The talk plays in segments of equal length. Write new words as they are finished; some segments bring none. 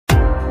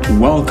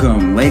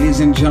Welcome, ladies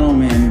and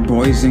gentlemen,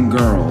 boys and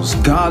girls,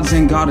 gods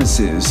and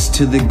goddesses,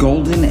 to the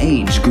Golden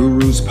Age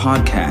Gurus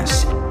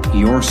podcast,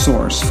 your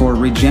source for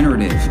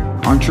regenerative,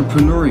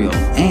 entrepreneurial,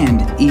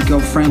 and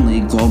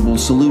eco-friendly global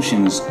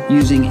solutions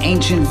using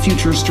ancient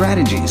future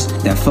strategies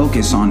that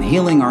focus on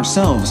healing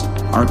ourselves,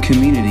 our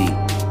community,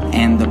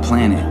 and the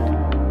planet.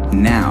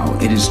 Now,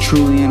 it is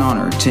truly an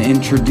honor to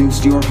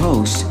introduce your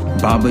host,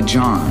 Baba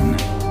John.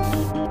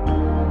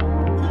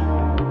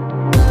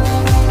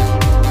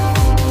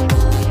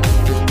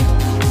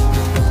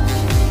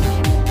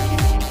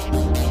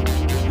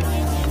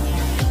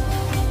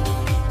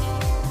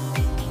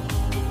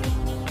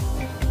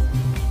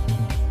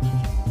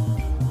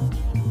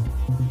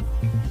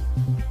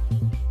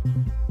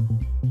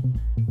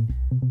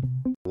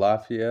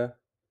 Lafia,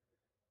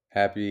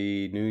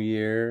 Happy New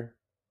Year.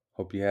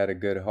 Hope you had a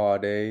good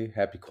holiday.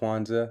 Happy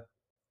Kwanzaa.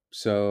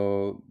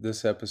 So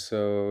this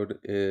episode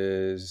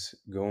is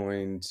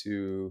going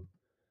to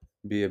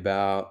be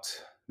about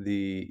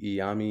the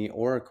Iyami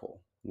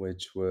Oracle,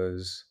 which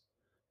was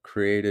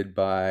created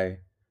by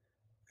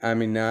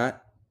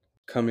Aminat,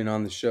 coming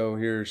on the show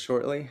here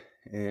shortly.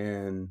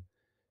 And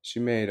she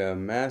made a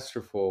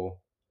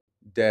masterful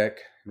deck,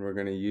 and we're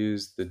going to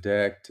use the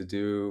deck to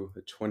do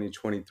the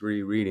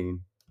 2023 reading.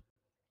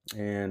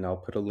 And I'll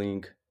put a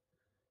link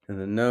in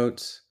the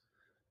notes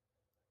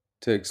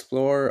to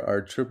explore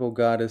our triple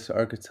goddess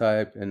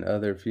archetype and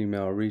other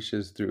female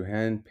rishas through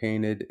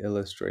hand-painted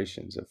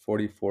illustrations. A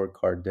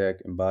 44-card deck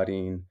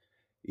embodying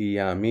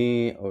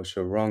Iyami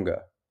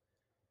Oshoronga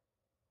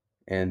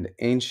and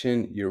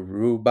ancient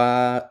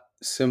Yoruba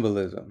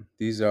symbolism.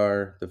 These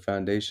are the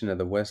foundation of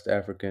the West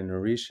African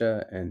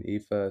Orisha and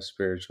Ifa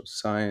spiritual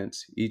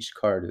science. Each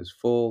card is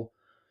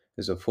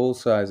a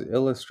full-size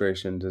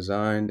illustration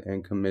designed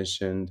and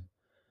commissioned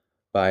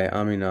by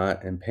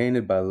Aminat and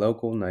painted by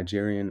local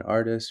Nigerian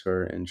artists who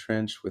are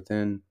entrenched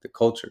within the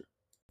culture.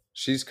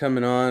 She's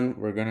coming on.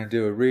 We're going to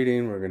do a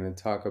reading. We're going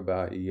to talk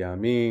about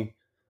Iyami.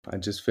 I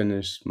just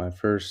finished my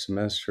first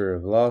semester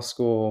of law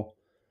school.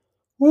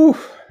 Whew,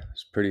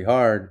 it's pretty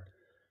hard.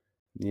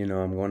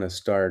 I'm going to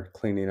start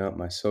cleaning up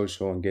my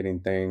social and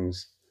getting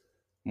things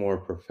more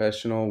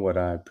professional, what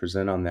I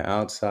present on the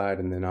outside.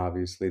 And then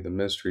obviously the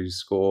mystery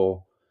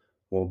school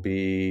will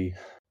be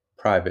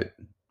private,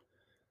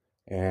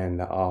 and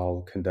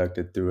I'll conduct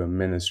it through a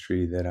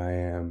ministry that I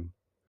am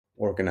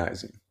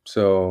organizing.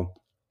 So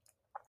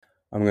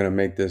I'm going to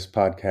make this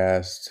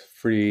podcast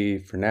free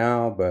for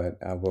now, but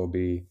I will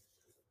be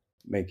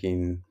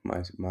making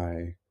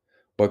my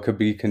what could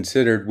be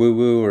considered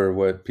woo-woo, or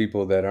what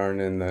people that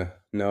aren't in the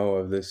know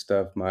of this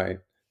stuff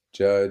might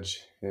judge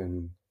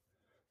in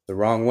the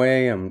wrong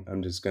way.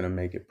 I'm just going to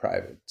make it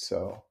private.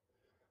 So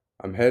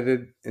I'm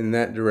headed in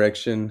that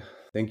direction.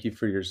 Thank you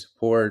for your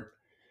support.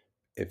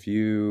 If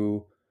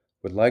you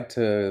would like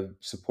to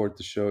support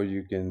the show,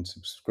 you can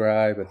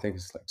subscribe. I think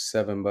it's like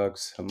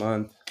 $7 a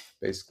month,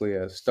 basically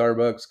a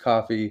Starbucks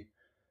coffee,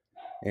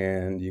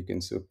 and you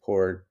can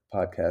support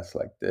podcasts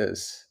like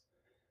this.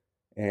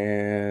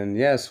 And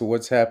yeah, so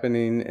what's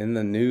happening in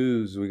the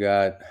news? We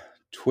got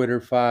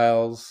Twitter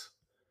files.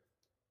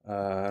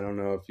 I don't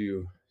know if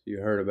you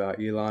heard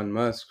about Elon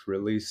Musk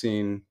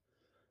releasing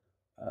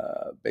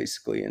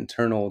basically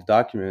internal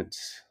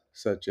documents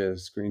such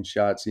as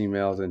screenshots,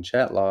 emails, and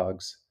chat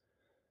logs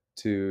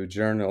to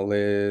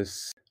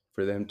journalists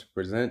for them to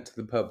present to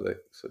the public.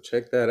 So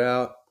check that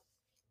out.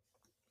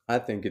 I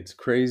think it's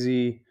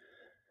crazy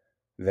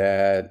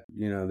that,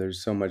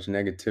 there's so much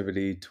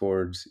negativity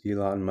towards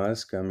Elon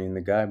Musk. I mean,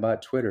 the guy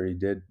bought Twitter. He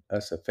did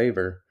us a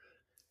favor,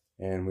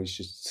 and we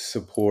should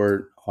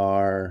support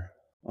our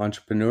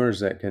entrepreneurs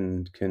that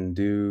can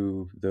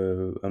do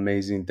the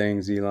amazing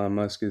things Elon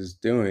Musk is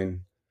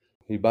doing.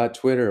 He bought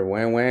Twitter,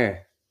 wah.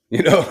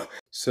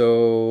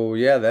 So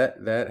yeah,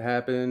 that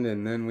happened,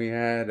 and then we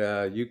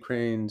had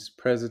Ukraine's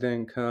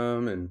president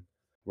come, and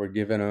we're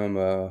giving him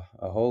a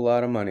whole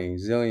lot of money,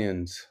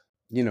 zillions.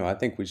 I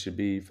think we should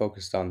be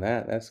focused on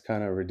that. That's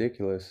kind of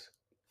ridiculous.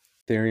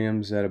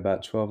 Ethereum's at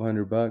about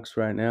 $1,200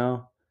 right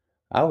now.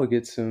 I would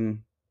get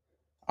some.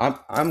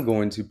 I'm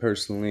going to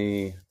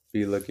personally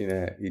be looking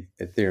at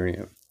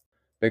Ethereum.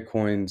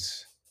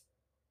 Bitcoin's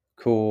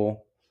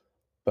cool,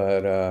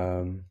 but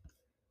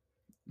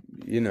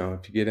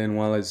if you get in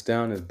while it's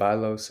down, it's buy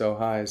low, sell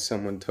high, as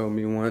someone told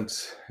me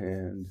once,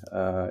 and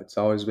it's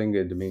always been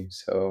good to me.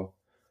 So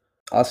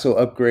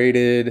also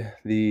upgraded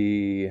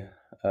the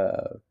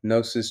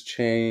Gnosis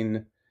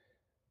chain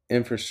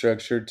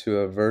infrastructure to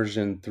a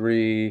version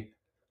 3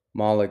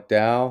 Moloch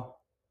DAO,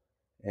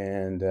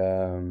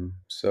 and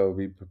so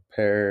be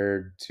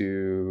prepared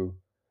to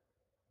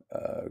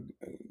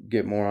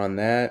get more on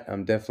that.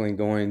 I'm definitely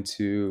going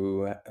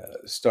to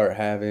start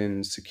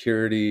having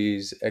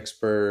securities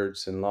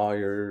experts and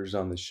lawyers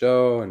on the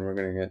show, and we're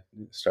going to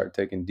start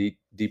taking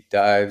deep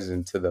dives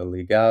into the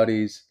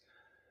legalities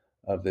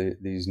of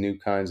these new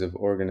kinds of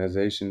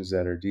organizations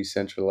that are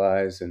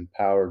decentralized and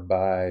powered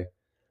by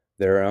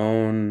their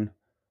own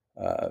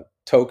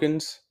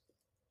tokens.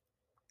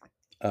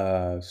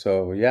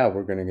 So yeah,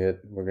 we're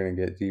gonna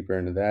get deeper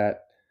into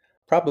that.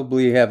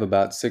 probably have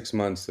about 6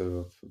 months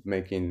of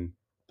making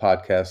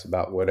podcasts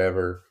about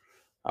whatever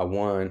I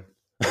want,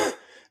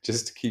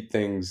 just to keep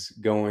things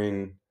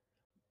going.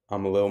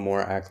 I'm a little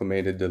more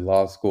acclimated to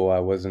law school. I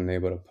wasn't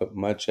able to put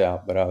much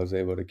out, but I was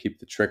able to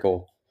keep the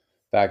trickle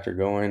factor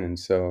going. And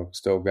so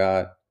still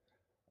got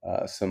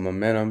some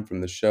momentum from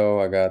the show.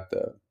 I got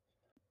the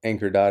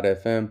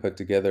Anchor.fm put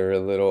together a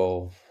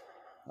little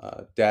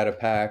data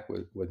pack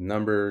with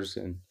numbers,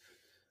 and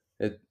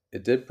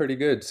it did pretty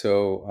good.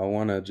 So I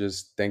want to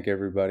just thank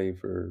everybody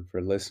for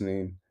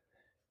listening,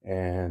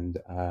 and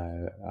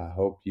I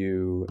hope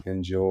you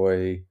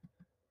enjoy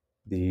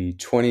the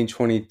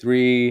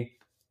 2023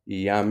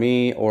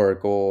 Iyami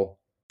Oracle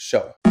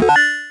show.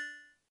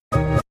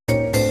 All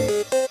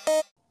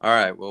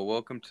right, well,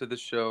 welcome to the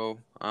show,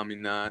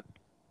 Aminat.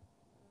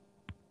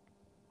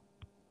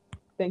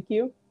 Thank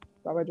you,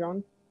 Baba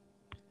John.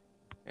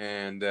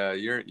 And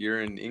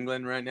you're in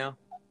England right now?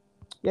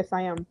 Yes,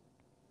 I am.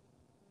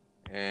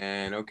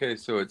 And okay,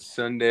 so it's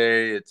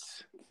Sunday.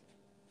 It's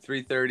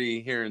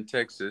 3:30 here in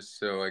Texas,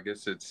 so I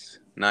guess it's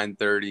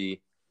 9:30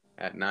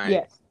 at night.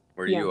 Yes.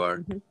 Where Yeah. you are.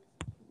 Mm-hmm.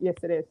 Yes,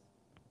 it is.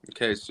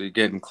 Okay, so you're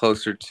getting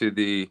closer to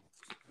the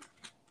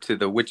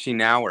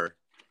witching hour.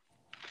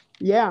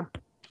 Yeah.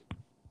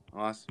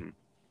 Awesome.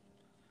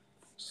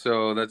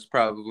 So that's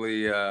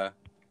probably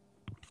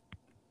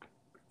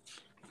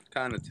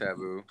kind of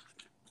taboo.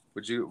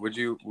 Would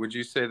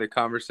you say the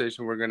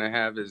conversation we're gonna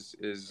have is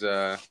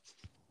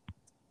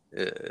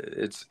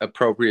it's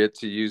appropriate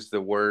to use the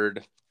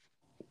word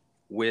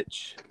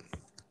witch?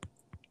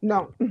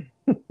 No.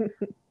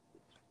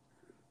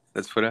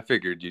 That's what I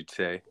figured you'd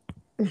say.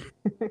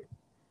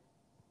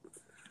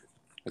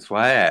 That's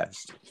why I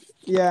asked.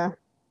 Yeah.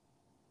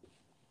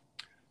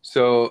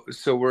 So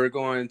we're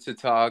going to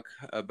talk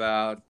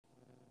about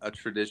a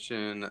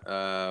tradition,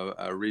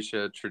 a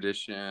Risha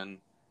tradition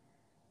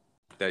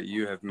that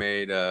you have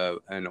made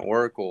an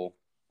oracle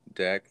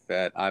deck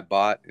that I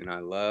bought and I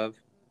love.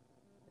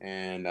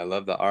 And I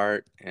love the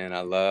art, and I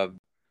love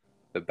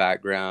the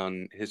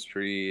background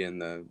history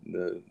and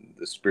the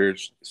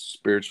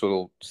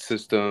spiritual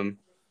system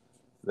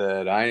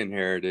that I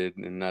inherited.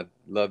 And I'd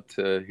love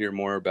to hear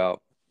more about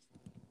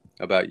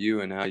you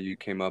and how you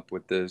came up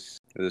with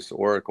this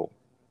oracle.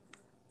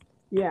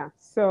 Yeah.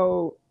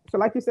 So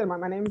like you said,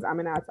 my name is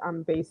Aminat.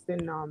 I'm based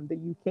in the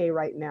UK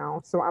right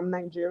now. So I'm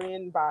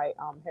Nigerian by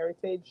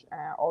heritage,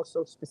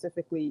 also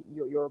specifically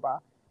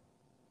Yoruba.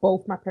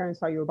 Both my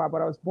parents are Yoruba,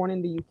 but I was born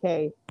in the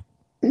UK.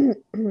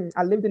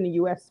 I lived in the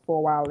US for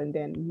a while and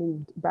then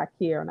moved back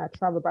here, and I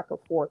traveled back and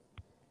forth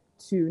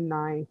to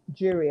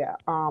Nigeria.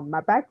 My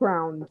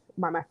background,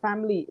 my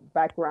family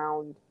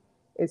background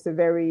is a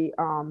very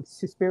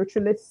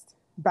spiritualist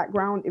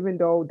background, even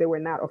though they were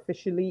not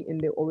officially in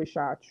the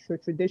Orisha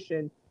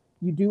tradition.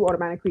 You do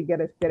automatically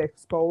get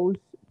exposed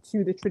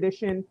to the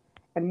tradition,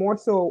 and more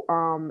so,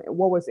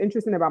 what was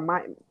interesting about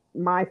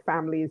my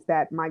family is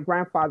that my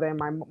grandfather and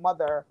my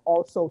mother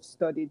also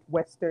studied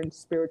Western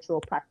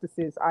spiritual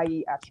practices,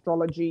 i.e.,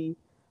 astrology.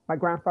 My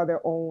grandfather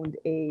owned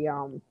a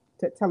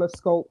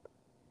telescope,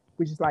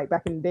 which is like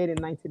back in the day in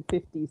the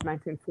 1950s,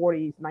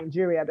 1940s,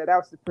 Nigeria, that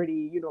was a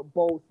pretty,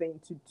 bold thing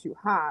to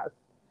have.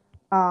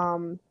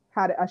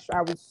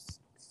 I was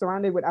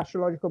surrounded with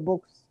astrological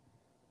books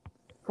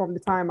from the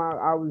time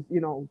I was,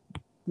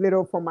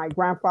 little, from my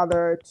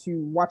grandfather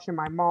to watching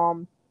my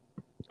mom.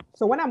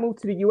 So when I moved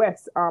to the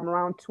US,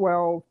 around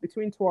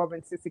between 12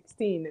 and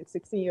 16, and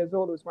 16 years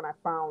old was when I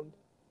found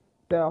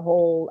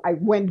I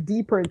went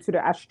deeper into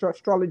the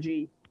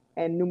astrology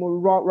and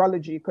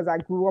numerology, because I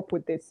grew up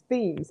with these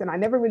themes and I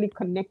never really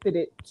connected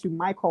it to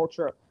my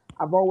culture.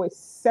 I've always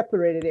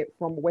separated it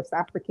from West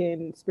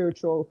African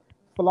spiritual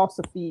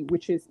philosophy,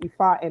 which is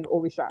Ifa and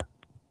Orisha.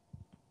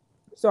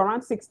 So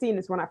around 16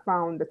 is when I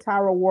found the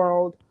Tarot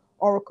World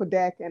Oracle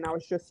deck, and I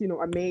was just,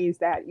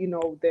 amazed at,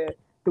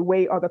 the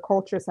way other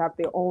cultures have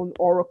their own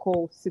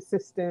oracle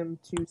system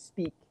to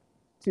speak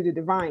to the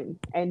divine.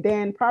 And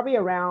then probably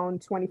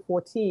around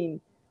 2014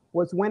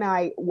 was when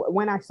I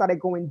started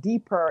going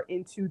deeper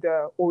into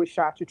the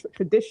Orisha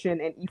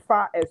tradition and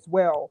Ifa as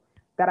well,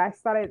 that I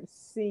started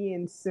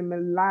seeing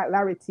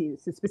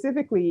similarities,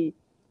 specifically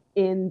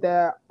in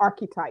the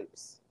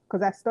archetypes,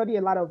 because I study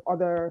a lot of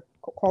other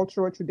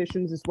cultural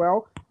traditions as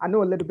well. I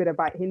know a little bit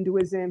about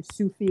Hinduism,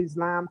 Sufi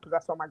Islam, because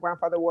that's what my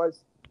grandfather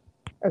was,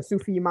 a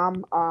Sufi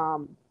Imam,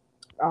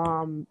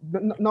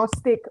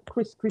 Gnostic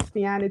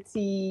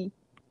Christianity,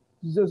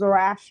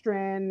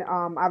 Zoroastrian.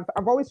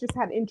 I've always just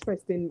had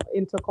interest in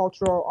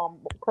intercultural,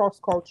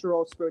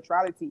 cross-cultural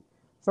spirituality.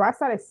 So I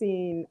started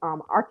seeing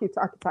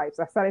archetypes.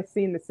 I started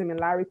seeing the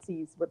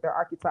similarities with the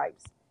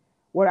archetypes.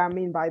 What I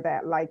mean by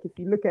that, like if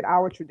you look at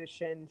our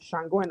tradition,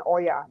 Shango and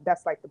Oya,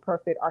 that's like the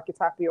perfect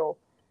archetypal,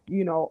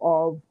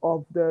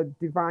 of the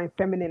divine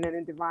feminine and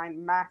the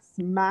divine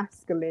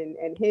masculine,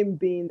 and him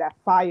being that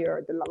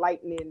fire, the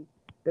lightning,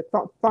 the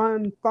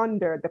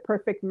thunder, the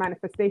perfect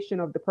manifestation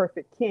of the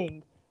perfect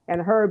king,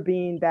 and her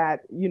being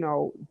that,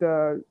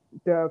 the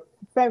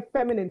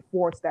feminine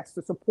force that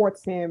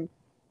supports him,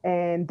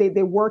 and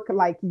they work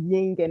like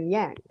yin and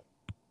yang.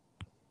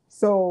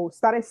 So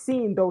started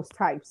seeing those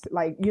types,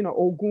 like,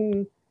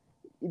 Ogun,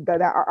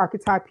 that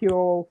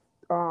archetypal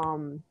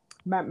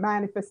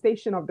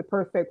manifestation of the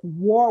perfect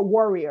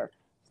warrior.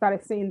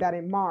 Started seeing that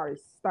in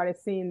Mars. Started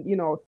seeing,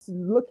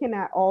 looking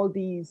at all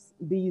these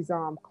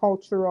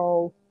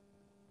cultural,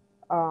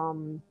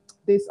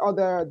 this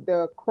other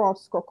the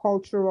cross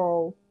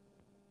cultural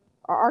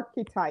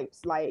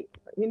archetypes like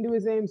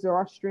Hinduism,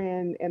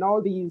 Zoroastrian, and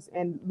all these,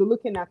 and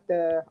looking at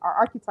the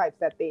archetypes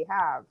that they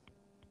have,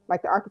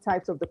 like the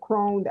archetypes of the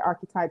crone, the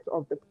archetypes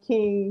of the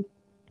king,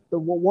 the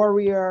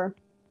warrior,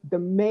 the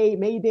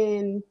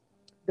maiden,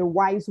 the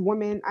wise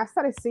woman. I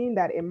started seeing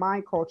that in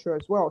my culture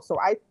as well. So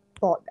I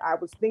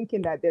was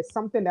thinking that there's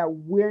something that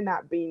we're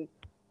not being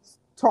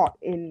taught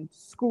in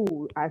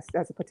school as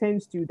it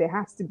pertains to. There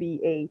has to be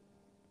a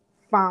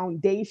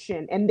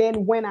foundation. And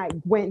then when I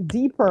went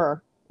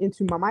deeper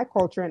into my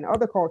culture and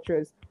other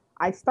cultures,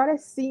 I started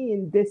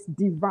seeing this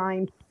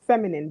divine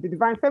feminine. The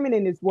divine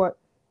feminine is what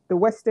the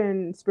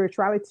Western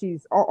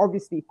spiritualities are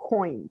obviously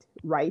coined,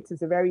 right?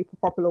 It's a very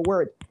popular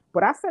word.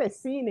 But I started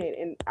seeing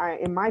it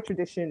in my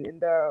tradition, in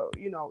the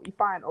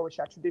Ifa and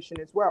Orisha tradition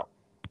as well,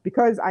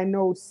 because I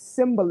know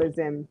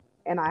symbolism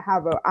and I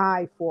have an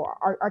eye for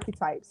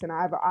archetypes and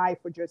I have an eye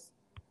for just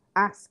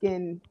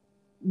asking,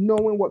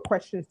 knowing what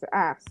questions to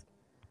ask.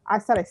 I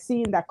started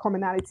seeing that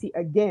commonality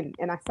again,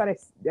 and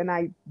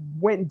I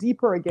went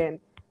deeper again.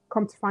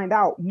 Come to find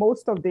out,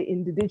 most of the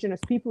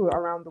indigenous people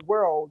around the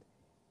world,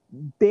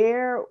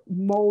 their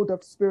mode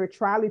of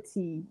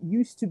spirituality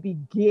used to be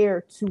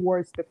geared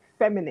towards the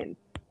feminine,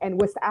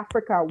 and West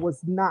Africa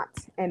was not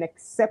an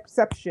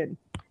exception.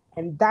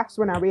 And that's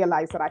when I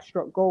realized that I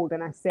struck gold,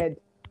 and I said,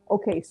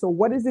 okay, so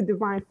what is the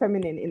divine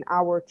feminine in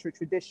our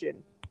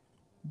tradition?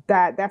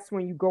 That's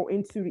when you go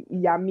into the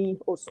Iyami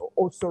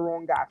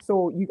Osoronga.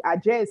 So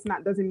Aje is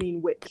not, doesn't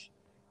mean witch.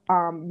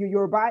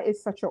 Yoruba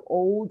is such an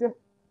old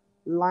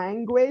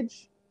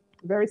language,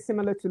 very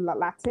similar to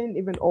Latin,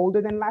 even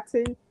older than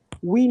Latin.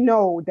 We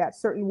know that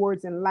certain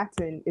words in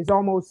Latin is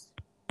almost,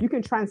 you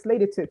can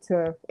translate it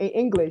to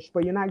English,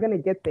 but you're not going to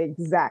get the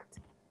exact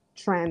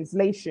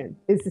translation.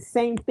 It's the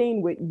same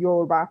thing with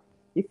Yoruba.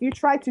 If you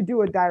try to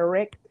do a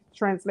direct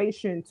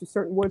translation to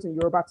certain words in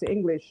Yoruba to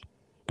English,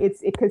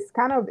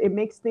 it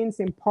makes things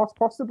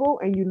impossible,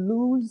 and you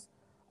lose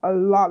a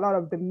lot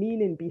of the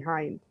meaning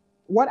behind.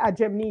 What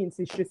Ajem means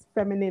is just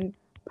feminine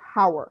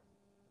power.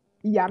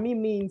 Iyami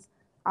means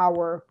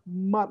our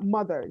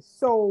mothers.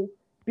 So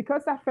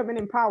because that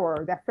feminine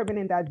power, that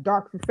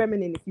dark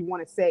feminine, if you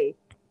want to say,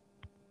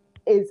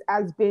 it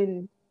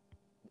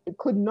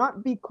could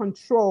not be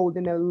controlled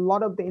in a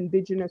lot of the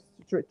indigenous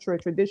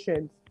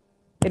traditions,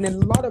 and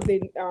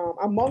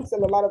amongst a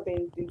lot of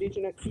the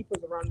indigenous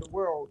peoples around the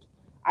world.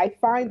 I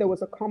find there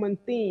was a common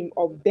theme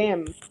of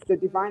them, the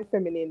divine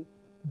feminine,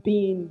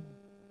 being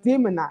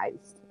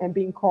demonized and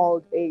being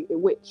called a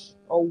witch,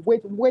 or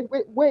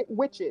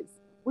witches,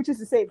 which is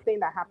the same thing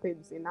that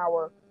happens in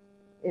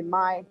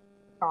my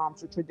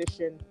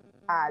tradition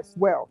as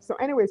well. So,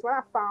 anyways, when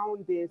I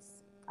found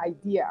this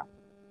idea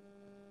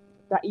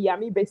that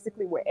Iyami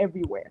basically were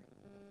everywhere,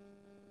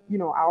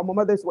 our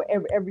mothers were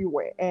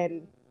everywhere,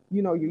 and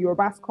your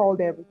Yorubas call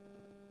them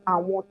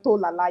Awon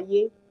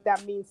Lalaye.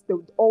 That means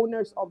the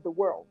owners of the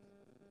world.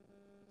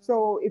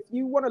 So if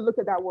you want to look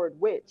at that word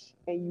witch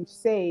and you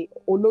say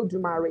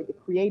Olodumare, the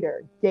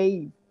creator,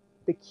 gave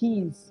the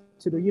keys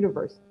to the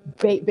universe,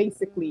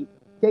 basically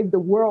gave the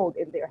world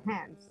in their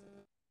hands,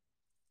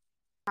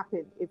 what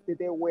happened if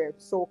there were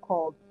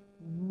so-called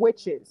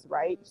witches,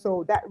 right?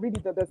 So that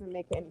really doesn't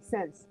make any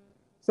sense.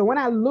 So when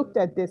I looked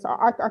at this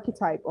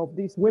archetype of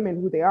these women,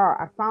 who they are,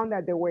 I found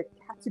that they were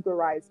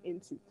categorized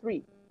into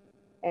three,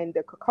 and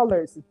the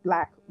colors is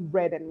black,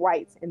 red, and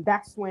white. And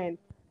that's when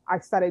I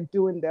started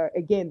doing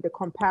the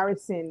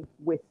comparison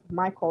with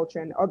my culture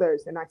and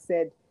others. And I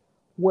said,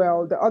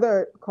 well, the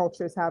other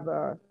cultures have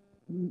a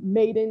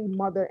maiden,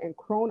 mother, and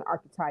crone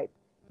archetype.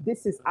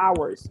 This is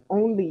ours.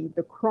 Only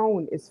the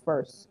crone is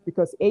first,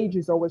 because age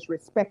is always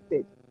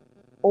respected.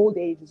 Old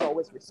age is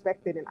always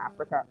respected in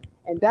Africa.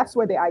 And that's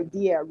where the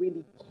idea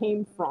really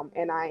came from.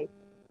 And I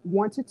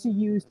wanted to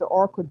use the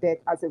Oracle deck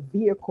as a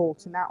vehicle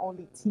to not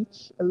only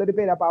teach a little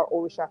bit about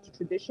Orisha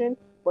tradition,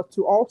 but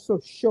to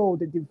also show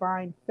the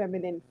divine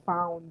feminine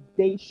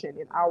foundation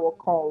in our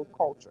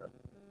culture.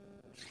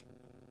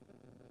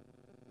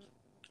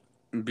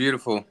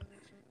 Beautiful.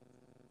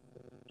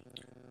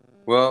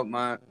 Well,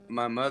 my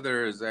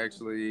mother is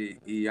actually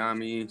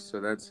Iyami,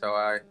 so that's how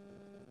I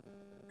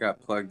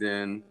got plugged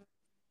in.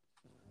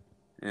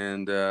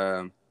 And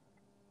I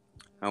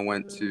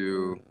went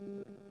to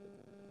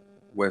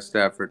West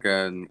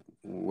Africa and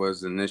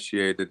was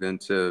initiated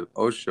into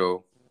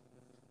Osho,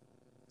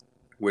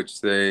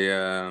 which they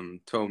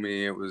told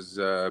me it was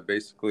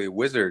basically a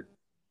wizard.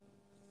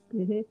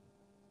 Mm-hmm.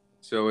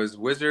 So is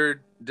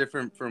wizard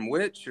different from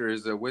witch, or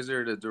is a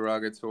wizard a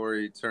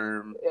derogatory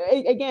term?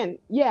 Again,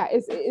 yeah,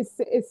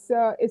 it's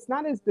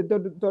not as the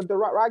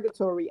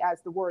derogatory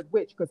as the word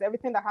witch, because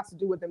everything that has to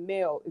do with the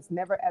male is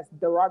never as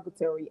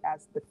derogatory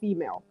as the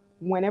female.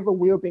 Whenever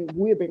we've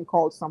been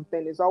called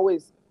something, is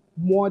always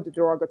more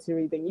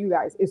derogatory than you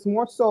guys. It's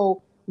more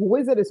so,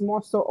 wizard is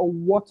more so a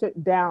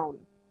watered down,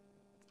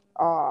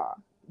 uh,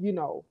 you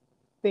know,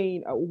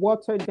 thing, a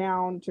watered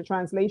down to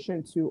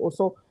translation to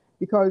also,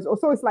 because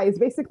also it's like, it's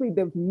basically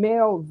the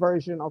male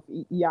version of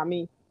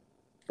Iyami.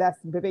 That's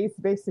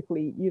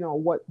basically,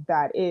 what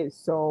that is.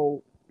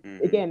 So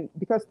Mm-hmm. again,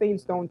 because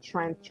things don't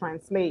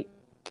translate.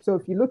 So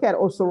if you look at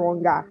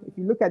Osoronga, if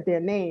you look at their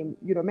name,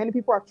 many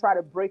people have tried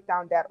to break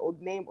down that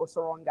old name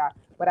Osoronga,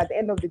 but at the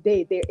end of the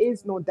day, there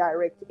is no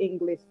direct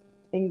English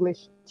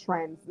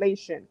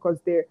translation, because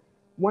they're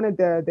one of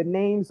the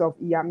names of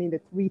Iyami, the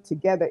three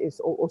together,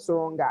 is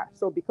Osoronga.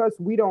 So because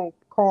we don't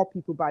call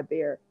people by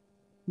their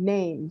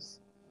names,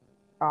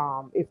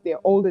 if they're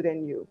older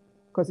than you,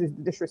 because it's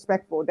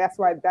disrespectful. That's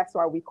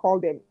why we call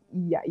them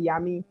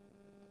Iyami.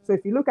 So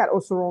if you look at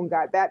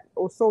Osoronga, that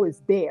also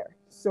is there.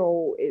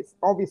 So it's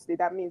obviously,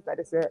 that means that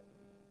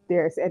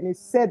and it's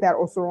said that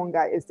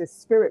Osoronga is the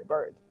spirit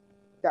bird.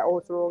 That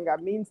Osoronga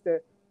means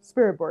the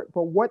spirit bird.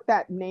 But what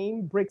that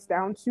name breaks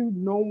down to,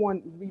 no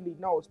one really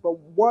knows. But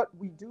what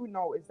we do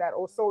know is that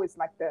also is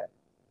like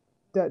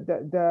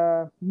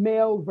the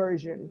male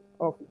version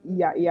of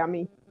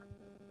Iyami.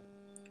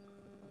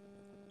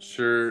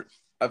 Sure.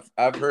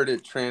 I've heard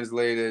it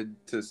translated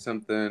to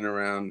something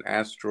around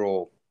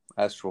astral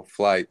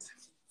flight.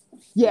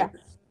 Yeah,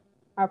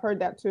 I've heard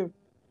that too.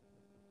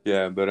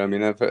 Yeah, but I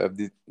mean,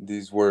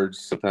 these words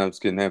sometimes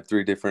can have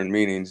three different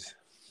meanings.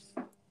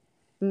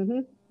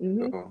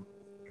 So,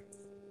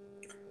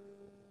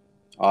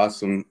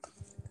 awesome.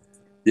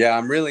 Yeah,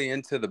 I'm really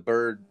into the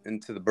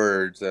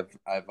birds.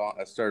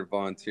 I started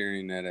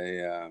volunteering at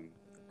a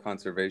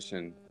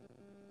conservation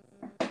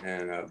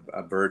and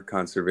a bird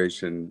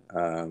conservation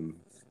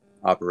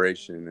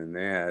operation, and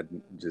they had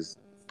just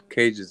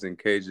cages and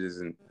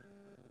cages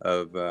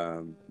of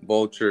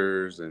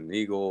vultures and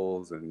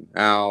eagles and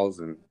owls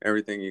and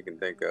everything you can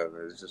think of.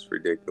 It was just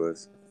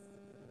ridiculous.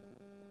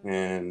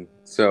 And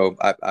so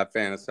I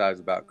fantasize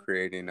about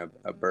creating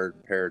a bird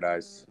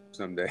paradise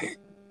someday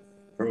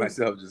for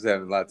myself, just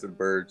having lots of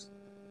birds.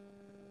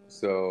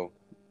 So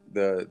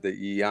the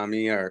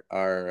Iyami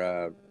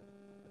are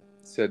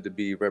said to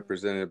be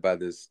represented by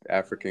this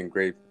African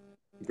gray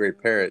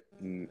parrot,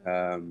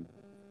 and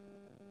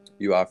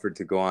you offered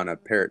to go on a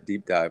parrot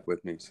deep dive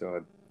with me.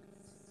 So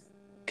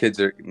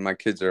my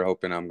kids are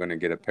hoping I'm going to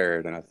get a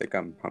parrot, and I think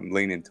I'm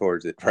leaning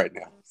towards it right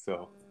now.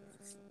 So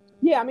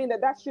yeah, I mean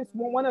that's just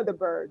one of the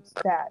birds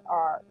that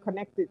are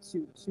connected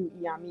to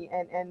Iyami,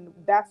 and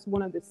that's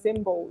one of the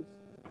symbols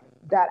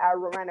that I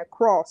ran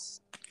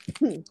across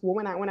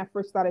when I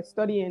first started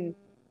studying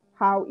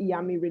how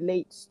Iyami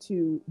relates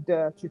to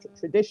the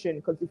tradition.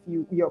 Because if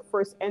your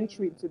first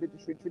entry into the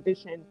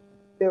tradition,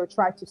 they'll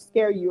try to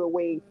scare you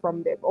away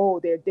from them. Oh,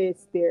 they're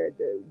this, they're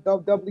the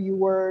W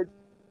word.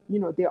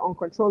 They're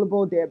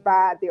uncontrollable, they're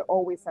bad, they're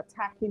always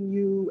attacking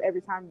you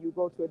every time you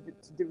go to a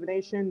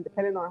divination,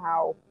 depending on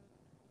how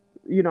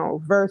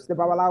versed the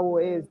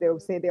Babalawo is.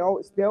 They'll say they're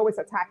always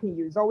attacking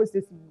you. There's always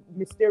this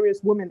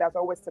mysterious woman that's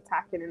always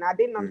attacking, and I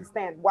didn't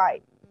understand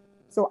why.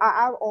 So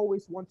I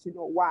always want to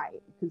know why,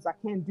 because I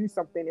can't do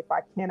something if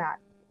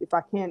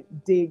I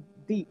can't dig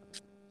deep.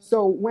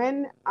 So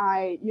when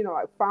I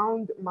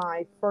found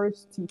my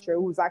first teacher,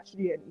 who was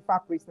actually an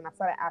Ifa priest, and I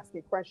started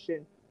asking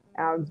questions.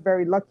 I was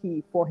very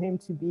lucky for him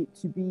to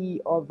be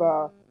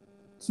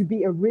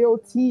a real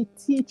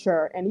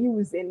teacher, and he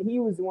was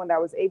the one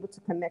that was able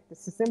to connect the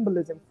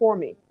symbolism for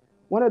me.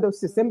 One of those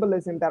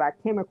symbolism that I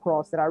came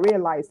across, that I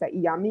realized that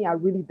Iyami are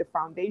really the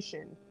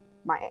foundation.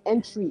 My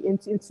entry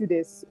into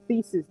this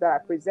thesis that I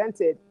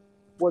presented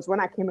was when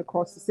I came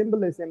across the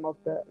symbolism of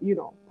the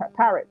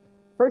parrot.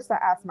 First, I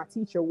asked my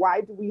teacher,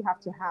 why do we have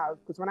to have?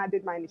 Because when I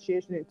did my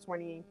initiation in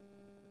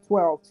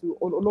 2012 to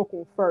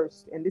Olokun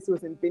first, and this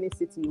was in Benin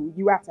City,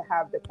 you had to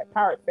have the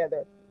parrot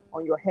feather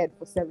on your head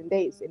for 7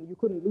 days, and you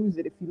couldn't lose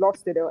it. If you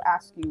lost it, they'll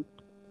ask you,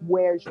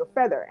 where's your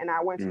feather? And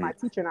I went to my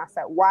teacher and I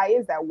said, why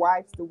is that?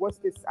 What's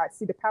this? I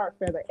see the parrot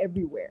feather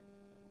everywhere.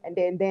 And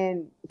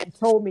then he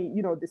told me,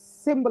 the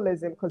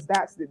symbolism, because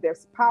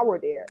there's power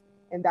there,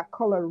 and that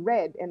color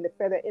red and the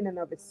feather in and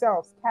of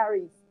itself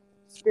carries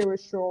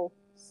spiritual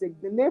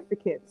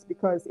significance,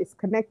 because it's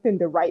connecting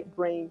the right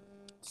brain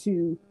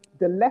to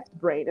the left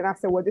brain. And I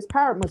said, well, this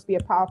parrot must be a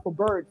powerful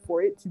bird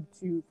for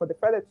the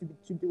feather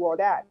to do all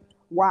that.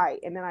 Why?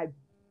 And then I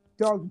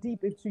dug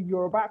deep into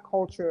Yoruba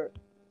culture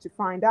to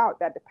find out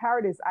that the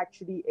parrot is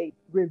actually a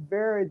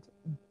revered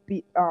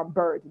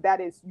bird.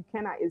 That is,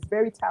 it's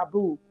very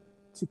taboo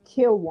to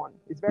kill one.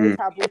 It's very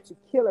taboo to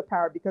kill a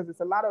parrot, because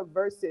there's a lot of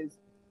verses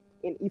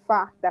in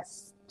Ifa that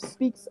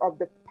speaks of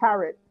the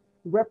parrot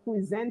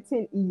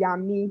representing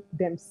Iyami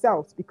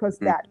themselves, because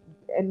that,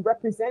 and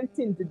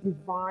representing the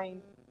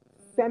divine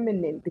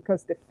feminine,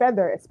 because the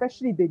feather,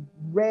 especially the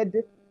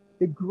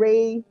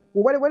gray,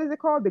 what is it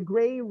called? The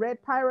gray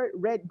red parrot,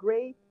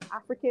 gray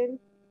African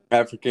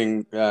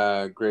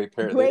gray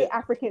parrot,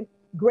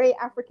 gray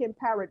African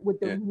parrot with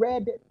the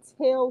red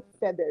tail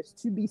feathers,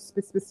 to be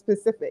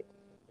specific,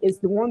 is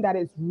the one that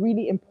is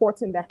really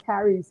important, that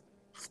carries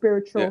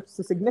spiritual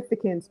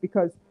significance,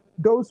 because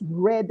those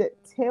red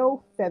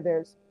tail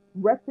feathers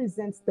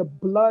represents the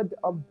blood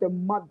of the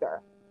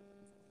mother.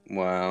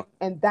 Wow.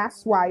 And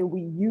that's why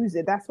we use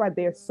it. That's why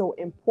they're so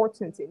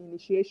important in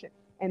initiation.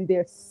 And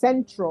they're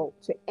central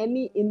to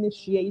any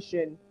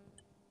initiation.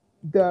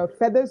 The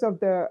feathers of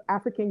the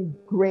African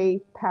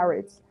gray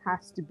parrots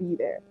has to be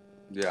there.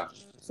 Yeah.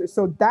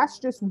 So that's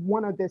just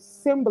one of the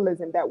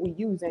symbolism that we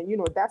use. And,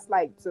 that's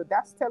like, so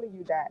that's telling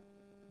you that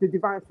the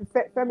divine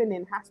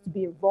feminine has to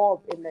be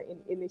involved in the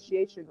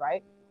initiation,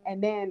 right?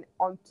 And then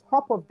on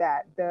top of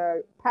that,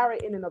 the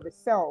parrot in and of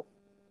itself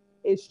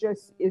is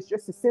just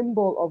a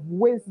symbol of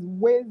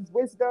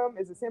wisdom,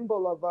 is a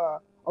symbol of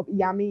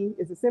Iyami,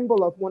 is a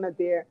symbol of one of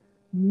their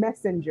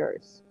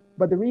messengers.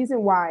 But the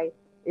reason why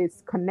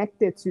it's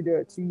connected to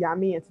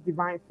Iyami and to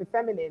divine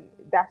feminine,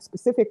 that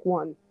specific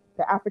one,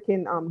 the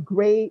African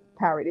gray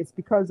parrot, is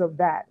because of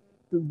that,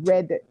 the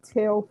red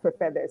tail for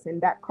feathers,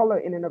 and that color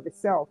in and of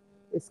itself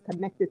is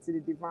connected to the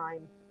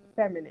divine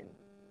feminine.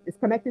 It's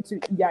connected to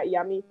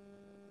Iyami.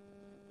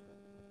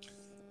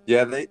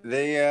 Yeah,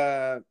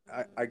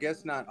 I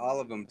guess not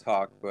all of them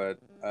talk, but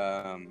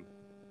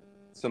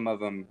some of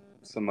them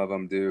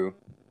do.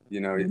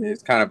 Mm-hmm.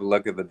 It's kind of a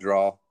luck of the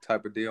draw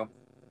type of deal.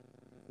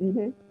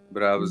 Mm-hmm.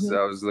 But I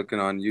was looking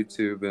on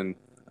YouTube, and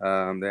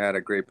they had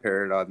a gray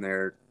parrot on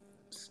there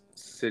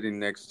sitting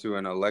next to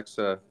an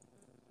Alexa,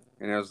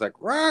 and I was like,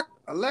 "Rock,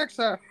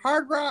 Alexa,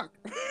 hard rock."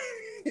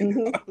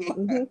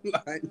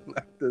 Like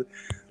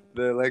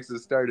the Alexa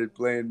started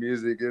playing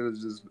music. It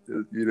was just,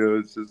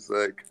 it's just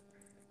like,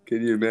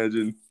 can you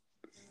imagine?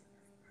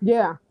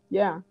 Yeah.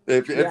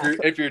 If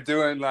you're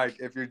doing like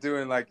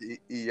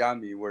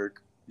Iyami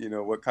work,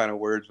 what kind of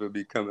words would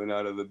be coming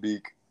out of the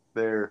beak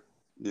there,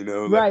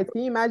 Right.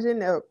 Can you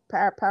imagine a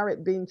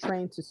parrot being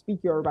trained to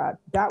speak Yoruba?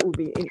 That would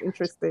be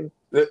interesting.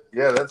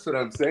 Yeah, that's what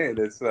I'm saying.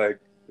 It's like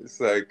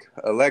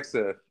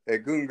Alexa,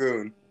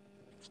 Egungun,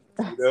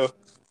 you know.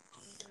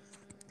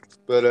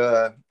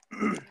 But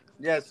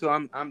yeah. So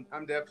I'm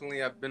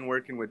definitely, I've been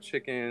working with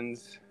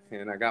chickens,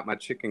 and I got my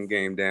chicken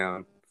game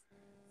down.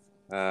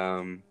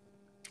 And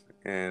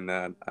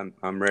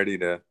I'm ready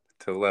to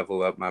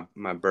level up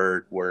my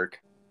bird work.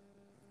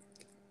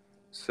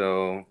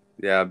 So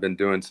yeah, I've been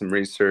doing some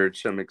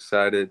research. I'm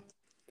excited.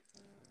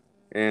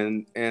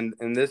 And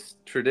this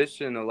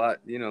tradition, a lot,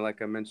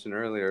 like I mentioned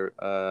earlier,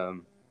 a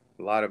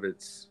lot of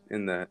it's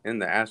in the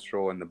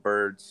astral, and the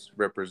birds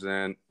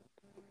represent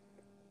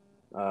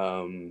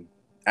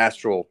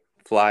astral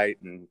flight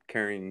and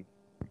carrying.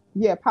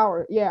 Yeah,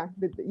 power. Yeah,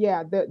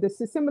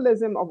 the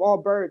symbolism of all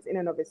birds in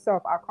and of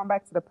itself. I'll come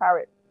back to the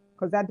parrot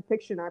because that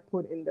depiction I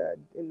put in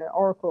the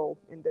oracle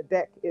in the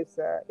deck is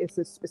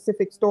a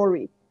specific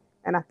story,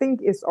 and I think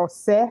it's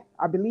Ose.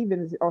 I believe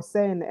it's Ose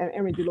and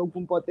Erin.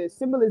 But the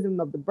symbolism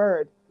of the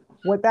bird,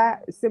 what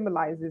that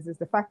symbolizes is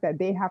the fact that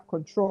they have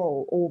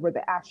control over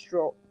the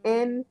astral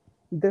and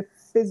the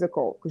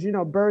physical, because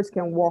birds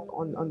can walk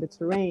on the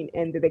terrain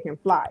and they can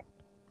fly.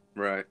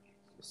 Right.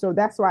 So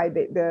that's why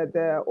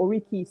the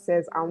Oriki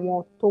says, I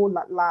want to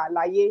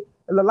la ye.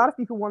 A lot of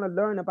people want to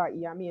learn about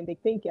Iyami, and they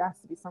think it has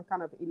to be some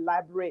kind of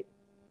elaborate,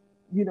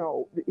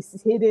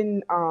 it's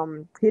hidden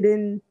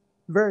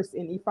verse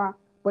in Ifa,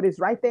 but it's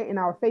right there in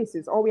our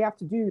faces. All we have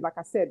to do, like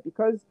I said,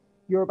 because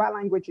Yoruba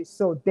language is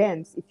so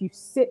dense, if you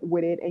sit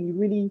with it and you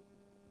really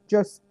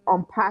just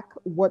unpack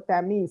what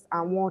that means,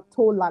 I want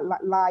to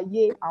la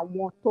ye, I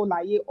want to la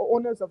ye,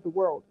 owners of the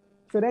world.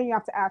 So then you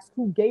have to ask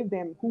who gave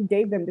them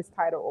this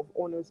title of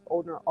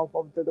owner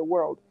of the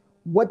world.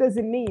 What does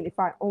it mean if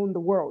I own the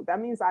world? That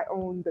means I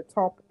own the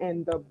top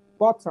and the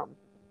bottom.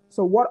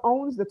 So what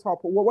owns the top?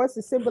 What's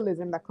the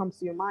symbolism that comes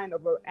to your mind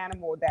of an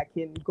animal that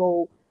can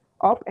go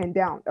up and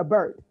down? A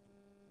bird.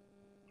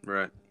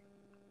 Right.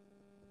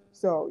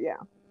 So yeah.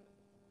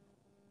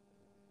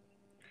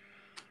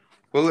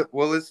 Well,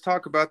 let's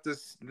talk about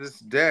this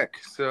deck.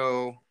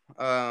 So,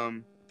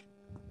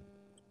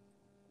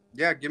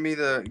 yeah, give me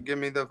the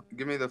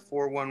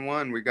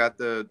 411. We got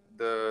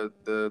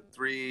the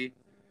three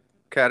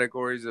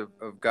categories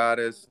of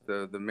goddess: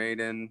 the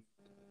maiden,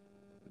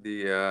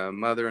 the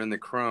mother, and the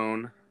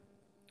crone,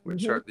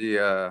 which are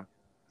the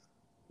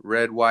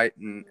red, white,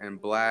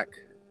 and black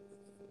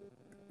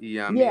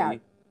Iyami.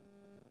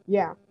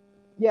 Yeah.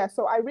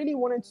 So I really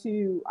wanted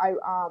to.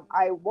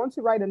 I want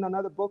to write in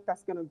another book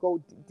that's gonna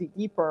go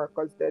deeper,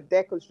 because the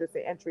deck was just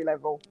an entry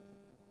level,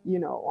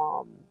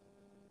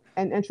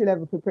 an entry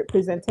level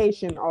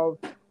presentation of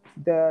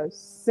the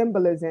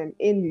symbolism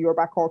in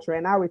Yoruba culture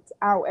and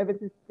how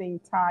everything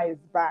ties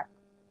back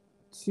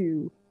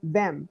to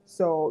them.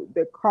 So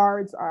the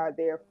cards are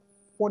there,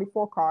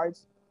 44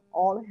 cards,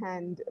 all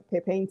hand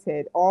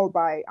painted, all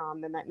by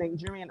the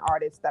Nigerian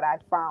artists that I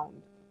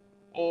found.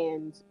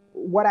 And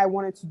what I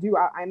wanted to do,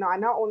 I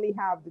not only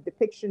have the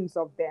depictions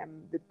of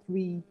them, the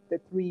three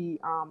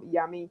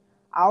Iyami,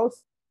 I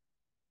also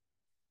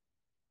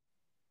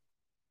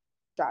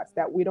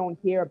that we don't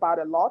hear about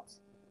a lot,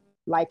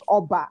 like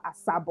Oba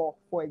Asabo,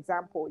 for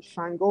example,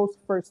 Shango's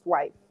first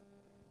wife.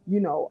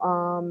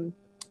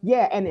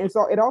 Yeah, and it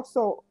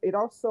also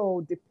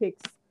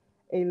depicts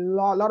a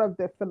lot of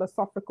the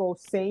philosophical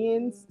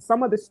sayings,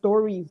 some of the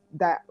stories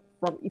that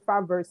from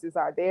Ifa verses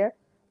are there,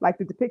 like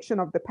the depiction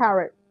of the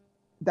parrot.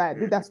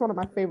 That's one of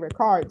my favorite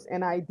cards,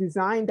 and I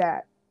designed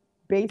that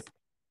based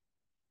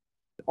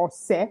or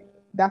Seth.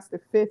 That's the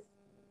fifth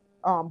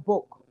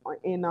book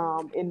in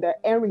the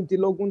Erin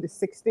Dilogun, the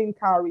 16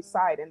 cowrie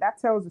side, and that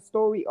tells the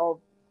story of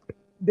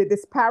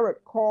this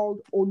parrot called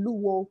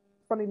Oluwo.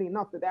 Funnily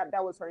enough,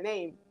 that was her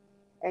name,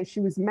 and she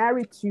was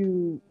married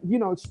to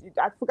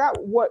I forgot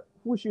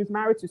who she was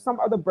married to, some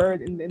other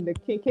bird in the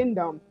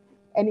kingdom,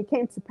 and it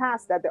came to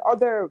pass that the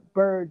other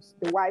birds,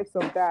 the wives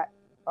of that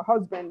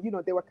husband,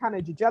 they were kind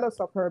of jealous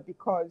of her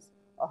because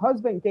her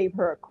husband gave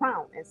her a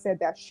crown and said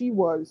that she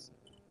was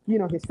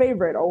his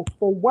favorite, or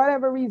for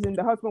whatever reason,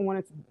 the husband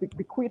wanted to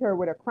bequeath her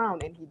with a crown,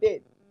 and he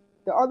did.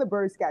 The other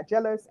birds got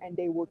jealous, and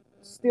they would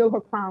steal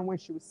her crown when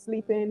she was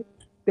sleeping.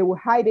 They would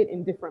hide it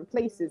in different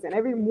places, and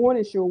every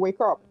morning she'll wake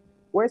up.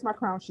 Where's my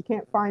crown? She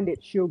can't find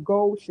it. She'll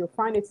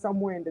find it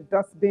somewhere in the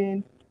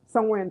dustbin,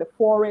 somewhere in the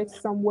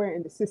forest, somewhere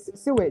in the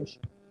sewage.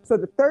 So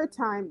the third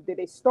time that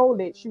they stole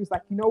it, she was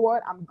like, you know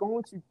what? I'm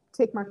going to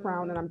take my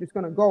crown, and I'm just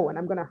going to go, and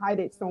I'm going to hide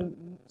it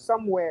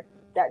somewhere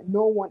that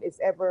no one is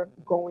ever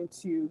going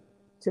to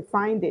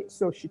find it.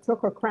 So she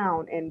took her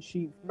crown, and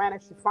she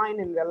managed to find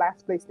it in the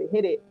last place they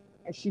hid it,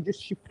 and she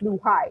flew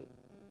high.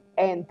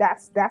 And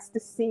that's the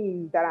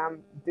scene that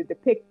I'm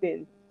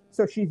depicting.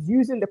 So she's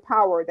using the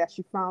power that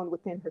she found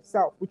within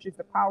herself, which is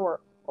the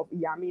power of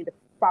Iyami, the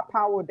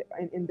power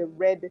in the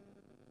red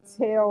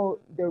tail,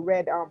 the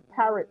red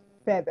parrot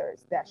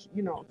feathers that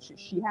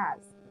she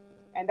has.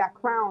 And that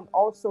crown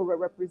also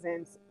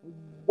represents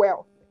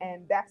wealth.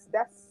 And that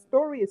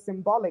story is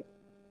symbolic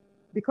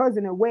because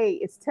in a way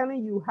it's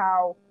telling you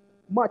how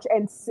much,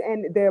 and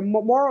the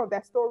moral of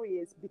that story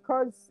is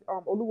because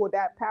Oluwo,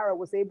 that parrot,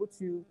 was able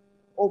to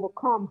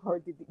overcome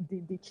her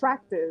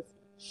detractors,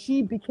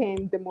 she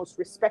became the most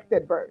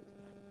respected bird.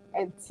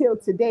 Until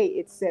today,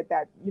 it's said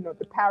that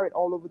the parrot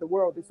all over the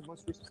world is the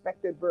most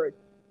respected bird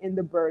in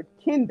the bird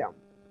kingdom.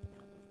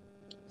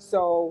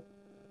 So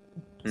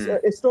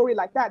a story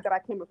like that I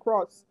came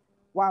across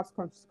whilst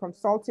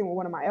consulting with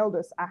one of my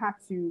elders, I had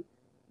to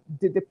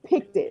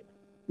depict it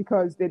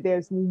because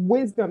there's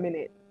wisdom in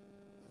it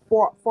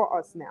for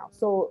us now.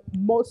 So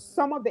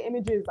some of the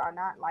images are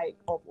not like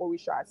of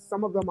Orishas.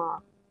 Some of them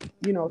are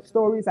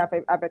stories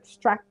I've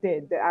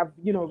extracted that I've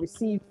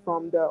received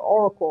from the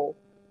oracle,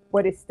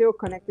 but it's still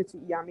connected to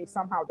Iyami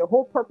somehow. The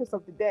whole purpose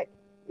of the deck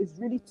is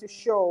really to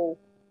show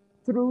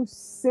through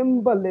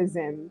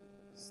symbolism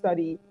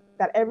study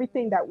that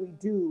everything that we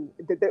do,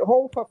 the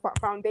whole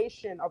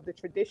foundation of the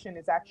tradition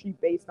is actually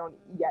based on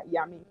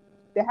Iyami.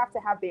 They have to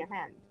have their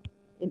hand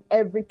in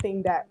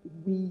everything that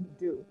we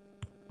do.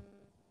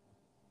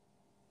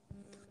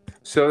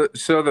 So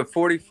the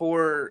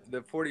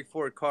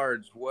 44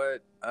 cards,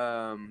 what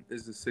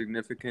is the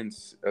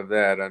significance of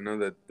that? I know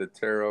that the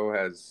tarot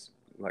has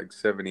like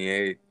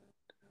 78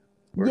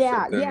 or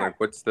something. Like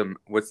what's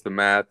the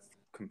math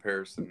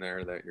comparison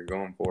there that you're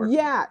going for?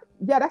 Yeah,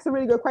 that's a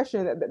really good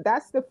question.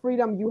 That's the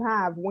freedom you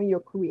have when you're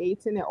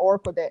creating an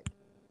oracle deck.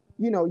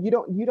 You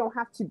don't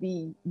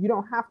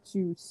have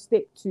to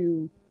stick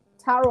to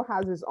tarot.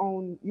 Has its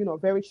own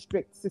very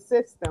strict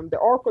system. The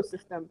oracle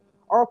system,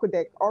 oracle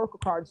deck, oracle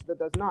cards, that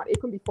does not.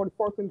 It can be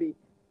 44, it can be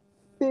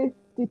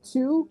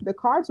 52. The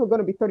cards were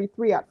going to be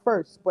 33 at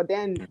first, but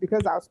then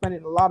because I was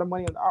spending a lot of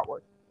money on the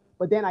artwork,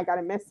 but then I got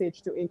a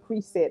message to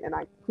increase it, and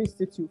I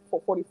increased it to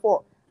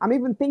 44. I'm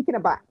even thinking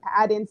about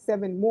adding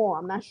 7 more.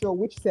 I'm not sure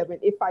which 7.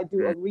 If I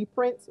do a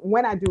reprint,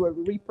 when I do a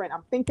reprint,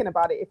 I'm thinking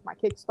about it. If my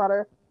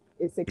Kickstarter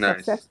is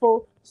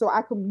successful, so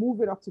I can move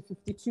it up to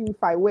 52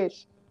 if I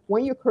wish.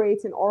 When you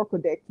create an oracle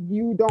deck,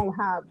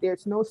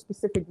 there's no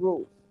specific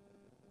rules.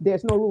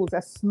 There's no rules.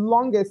 As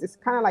long as it's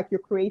kind of like you're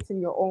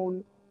creating your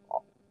own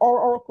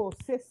oracle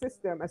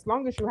system, as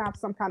long as you have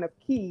some kind of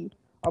key,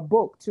 a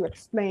book to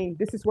explain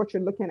this is what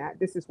you're looking at,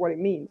 this is what it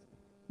means.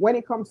 When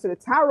it comes to the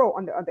tarot,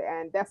 on the other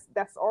end,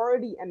 that's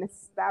already an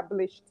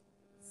established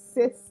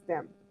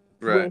system,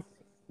 right, with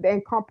the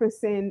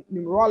encompassing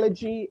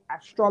numerology,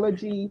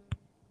 astrology,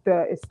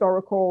 the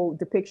historical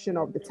depiction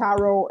of the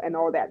tarot, and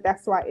all that.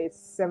 That's why it's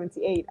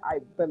 78, I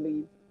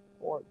believe,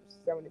 or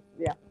 70.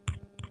 Yeah.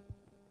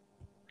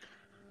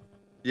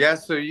 Yeah.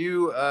 So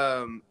you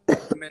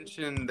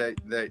mentioned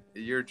that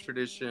your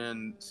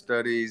tradition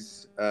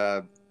studies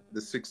the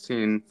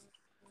 16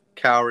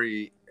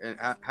 cowrie. And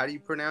how do you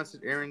pronounce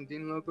it? Erin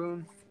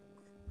Dilogun?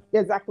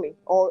 Exactly.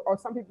 Or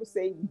some people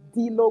say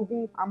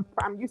Dilogun.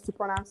 I'm used to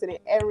pronouncing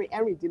it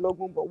Erin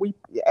Dilogun, but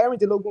Erin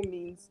Dilogun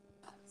means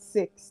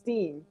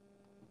 16.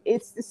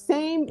 It's the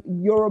same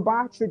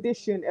Yoruba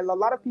tradition, and a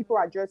lot of people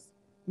are just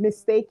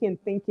mistaken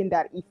thinking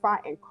that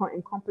Ifa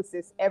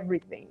encompasses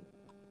everything.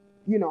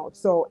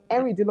 So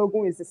Erin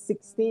Dilogun is the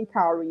 16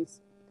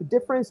 cowries. The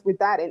difference with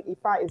that and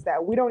Ifa is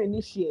that we don't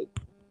initiate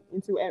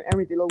into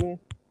Erin Dilogun.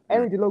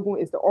 Erin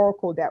Dilogun is the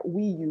oracle that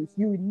we use.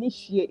 You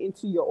initiate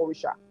into your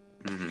Orisha.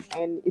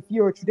 And if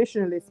you're a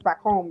traditionalist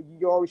back home,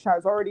 your Orisha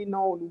is already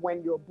known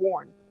when you're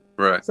born.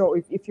 Right. So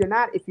if you're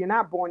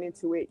not born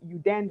into it, you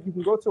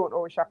can go to an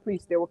Orisha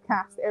priest. They will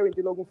cast Erin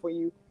Dilogun for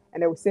you,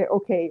 and they will say,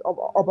 okay,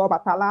 Oba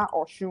Batala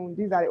or Shun,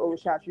 these are the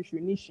Orishas you should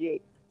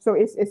initiate. So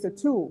it's a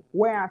tool,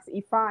 whereas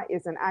Ifa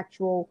is an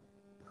actual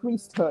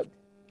priesthood.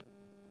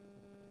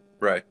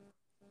 Right.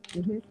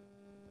 Mm-hmm.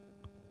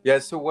 Yeah.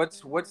 So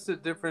what's the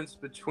difference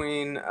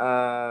between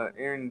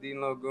Aaron Dean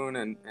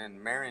Logun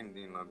and Marion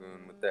Dean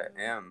Logun with that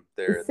M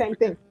there? It's the same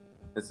thing.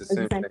 It's the It's the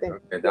same same thing. thing.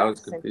 Okay, Yeah, I was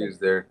it's the same confused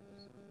thing. there.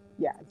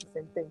 Yeah, it's the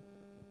same thing.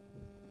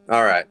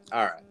 All right.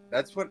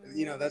 That's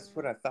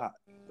what I thought,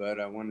 but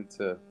I wanted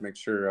to make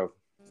sure of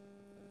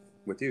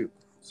with you.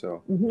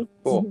 So Mm-hmm.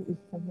 cool.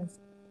 Mm-hmm.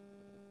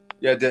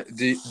 Yeah.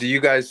 Do you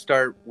guys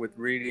start with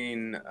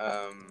reading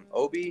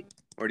Obi,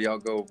 or do y'all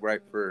go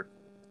right for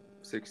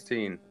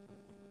 16?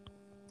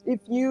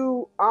 If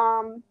you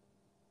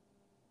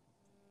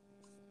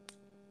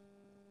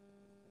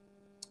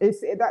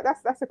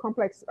that's a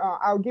complex.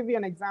 I'll give you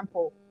an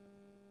example.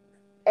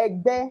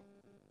 Egbe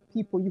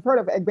people, you've heard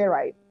of Egbe,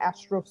 right?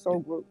 Astro Soul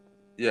Group.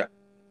 Yeah.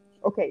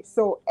 Okay,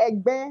 so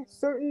Egbe,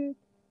 certain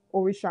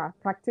Orisha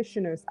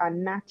practitioners are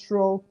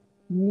natural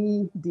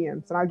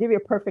mediums, and I'll give you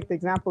a perfect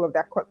example of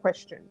that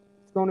question.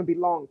 It's going to be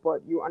long,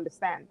 but you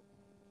understand.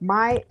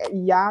 My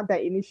ya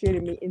that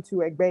initiated me into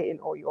Egbe in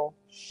Oyo,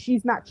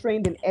 she's not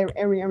trained in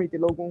Eri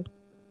Dilogun.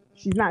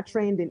 She's not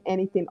trained in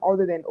anything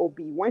other than OB.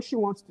 When she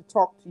wants to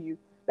talk to you,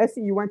 let's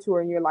say you went to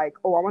her and you're like,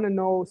 oh, I want to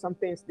know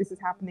something, this is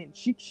happening.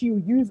 She'll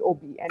use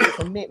OB, and it's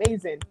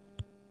amazing.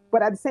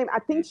 But at the same, I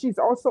think she's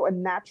also a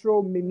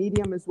natural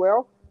medium as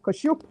well, because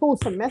she'll pull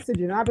some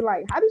messages and I'll be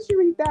like, how did she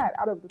read that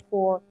out of the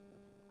four?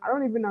 I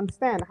don't even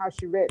understand how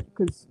she read,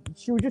 because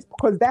she would just,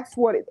 because that's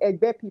what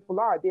Egbe people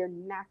are. They're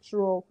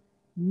natural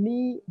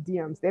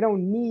mediums. They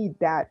don't need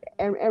that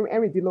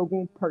Eri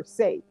Dilogun per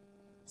se.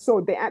 So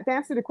the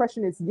answer to the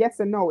question is yes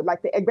or no.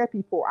 Like the Egbe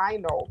people I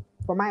know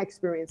from my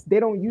experience, they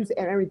don't use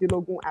Eri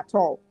Dilogun at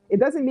all. It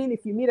doesn't mean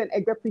if you meet an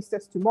Egbe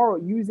priestess tomorrow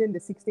using the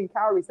 16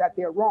 calories that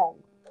they're wrong.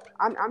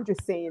 I'm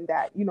just saying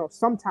that,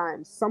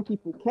 sometimes some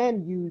people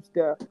can use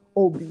the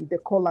obi, the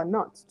kola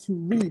nut to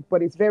read,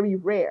 but it's very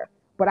rare.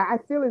 But I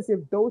feel as if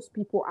those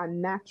people are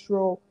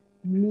natural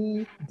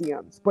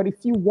mediums. But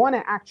if you want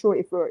to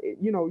actually,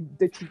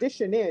 the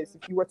tradition is,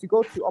 if you were to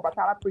go to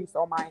Obatala priest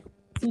or my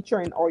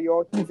teacher in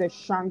Oyo, he's a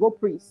Shango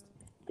priest.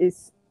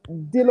 Is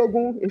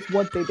Dilogun is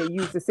what they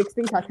use, the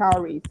 16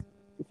 calories.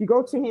 If you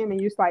go to him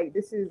and you're like,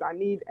 I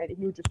need, and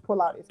he'll just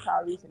pull out his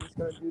calories and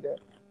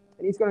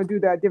he's going to do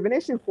the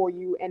divination for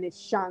you, and it's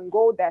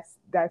Shango that's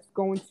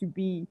going to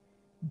be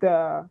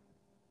the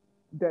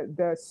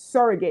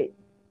surrogate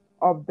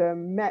of the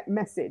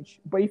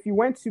message. But if you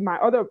went to my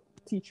other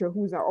teacher,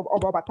 who's an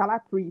Obatala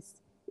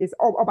priest, it's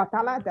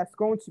Obatala that's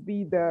going to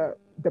be the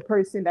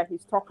person that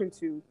he's talking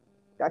to,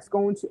 that's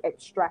going to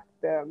extract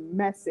the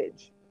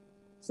message.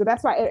 So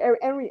that's why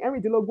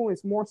Eri Dilogun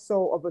is more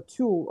so of a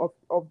tool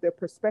of the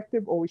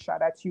perspective Orisha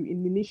that you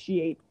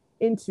initiate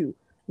into.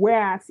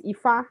 Whereas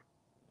Ifa,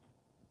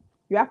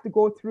 you have to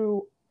go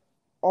through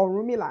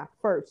Orumila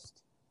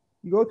first.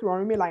 You go through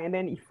Orumila and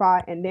then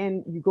Ifa, and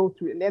then you go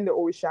through, and then the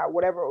Orisha,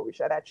 whatever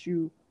Orisha that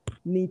you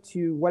need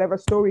to, whatever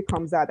story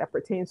comes out that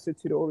pertains to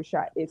the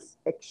Orisha is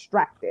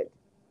extracted.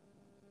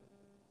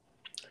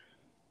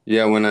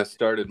 Yeah, when I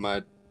started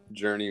my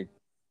journey,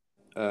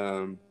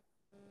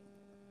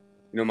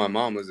 my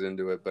mom was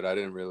into it, but I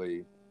didn't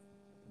really,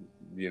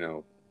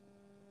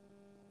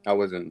 I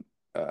wasn't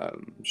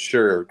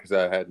sure, because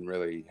I hadn't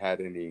really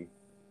had any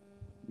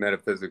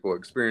metaphysical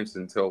experience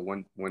until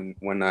one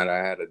night I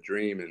had a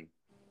dream, and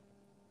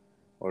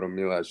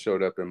Oromila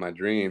showed up in my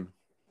dream,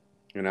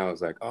 and I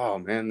was like, oh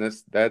man,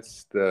 that's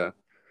the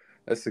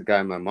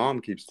guy my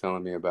mom keeps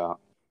telling me about.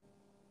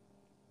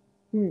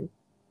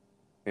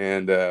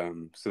 And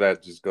so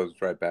that just goes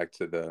right back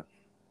to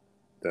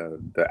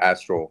the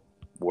astral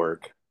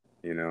work,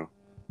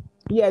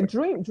 Yeah,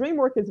 dream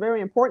work is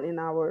very important.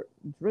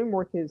 Dream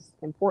work is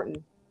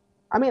important.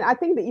 I mean, I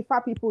think the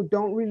Ifa people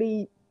don't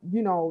really,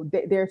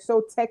 they're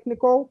so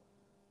technical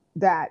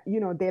that,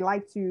 they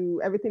like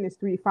to, everything is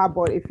 3-5.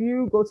 But if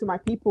you go to my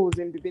peoples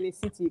in Benin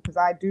City, because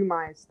I do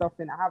my stuff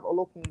and I have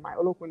my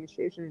Olokun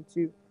initiation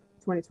into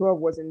 2012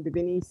 was in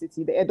Benin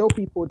City. The Edo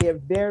people, they're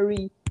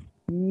very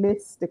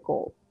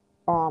mystical.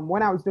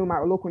 When I was doing my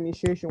Olokun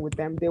initiation with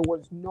them, there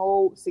was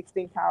no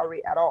 16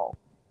 calorie at all.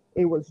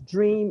 It was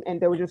dream,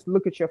 and they would just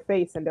look at your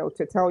face and they'll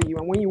tell you.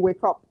 And when you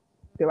wake up,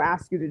 they'll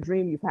ask you the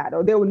dream you've had,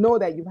 or they will know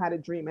that you've had a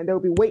dream, and they'll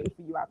be waiting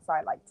for you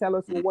outside, like, tell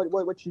us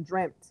what you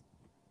dreamt.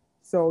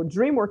 So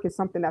dream work is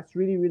something that's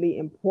really, really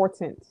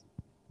important.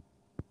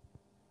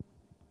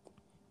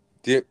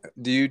 Do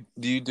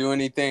you do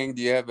anything?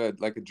 Do you have a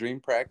dream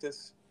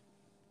practice?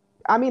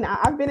 I mean,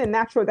 I've been in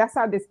natural. That's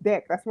how this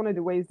deck. That's one of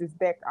the ways this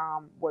deck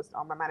was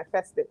I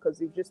manifested,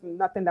 because it's just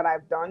nothing that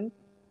I've done.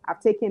 I've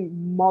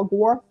taken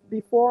mugwort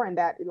before, and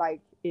that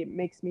it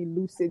makes me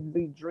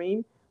lucidly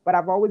dream. But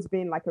I've always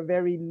been like a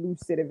very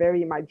lucid,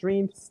 my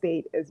dream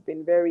state has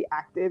been very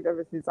active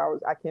ever since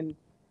I can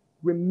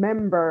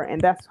remember. And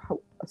that's how,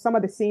 some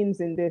of the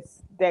scenes in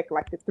this deck,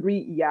 like the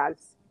 3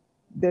 Iyas,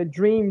 the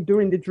dream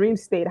during the dream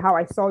state, how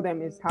I saw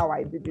them is how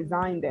I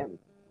designed them.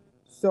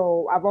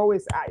 So I've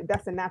always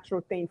that's a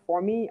natural thing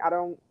for me. I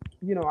don't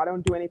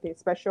do anything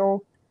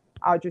special.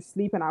 I'll just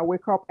sleep and I'll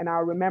wake up and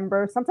I'll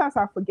remember. Sometimes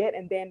I'll forget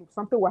and then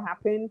something will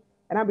happen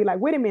and I'll be like,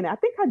 wait a minute, I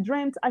think I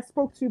dreamt I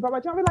spoke to Baba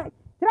John. I'll be like,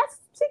 did I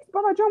speak to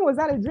Baba John? Was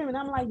that a dream? And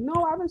I'm like, no,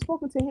 I haven't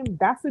spoken to him.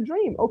 That's a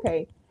dream.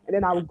 Okay. And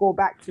then I would go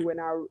back to it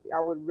and I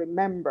would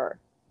remember.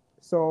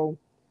 So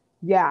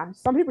yeah,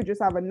 some people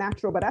just have a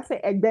natural, but that's an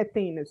Egbe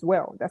thing as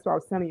well. That's what I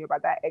was telling you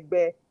about that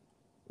Egbe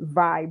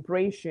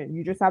vibration.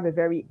 You just have a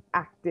very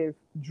active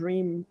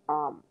dream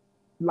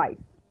life.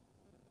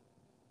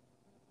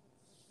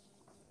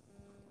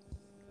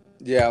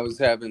 Yeah, I was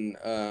having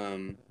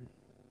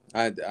I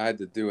had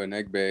to do an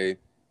Egbe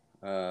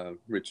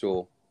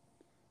ritual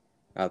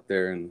out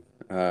there in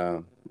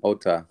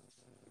Ota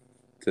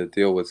to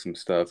deal with some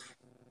stuff,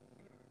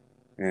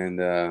 and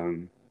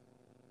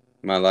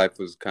my life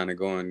was kind of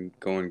going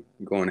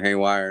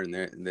haywire,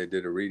 and they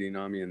did a reading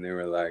on me, and they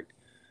were like,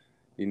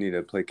 "You need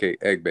to placate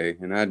Egbe,"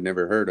 and I'd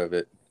never heard of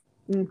it.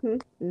 Mm-hmm.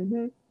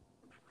 Mm-hmm.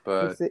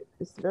 But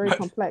It's very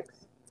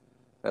complex.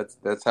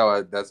 that's how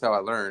I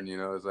learned. You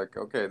know, it's like,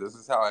 okay, this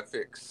is how I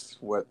fix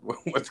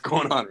what's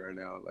going on right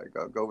now. Like,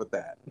 I'll go with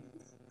that.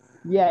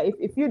 Yeah,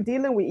 if you're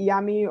dealing with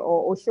Iyami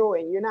or Osho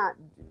and you're not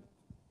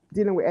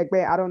dealing with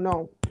Egbe, I don't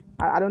know.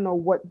 I don't know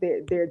what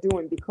they're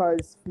doing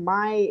because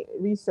my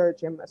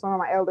research and some of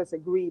my elders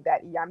agree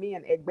that Iyami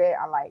and Egbe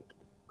are like,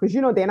 because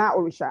they're not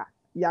Orisha.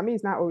 Iyami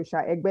is not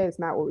Orisha. Egbe is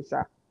not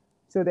Orisha.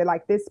 So they're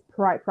like this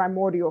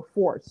primordial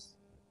force.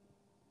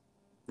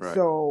 Right.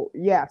 So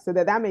yeah, so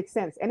that makes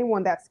sense.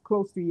 Anyone that's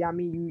close to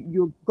Iyami,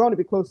 you're going to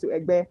be close to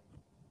Egbe.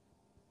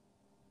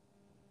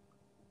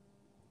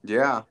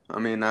 Yeah, I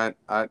mean, I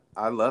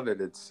love it.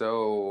 It's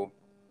so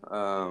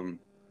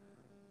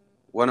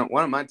one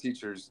of my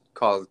teachers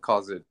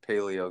calls it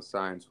paleo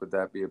science. Would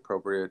that be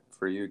appropriate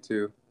for you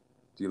too?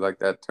 Do you like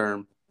that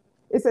term?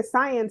 It's a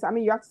science. I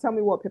mean, you have to tell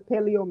me what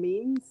paleo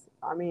means.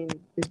 I mean,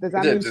 does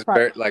that Yeah, mean just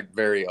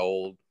very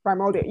old.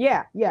 primordial?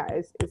 Yeah, yeah,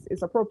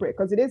 it's appropriate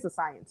because it is a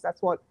science.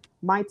 That's what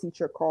my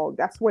teacher called.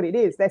 That's what it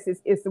is.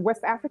 It's the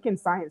West African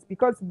science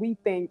because we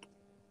think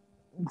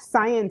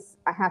science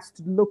has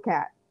to look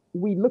at.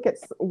 We look at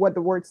what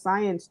the word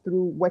science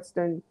through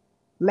Western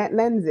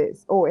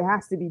lenses. Oh, it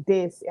has to be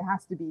this. It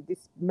has to be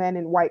this men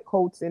in white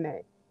coats in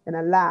a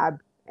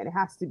lab, and it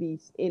has to be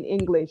in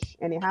English,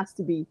 and it has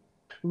to be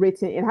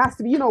written. It has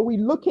to be. We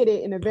look at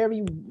it in a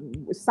very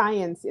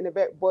science in a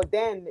very. But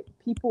then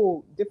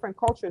people, different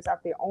cultures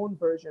have their own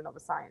version of a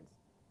science.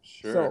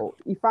 Sure. So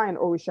Ifa and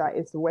Orisha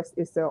is the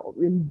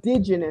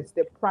indigenous,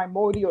 the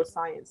primordial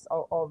science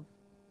of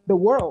the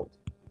world.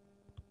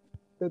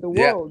 The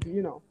world.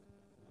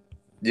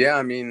 Yeah,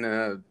 I mean,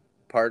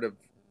 part of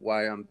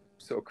why I'm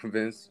so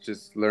convinced,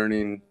 just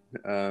learning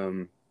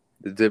the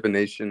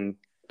divination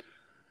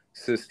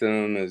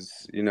system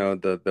is,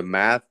 the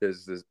math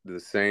is the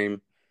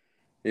same.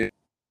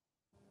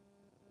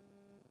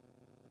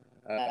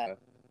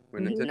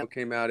 When Nintendo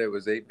came out, it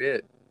was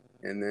 8-bit,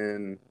 and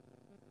then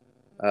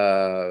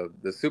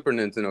the Super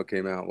Nintendo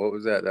came out. What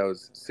was that? That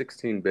was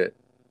 16-bit.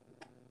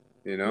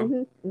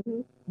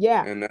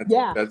 Yeah, and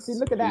yeah. that's See,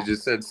 look at you that.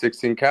 just said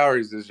 16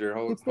 calories is your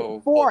whole 16, whole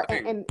four,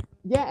 thing. and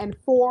yeah, and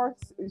four.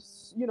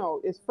 Is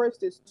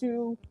first is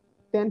 2,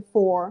 then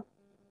 4,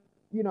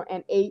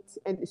 and 8,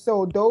 and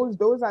so those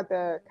are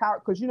the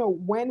because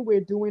when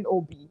we're doing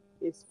OB,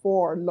 it's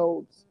 4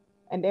 loads,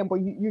 and then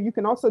but you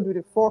can also do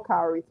the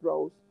 4-calorie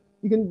throws.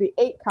 You can do the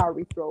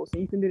 8-calorie throws,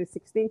 and you can do the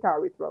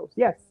 16-calorie throws.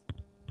 Yes,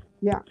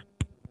 yeah.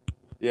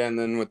 Yeah, and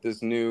then with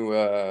this new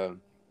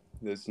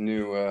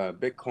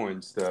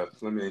Bitcoin stuff,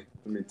 let me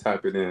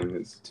type it in.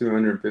 It's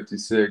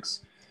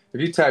 256.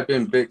 If you type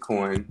in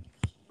Bitcoin,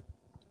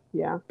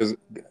 Yeah.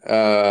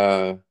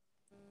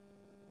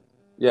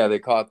 Yeah, they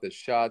call it the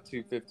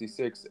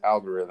SHA-256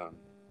 algorithm.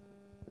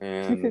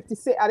 And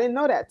 256. I didn't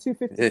know that.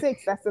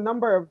 256. That's the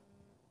number of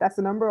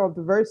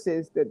the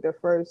verses.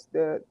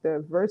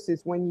 The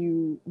verses when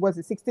you was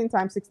it 16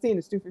 times 16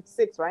 is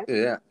 256, right?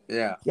 Yeah.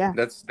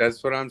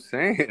 That's what I'm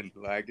saying.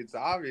 Like, it's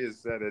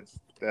obvious that it's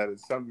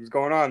something's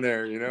going on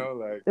there,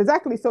 like.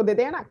 Exactly. So that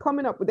they're not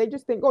coming up, but they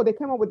just think, oh, they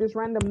came up with these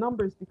random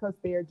numbers because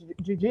they're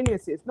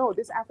geniuses. No,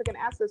 this African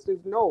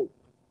ancestors know.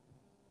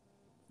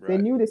 Right. They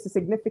knew the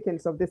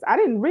significance of this. I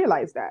didn't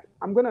realize that.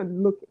 I'm gonna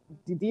look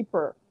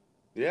deeper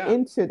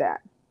into that.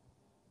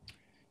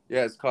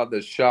 Yeah, it's called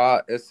the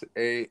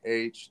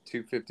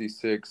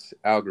SHA-256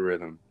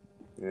 algorithm.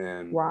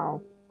 And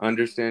wow.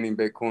 Understanding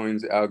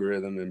Bitcoin's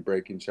algorithm and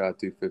breaking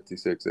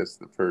SHA-256. That's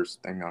the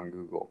first thing on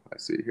Google I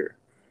see here.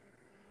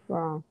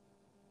 Wow.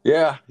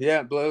 Yeah,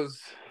 it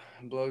blows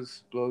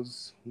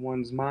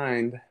one's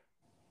mind.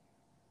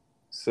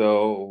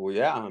 So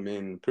yeah, I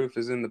mean, proof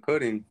is in the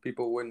pudding.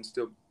 People wouldn't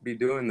still be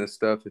doing this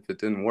stuff if it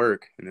didn't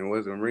work and it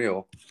wasn't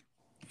real.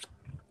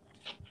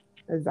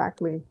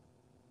 Exactly.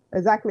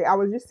 I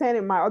was just saying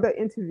in my other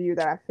interview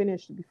that I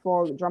finished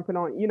before jumping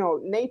on,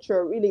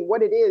 nature really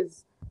what it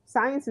is.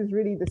 Science is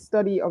really the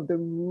study of the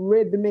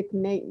rhythmic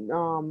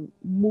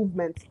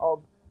movements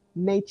of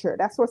nature.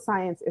 That's what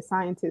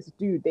scientists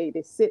do. They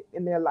sit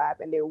in their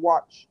lab and they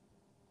watch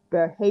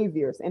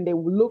behaviors and they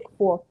look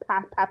for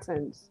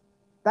patterns.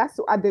 That's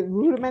at the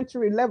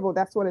rudimentary level.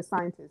 That's what a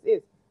scientist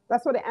is.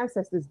 That's what the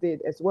ancestors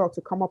did as well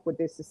to come up with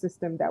this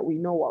system that we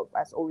know of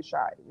as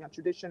Orisha,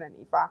 tradition and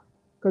Ifa,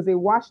 because they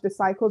watched the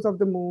cycles of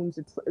the moons,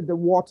 the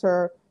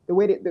water, the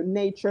way the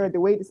nature, the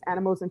way these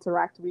animals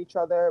interact with each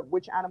other,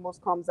 which animals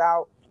comes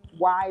out,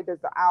 why does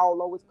the owl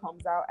always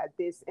comes out at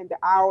this, and the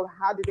owl,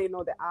 how did they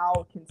know the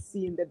owl can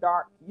see in the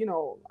dark?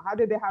 How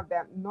did they have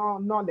that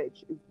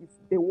knowledge if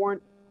they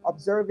weren't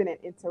observing and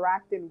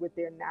interacting with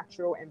their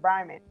natural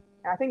environment?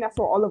 And I think that's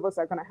what all of us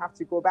are going to have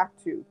to go back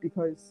to,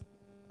 because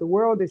the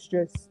world is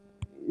just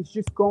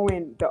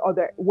going the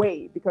other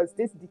way, because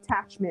this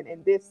detachment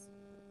and this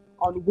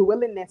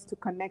unwillingness to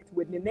connect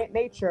with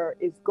nature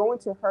is going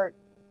to hurt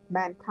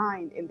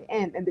mankind in the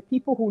end. And the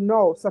people who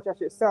know, such as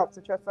yourself,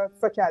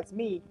 such as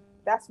me,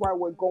 that's why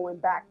we're going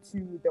back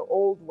to the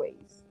old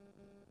ways.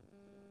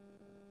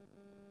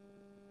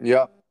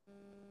 Yep.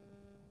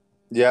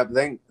 Yeah,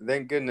 thank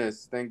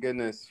goodness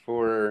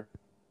for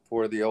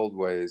the old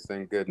ways.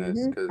 Thank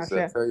goodness, because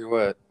I tell you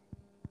what,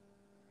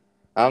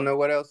 I don't know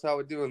what else I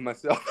would do with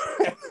myself.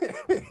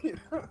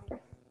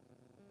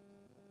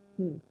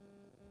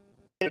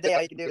 Today,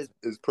 all you can do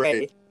is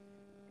pray.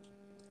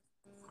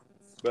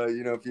 But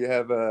if you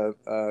have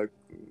a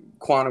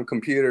quantum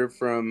computer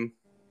from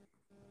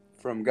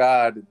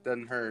God, it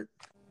doesn't hurt.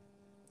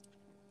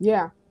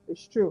 Yeah,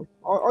 it's true.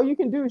 All you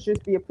can do is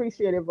just be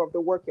appreciative of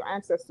the work your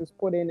ancestors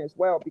put in as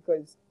well,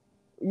 because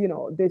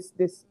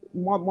this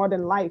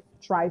modern life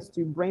tries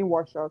to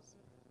brainwash us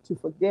to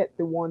forget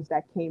the ones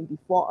that came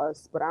before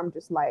us. But I'm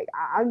just like,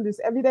 I'm just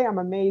every day I'm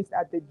amazed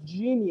at the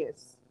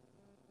genius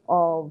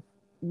of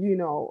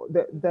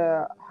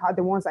the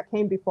ones that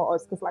came before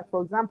us. Because, like,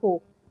 for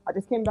example, I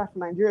just came back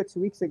from Nigeria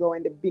 2 weeks ago,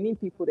 and the Benin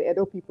people, the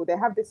Edo people, they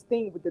have this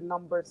thing with the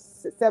number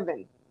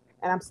 7,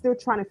 and I'm still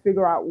trying to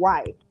figure out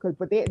why.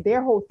 But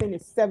their whole thing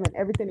is 7.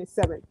 Everything is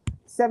 7.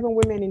 7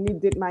 women and you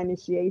did my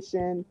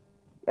initiation.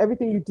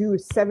 Everything you do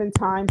is 7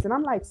 times, and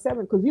I'm like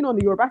 7 because on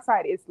the Yoruba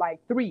side it's like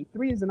 3.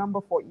 3 is the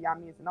number for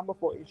Iyami, it's the number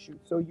for issue.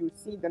 So you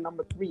see the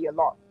number 3 a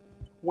lot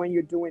when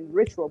you're doing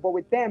ritual. But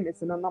with them,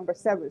 it's the number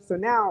 7. So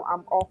now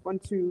I'm off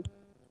onto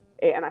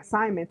an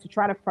assignment to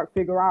try to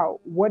figure out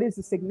what is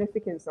the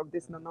significance of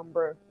this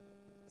number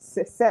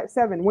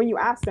 7. When you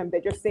ask them,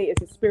 they just say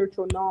it's a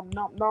spiritual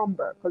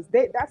number, because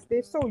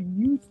they're so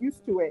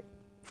used to it.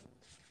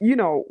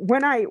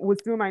 When I was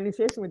doing my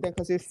initiation with them,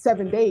 because it's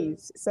 7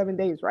 days,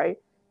 right?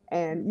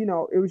 And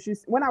it was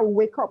just when I would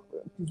wake up,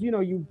 because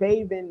you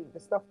bathe in the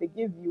stuff they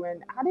give you,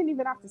 and I didn't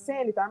even have to say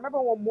anything. I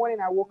remember one morning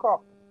I woke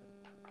up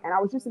and I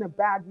was just in a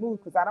bad mood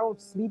because I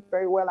don't sleep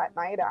very well at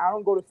night. I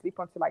don't go to sleep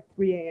until like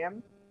 3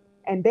 a.m.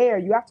 And there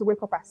you have to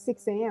wake up at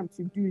 6 a.m.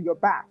 to do your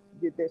bath,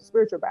 the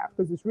spiritual bath,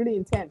 because it's really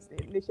intense.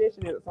 The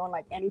initiation is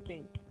unlike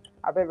anything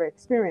I've ever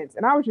experienced.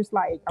 And I was just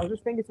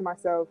thinking to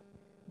myself,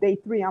 day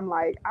 3, I'm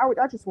like,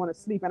 I just want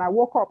to sleep. And I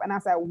woke up, and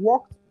as I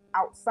walked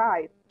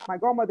outside, my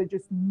grandmother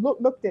just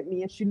looked at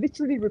me, and she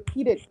literally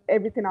repeated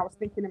everything I was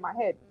thinking in my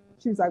head.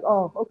 She was like,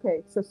 oh,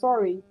 okay, so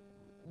sorry,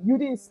 you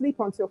didn't sleep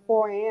until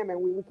 4 a.m.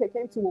 and we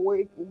came to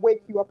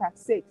wake you up at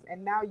 6,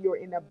 and now you're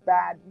in a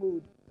bad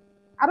mood.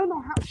 I don't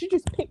know how she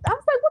just picked. I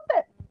was like, what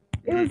the?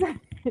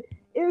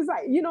 It was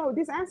like,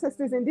 these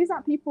ancestors, and these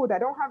are people that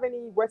don't have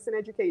any Western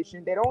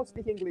education. They don't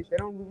speak English. They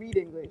don't read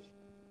English,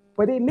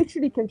 but they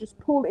literally can just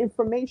pull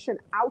information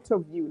out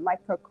of you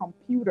like a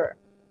computer,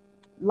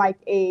 like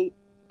a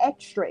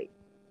X-ray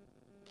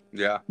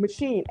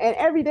machine. And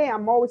every day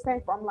I'm always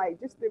thankful. I'm like,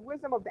 just the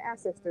wisdom of the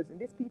ancestors and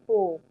these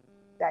people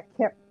that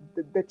kept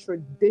the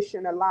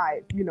tradition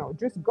alive.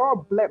 Just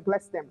God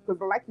bless them.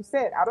 Because like you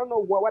said, I don't know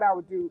what I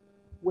would do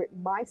with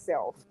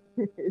myself.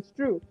 It's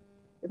true.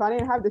 If I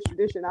didn't have this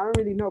tradition, I don't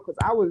really know, because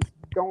I was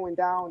going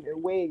down a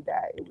way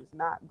that it was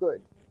not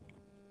good.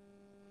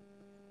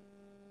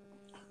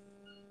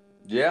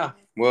 Yeah.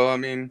 Well, I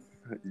mean,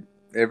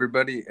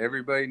 everybody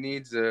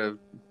needs a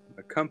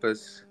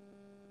compass.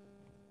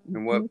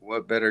 And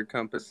what better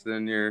compass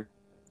than your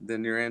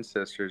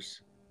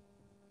ancestors?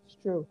 It's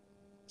true.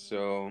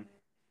 So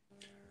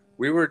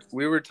we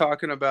were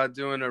talking about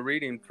doing a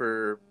reading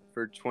for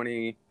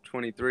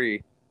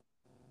 2023.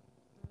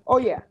 Oh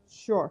yeah,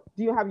 sure.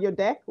 Do you have your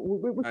deck?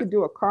 We could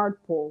do a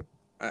card pull.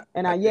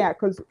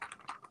 Because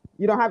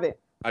you don't have it.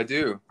 I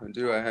do.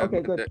 I have.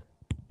 Okay, good.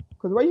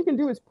 Because what you can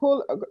do is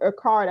pull a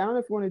card. I don't know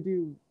if you want to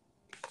do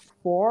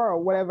 4 or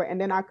whatever,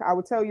 and then I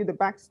will tell you the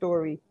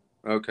backstory.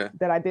 Okay.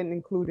 That I didn't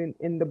include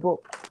in the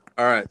book.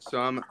 All right, so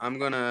I'm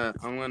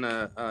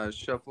gonna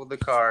shuffle the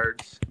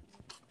cards,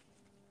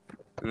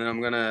 and then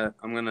I'm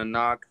gonna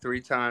knock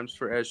 3 times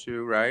for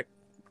Eshu, right?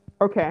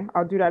 Okay,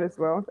 I'll do that as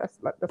well.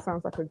 That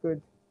sounds like a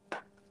good.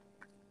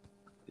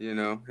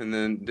 And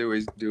then do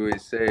we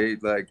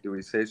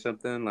say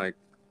something like?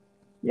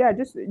 Yeah,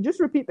 just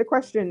repeat the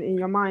question in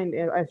your mind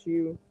as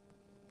you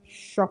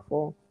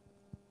shuffle.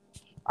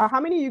 How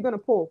many are you gonna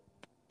pull?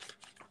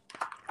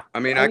 I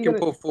mean, I can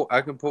pull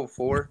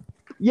 4.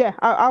 Yeah,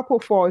 I'll pull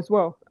 4 as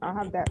well. I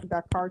have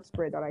that card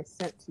spread that I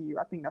sent to you.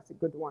 I think that's a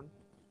good one.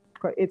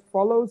 Because it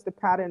follows the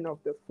pattern of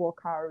the 4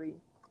 cowrie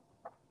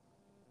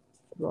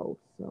row.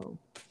 So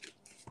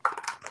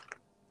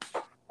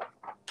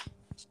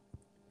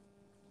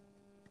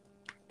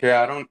Okay,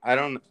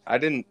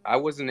 I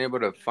wasn't able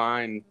to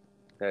find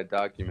that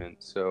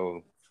document.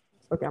 So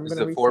okay, I'm is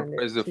gonna resend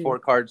it is the to 4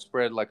 card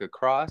spread like a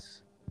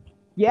cross?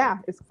 Yeah,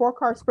 it's 4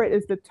 card spread.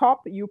 Is the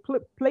top. You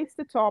place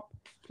the top,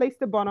 place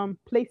the bottom,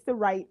 place the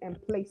right, and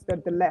place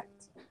the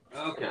left.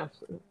 Okay.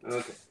 Absolutely.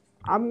 Okay.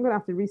 I'm gonna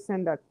have to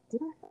resend that.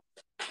 Did I?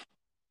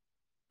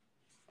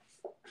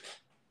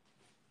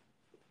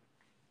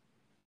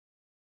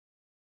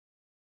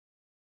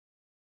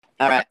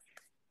 All right.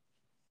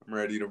 I'm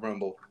ready to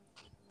rumble.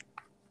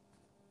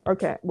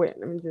 Okay, wait.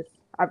 Let me just.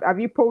 Have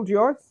you pulled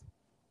yours?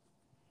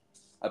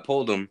 I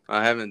pulled them.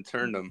 I haven't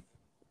turned them.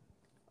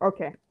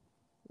 Okay.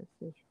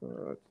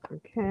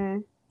 Okay.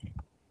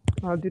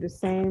 I'll do the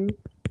same.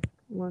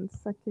 1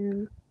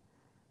 second.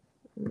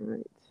 All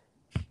right.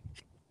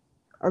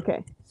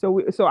 Okay.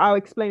 So I'll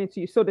explain it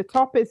to you. So the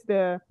top is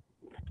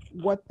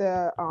what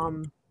the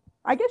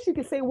I guess you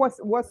could say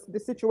what's the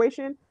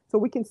situation. So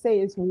we can say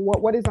is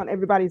what is on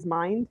everybody's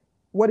mind.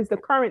 What is the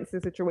current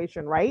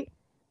situation, right?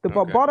 The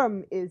Okay.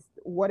 bottom is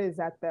what is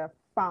at the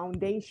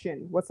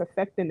foundation, what's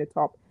affecting the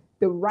top.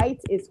 The right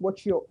is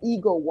what your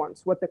ego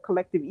wants, what the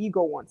collective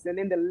ego wants. And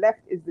then the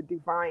left is the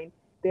divine,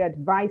 the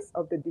advice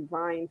of the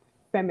divine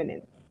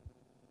feminine.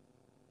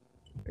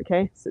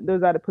 Okay, so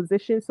those are the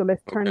positions. So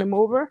let's turn them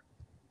over.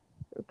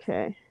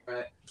 Okay.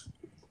 Right.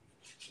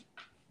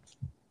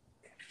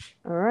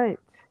 All right.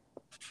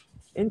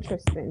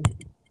 Interesting.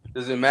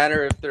 Does it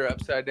matter if they're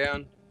upside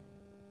down?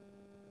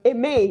 It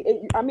may.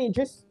 I mean,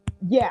 just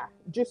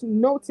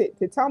note it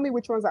to tell me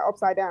which ones are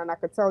upside down. I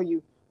could tell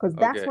you because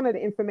that's Okay. one of the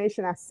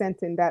information I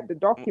sent in the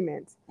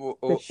document. Well,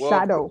 The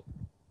shadow.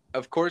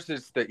 Of course,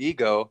 it's the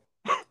ego.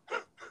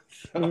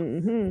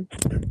 Mm-hmm.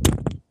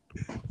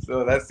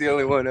 So that's the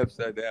only one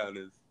upside down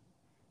is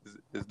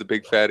the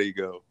big fat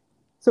ego.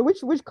 So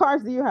which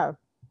cards do you have?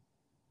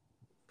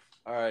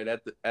 All right,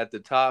 at the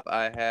top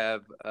I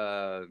have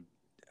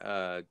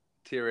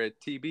Tira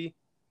TB,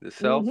 the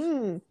self.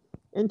 Mm-hmm.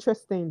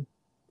 Interesting.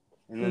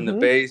 And then the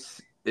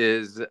base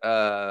is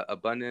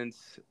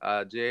abundance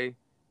J.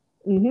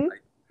 Mm-hmm.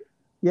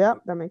 Yeah,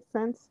 that makes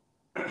sense.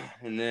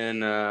 And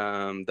then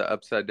the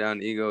upside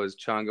down ego is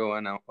Chango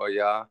and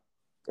Oya.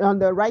 On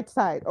the right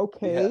side,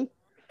 okay. Yeah.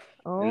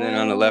 Oh. And then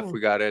on the left we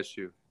got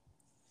Eshu.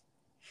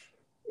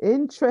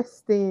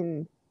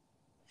 Interesting.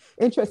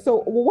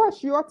 So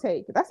what's your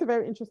take? That's a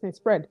very interesting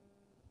spread.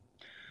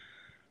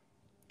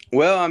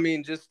 Well, I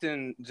mean, just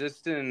in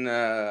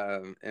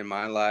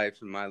my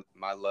life, in my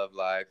love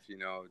life, you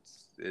know,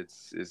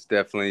 it's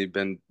definitely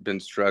been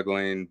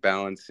struggling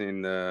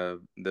balancing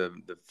the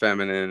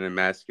feminine and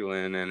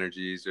masculine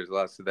energies. There's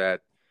lots of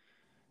that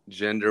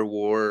gender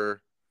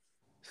war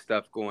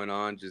stuff going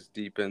on, just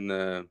deep in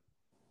the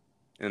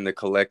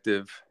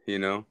collective, you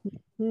know.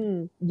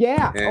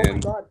 Yeah. And, oh my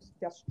God,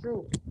 that's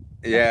true.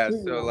 Yeah.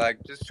 That's true, So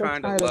like, just so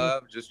trying to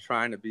love, just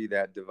trying to be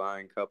that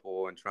divine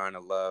couple, and trying to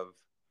love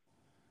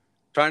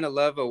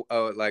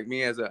like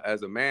me as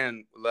a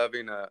man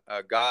loving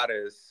a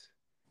goddess.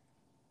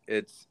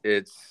 It's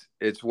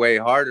way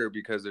harder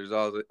because there's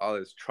all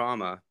this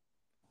trauma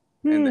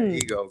and the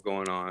ego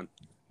going on,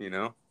 you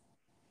know.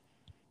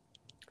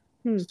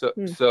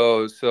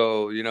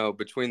 So you know,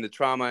 between the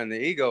trauma and the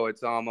ego,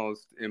 it's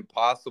almost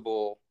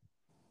impossible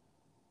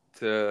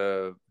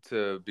to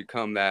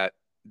become that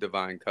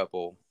divine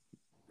couple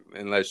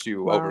unless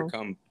you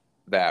overcome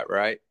that,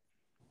 right?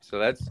 So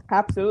that's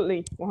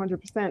absolutely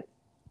 100%.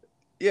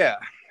 Yeah,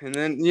 and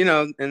then you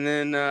know,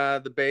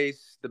 the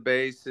base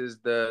is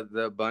the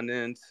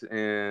abundance,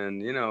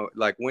 and you know,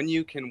 like when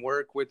you can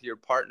work with your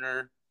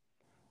partner,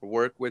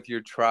 work with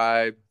your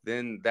tribe,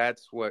 then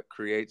that's what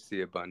creates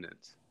the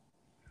abundance.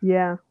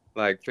 Yeah,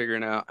 like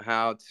figuring out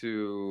how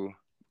to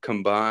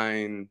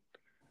combine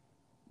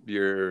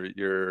your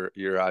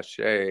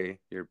ashe,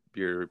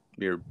 your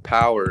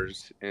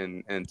powers,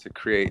 and to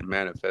create and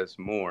manifest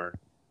more.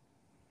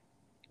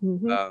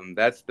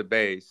 That's the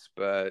base.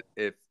 But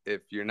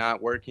if you're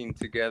not working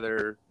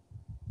together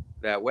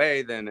that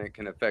way, then it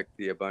can affect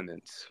the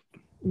abundance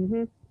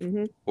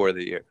for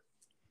the year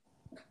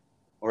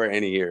or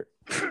any year.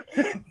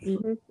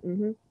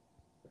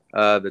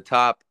 The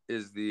top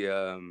is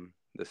the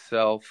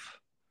self.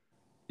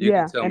 You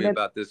can tell me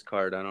about this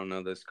card. I don't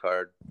know this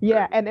card.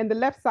 Yeah, and the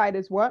left side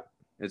is what?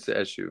 It's the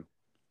Eshu.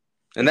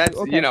 And that's,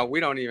 you know,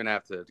 we don't even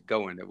have to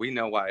go into it. We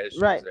know why Eshu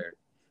is there.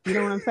 You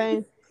know what I'm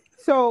saying?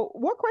 So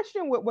what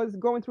question was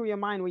going through your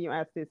mind when you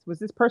asked this? Was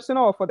this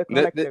personal or for the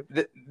collective?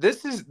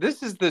 This is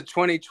the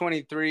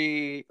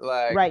 2023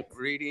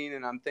 reading,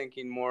 and I'm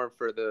thinking more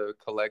for the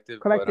collective.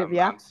 Collective,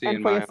 yeah. I'm seeing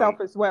and for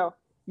yourself as well.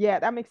 Yeah,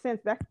 that makes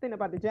sense. That's the thing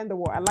about the gender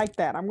war. I like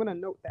that. I'm gonna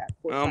note that.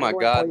 Oh my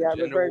God, the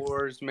gender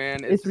wars,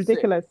 man. It's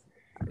ridiculous.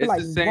 I feel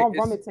like more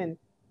vomiting.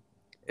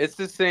 It's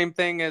the same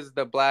thing as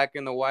the black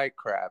and the white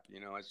crap, you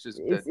know. It's just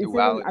the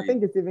duality. I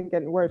think it's even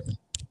getting worse.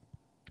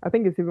 I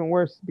think it's even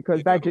worse because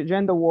You that know,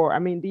 gender war. I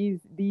mean, the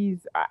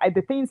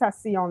things I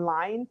see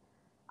online,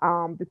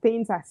 the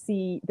things I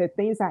see, the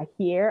things I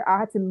hear. I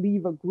had to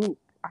leave a group.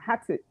 I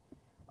had to.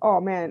 Oh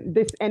man,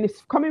 this and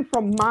it's coming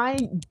from my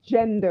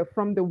gender,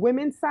 from the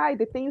women's side.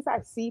 The things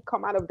I see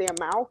come out of their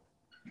mouth,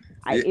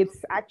 it,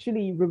 it's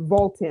actually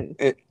revolting.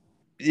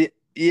 it,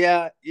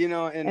 yeah, you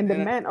know, And the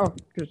men, oh,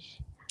 gosh,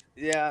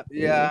 yeah.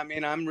 I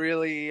mean, I'm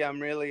really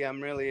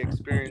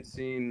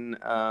experiencing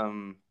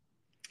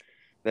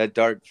that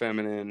dark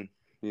feminine.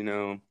 You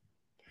know,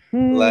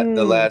 hmm,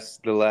 the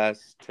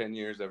last 10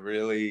 years, I've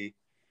really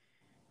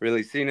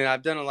seen it.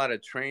 I've done a lot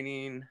of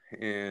training,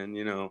 and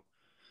you know,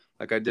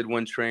 like I did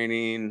one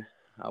training.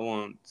 I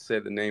won't say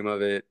the name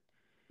of it,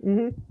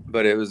 hmm,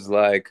 but it was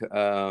like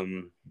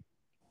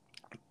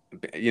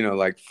you know,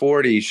 like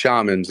 40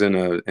 shamans in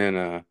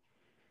a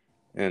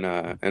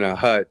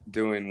hut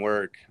doing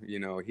work, you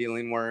know,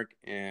 healing work.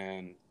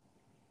 And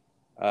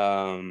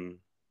um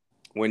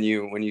when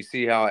you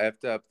see how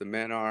effed up the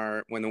men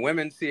are, when the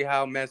women see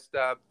how messed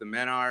up the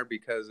men are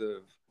because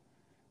of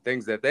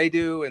things that they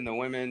do, and the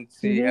women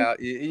see hmm. how,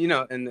 you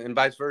know, and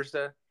vice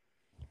versa,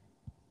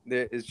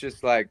 it's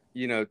just like,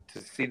 you know,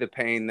 to see the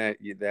pain that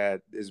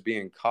is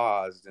being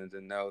caused, and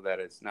to know that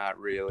it's not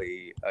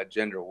really a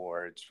gender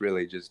war, it's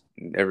really just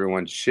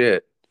everyone's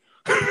shit.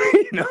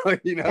 You know,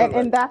 And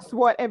like, that's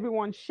what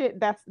everyone shit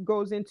that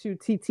goes into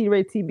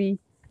TB,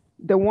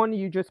 the one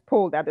you just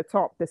pulled at the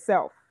top, the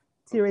self.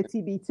 okay.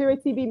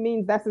 TB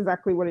means that's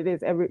exactly what it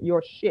is.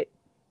 Your shit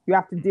you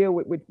have to deal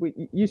with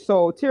you.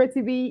 So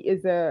TB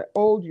is a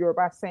old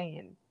Yoruba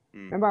saying.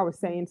 Mm, Remember, I was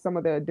saying some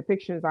of the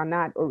depictions are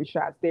not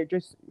orishas; they're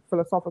just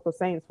philosophical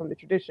sayings from the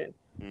tradition.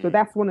 So mm,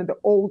 that's one of the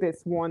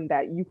oldest one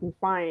that you can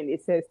find.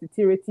 It says the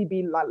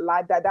TB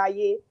la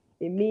dadaye.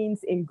 It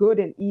means in good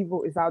and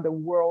evil is how the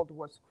world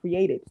was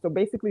created. So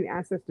basically, the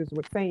ancestors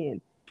were saying,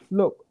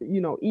 look,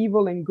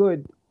 evil and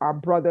good are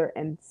brother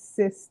and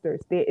sisters.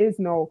 There is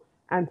no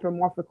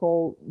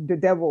anthropomorphical, the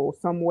devil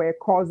somewhere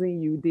causing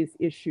you this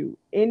issue.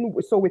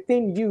 So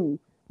within you,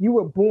 you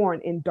were born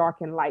in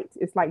dark and light.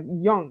 It's like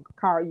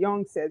Carl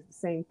Jung says the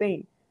same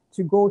thing.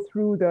 To go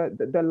through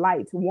the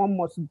light, one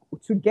must,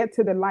 to get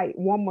to the light,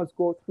 one must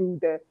go through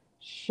the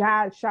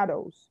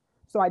shadows.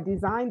 So I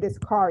designed this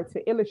card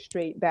to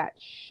illustrate that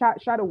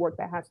shadow work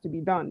that has to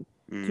be done.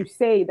 To mm,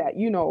 say that,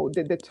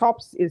 the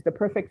tops is the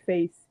perfect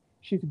face.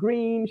 She's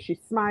green, she's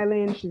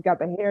smiling, she's got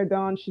the hair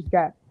done, she's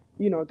got,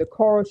 the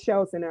coral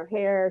shells in her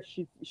hair.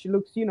 She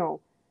looks,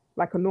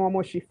 like a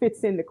normal, she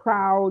fits in the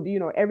crowd,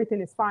 everything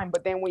is fine.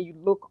 But then when you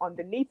look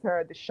underneath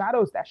her, the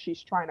shadows that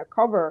she's trying to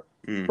cover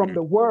from mm,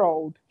 the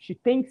world, she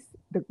thinks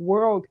the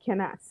world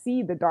cannot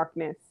see the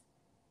darkness.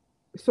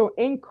 So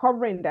in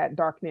covering that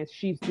darkness,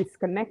 she's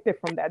disconnected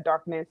from that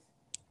darkness,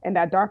 and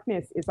that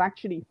darkness is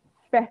actually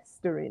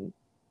festering.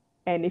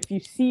 And if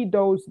you see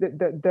those,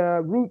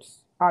 the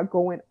roots are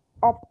going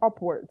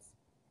upwards,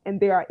 and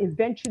they are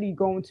eventually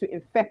going to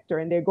infect her,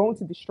 and they're going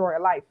to destroy her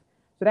life.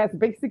 So that's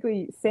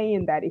basically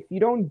saying that if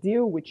you don't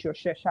deal with your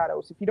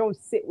shadows, if you don't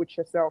sit with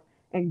yourself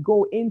and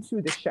go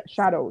into the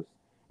shadows,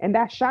 and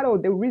that shadow,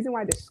 the reason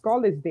why the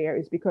skull is there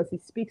is because he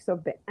speaks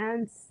of the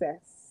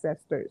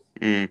ancestors.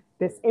 mm.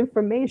 There's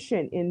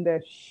information in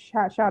the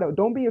shadow.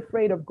 Don't be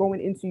afraid of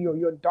going into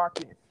your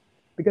darkness,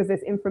 because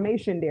there's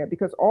information there.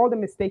 Because all the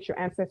mistakes your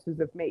ancestors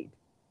have made,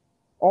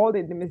 all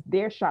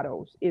their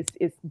shadows is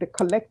the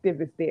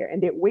collective is there,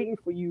 and they're waiting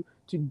for you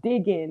to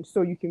dig in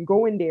so you can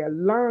go in there,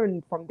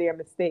 learn from their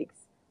mistakes,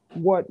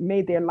 what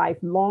made their life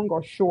long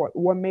or short,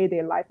 what made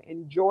their life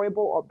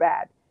enjoyable or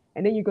bad,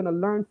 and then you're going to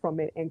learn from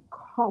it and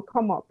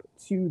come up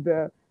to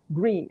the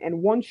green.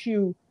 And once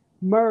you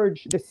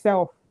merge the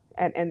self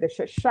and the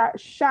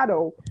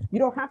shadow, you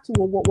don't have to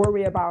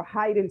worry about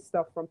hiding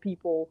stuff from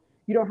people.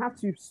 You don't have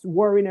to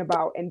worry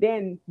about, and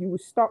then you will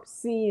stop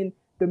seeing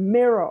the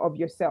mirror of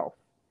yourself.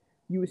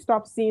 You will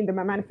stop seeing the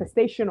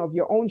manifestation of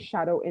your own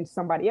shadow in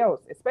somebody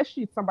else,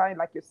 especially somebody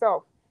like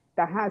yourself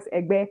that has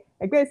Egbe.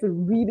 Egbe is a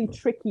really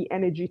tricky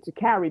energy to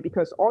carry,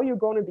 because all you're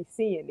going to be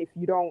seeing if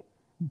you don't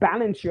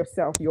balance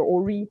yourself, your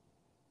Ori,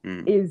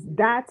 Mm. is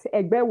that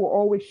Egbe will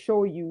always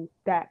show you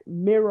that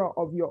mirror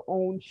of your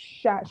own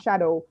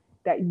shadow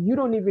that you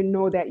don't even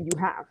know that you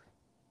have.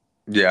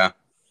 Yeah.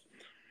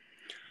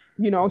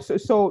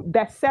 So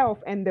that self,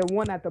 and the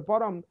one at the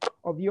bottom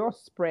of your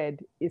spread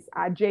is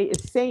Ajay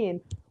is saying,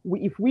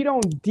 if we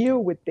don't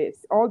deal with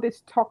this, all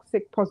this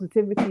toxic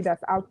positivity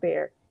that's out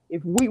there,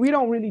 if we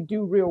don't really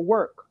do real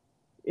work,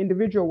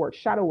 individual work,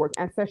 shadow work,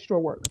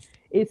 ancestral work,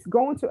 it's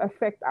going to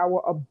affect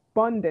our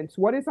abundance.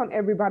 What is on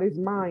everybody's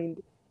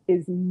mind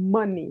is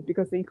money,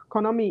 because the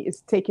economy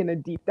is taking a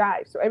deep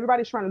dive. So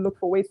everybody's trying to look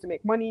for ways to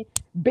make money.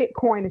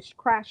 Bitcoin is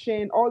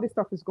crashing, all this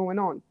stuff is going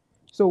on.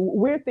 So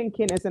we're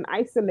thinking as an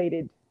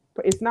isolated,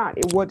 but it's not.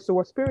 What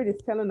spirit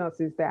is telling us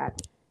is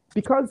that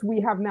because we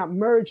have not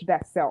merged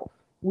that self,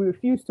 we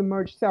refuse to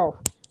merge self.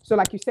 So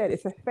like you said,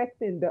 it's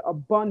affecting the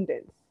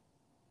abundance.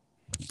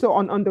 So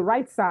on the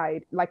right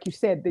side, like you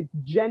said, the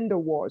gender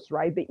wars,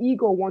 right? The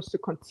ego wants to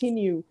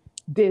continue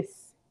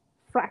this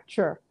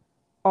fracture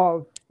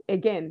of,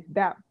 again,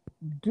 that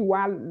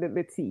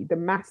duality, the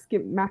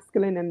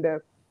masculine and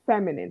the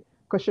feminine.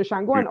 Because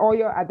Shango and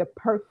Oya are the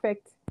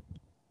perfect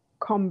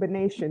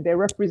combination. They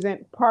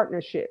represent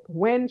partnership.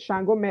 When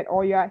Shango met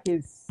Oya,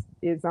 his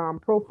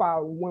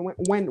profile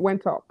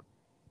went up.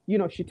 You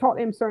know, she taught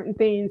him certain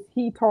things,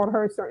 he taught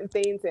her certain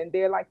things, and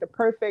they're like the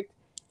perfect.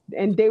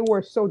 And they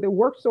worked so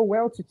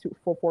well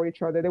for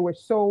each other. They were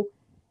so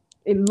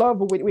in love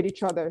with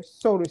each other,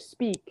 so to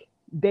speak.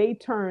 They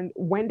turned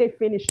when they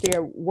finished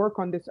their work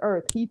on this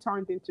earth. He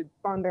turned into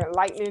thunder and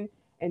lightning,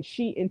 and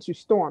she into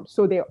storm.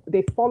 So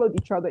they followed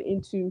each other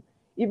into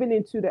even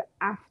into the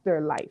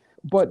afterlife.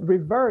 But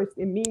reversed,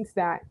 it means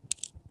that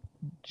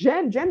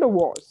gender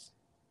wars,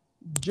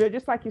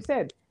 just like you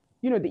said,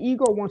 you know, the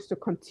ego wants to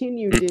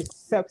continue this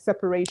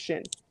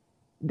separation,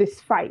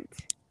 this fight.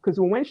 Because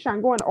when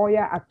Shango and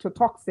Oya are too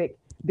toxic,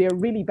 they're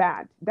really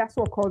bad. That's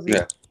what causes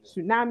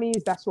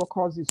tsunamis. That's what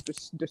causes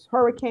this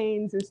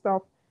hurricanes and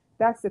stuff.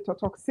 That's the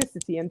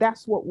toxicity, and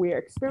that's what we're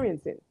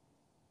experiencing.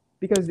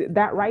 Because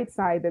that right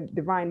side, the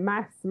divine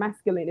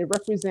masculine, it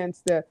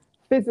represents the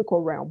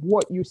physical realm,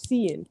 what you're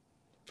seeing.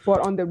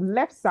 But on the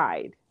left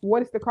side,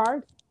 what is the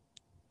card?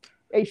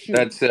 Issues.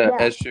 That's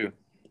Eshu.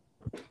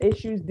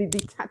 Issues, the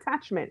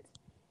detachment.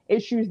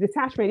 Issues,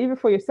 detachment, even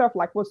for yourself,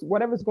 like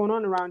whatever's going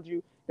on around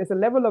you, there's a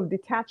level of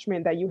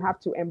detachment that you have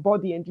to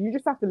embody, and you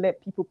just have to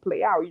let people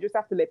play out. You just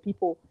have to let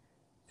people,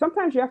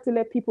 sometimes you have to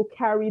let people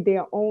carry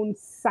their own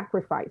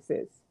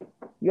sacrifices.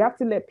 You have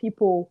to let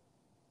people,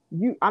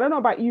 I don't know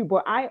about you,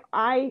 but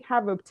I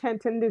have a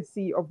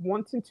tendency of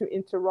wanting to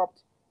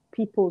interrupt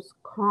people's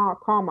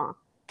karma.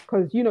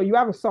 Because, you know, you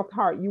have a soft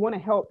heart. You want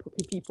to help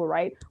people,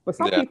 right? But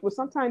some people,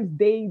 sometimes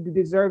they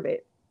deserve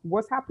it.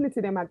 What's happening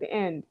to them at the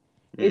end?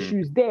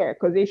 Issues there,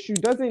 because Issue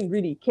doesn't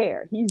really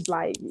care. He's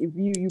like, if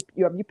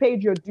you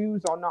paid your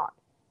dues or not.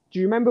 Do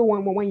you remember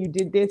when you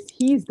did this?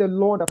 He's the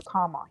Lord of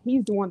Karma.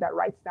 He's the one that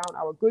writes down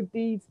our good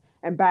deeds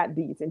and bad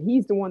deeds, and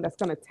he's the one that's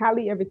going to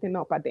tally everything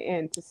up at the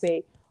end to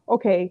say,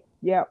 okay,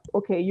 yeah,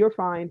 okay, you're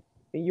fine,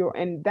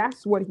 and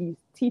that's what he's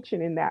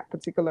teaching in that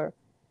particular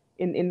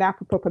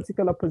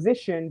particular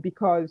position,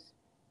 because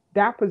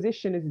that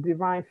position is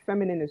divine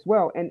feminine as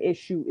well, and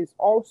Issue is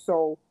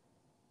also,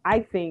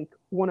 I think,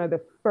 one of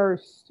the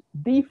first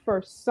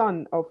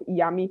son of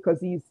Iyami, because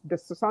he's the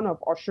son of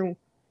Oshun.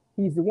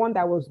 He's the one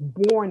that was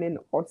born in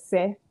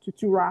Ose,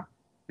 Tutura.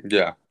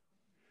 Yeah.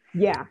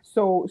 Yeah.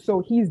 So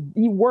he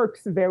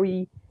works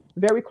very,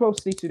 very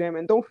closely to them.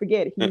 And don't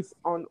forget, he lives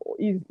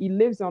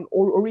on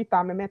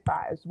Orita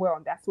Memeta as well.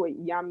 And that's where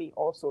Iyami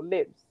also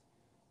lives.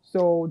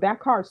 So that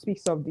card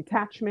speaks of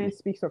detachment,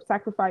 speaks of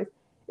sacrifice.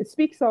 It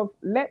speaks of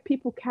let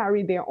people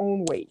carry their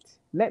own weight.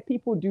 Let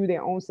people do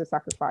their own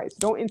sacrifice.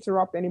 Don't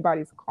interrupt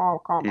anybody's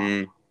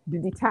karma.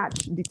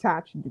 Detach.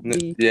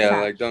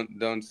 Yeah, like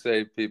don't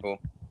save people.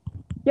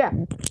 Yeah,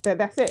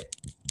 that's it.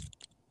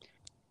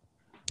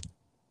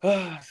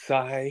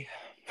 Sigh.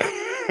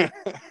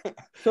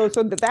 So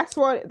that's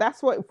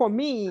what for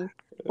me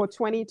for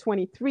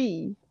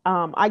 2023.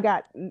 I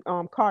got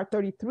card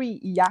 33,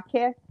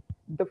 Iyake,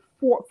 the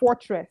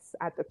fortress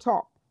at the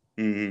top.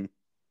 Mm-hmm.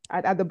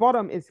 At the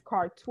bottom is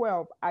card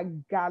 12,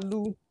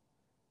 Agalu,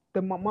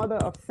 the mother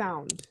of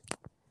sound.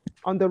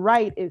 On the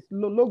right is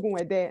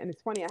Logunwede, and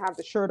it's funny, I have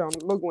the shirt on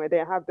Logunwede.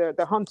 I have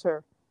the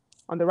hunter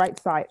on the right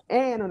side,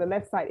 and on the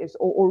left side is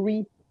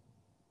Ori,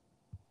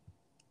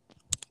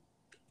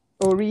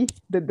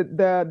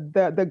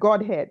 the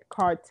Godhead,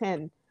 card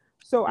 10.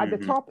 So at the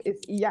top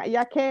is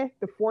Iyake,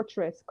 the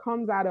fortress,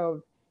 comes out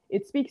of,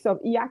 it speaks of,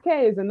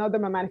 Iyake is another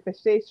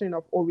manifestation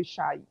of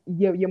Orisha,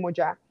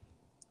 Yemoja.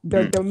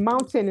 The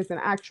mountain is an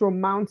actual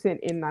mountain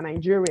in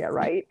Nigeria,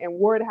 right? And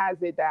word has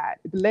it that,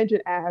 the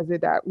legend has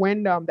it that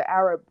when the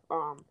Arab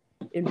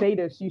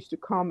invaders used to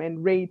come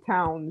and raid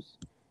towns,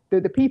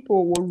 the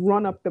people would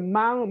run up the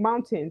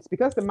mountains,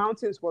 because the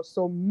mountains were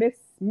so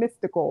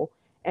mystical,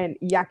 and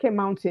Yake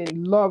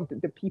Mountain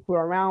loved the people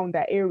around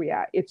that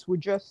area. It would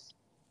just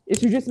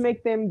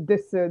make them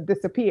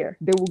disappear.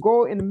 They would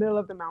go in the middle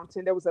of the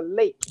mountain. There was a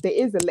lake. There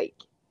is a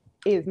lake.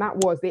 There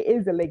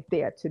is a lake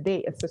there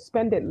today, a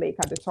suspended lake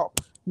at the top.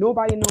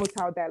 Nobody knows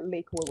how that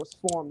lake was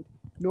formed.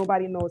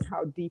 Nobody knows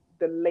how deep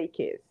the lake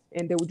is.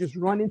 And they would just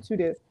run into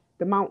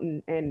the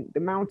mountain, and the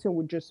mountain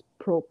would just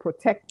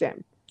protect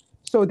them.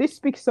 So this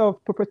speaks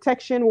of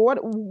protection. What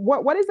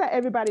is that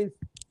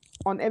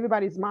on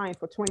everybody's mind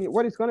for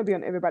what is going to be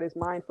on everybody's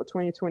mind for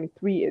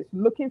 2023 is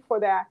looking for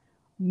that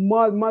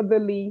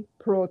motherly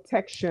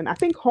protection. I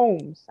think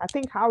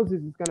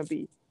houses is going to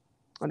be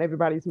on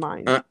everybody's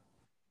mind.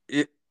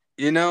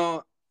 You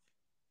know,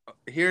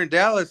 here in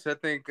Dallas, I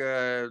think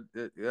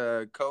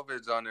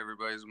COVID's on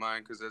everybody's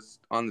mind because it's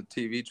on the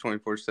TV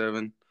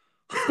 24/7.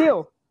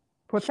 Still,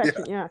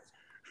 protection, yeah.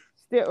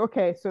 Still,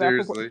 okay. So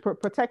that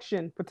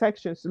protection.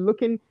 So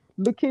looking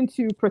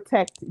to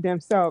protect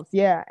themselves.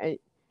 Yeah,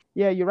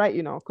 yeah, you're right.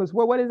 You know, because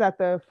what is that?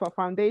 The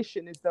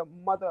foundation is the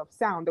mother of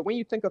sound. That when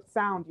you think of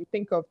sound, you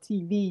think of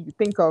TV, you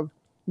think of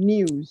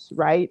news,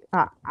 right?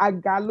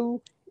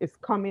 Agalu is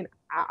coming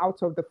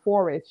out of the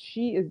forest.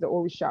 She is the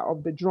Orisha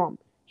of the drum.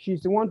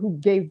 She's the one who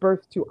gave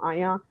birth to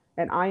Aya,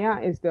 and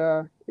Aya is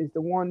the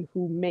one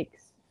who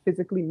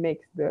physically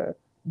makes the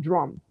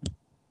drum.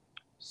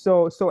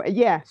 So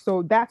yeah,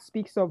 so that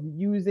speaks of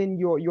using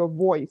your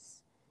voice.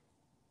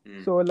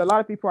 Mm. So a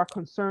lot of people are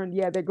concerned.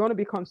 Yeah, they're going to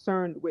be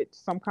concerned with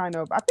some kind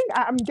of. I think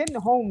I'm getting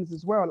homes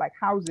as well, like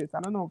houses.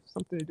 I don't know if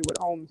something to do with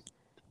homes,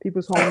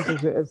 people's homes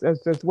as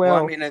Well, I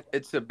well. mean,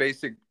 it's a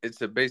basic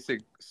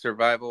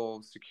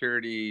survival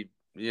security,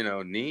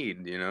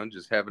 need,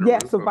 just having a Yeah,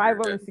 roof over your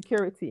survival head. and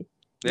security.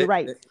 You're They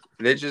right.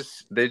 they,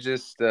 they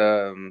just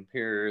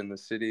here in the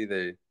city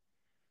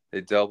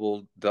they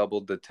doubled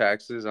the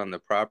taxes on the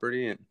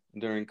property, and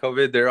during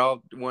COVID they're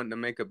all wanting to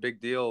make a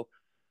big deal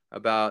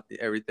about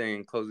everything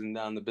and closing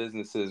down the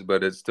businesses,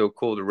 but it's still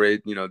cool to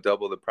rate,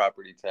 double the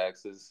property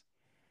taxes.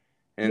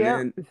 And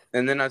Yeah,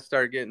 then I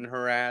started getting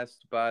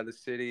harassed by the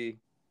city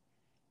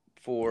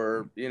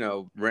for,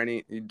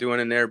 renting, doing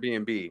an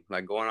Airbnb,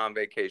 like going on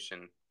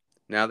vacation.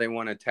 Now they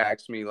want to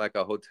tax me like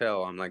a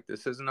hotel. I'm like,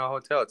 this isn't a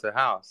hotel, it's a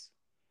house.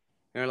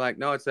 And they're like,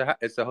 no, it's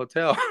a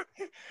hotel.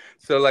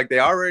 So like they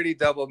already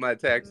doubled my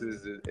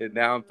taxes, and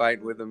now I'm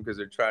fighting with them because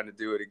they're trying to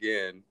do it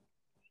again.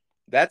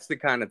 That's the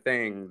kind of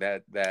thing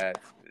that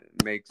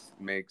makes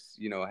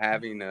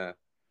having a,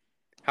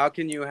 how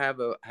can you have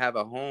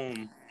a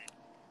home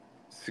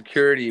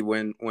security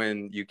when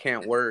you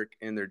can't work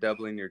and they're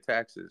doubling your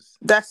taxes?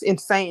 that's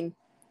insane.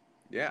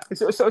 Yeah.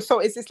 So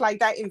it's just like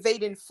that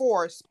invading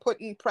force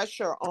putting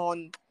pressure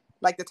on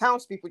like the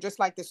townspeople, just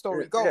like the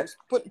story Yeah. goes,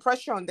 putting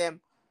pressure on them,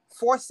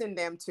 forcing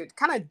them to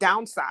kind of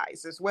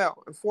downsize as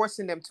well, and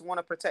forcing them to want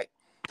to protect.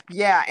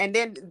 Yeah, and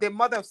then the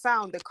mother of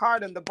sound, the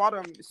card on the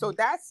bottom. So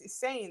that's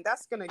saying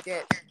that's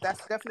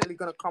definitely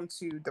gonna come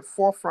to the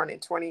forefront in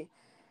 20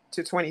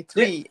 to Yeah.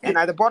 23. And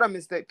at the bottom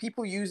is the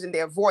people using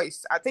their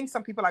voice. I think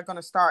some people are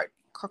gonna start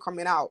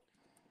coming out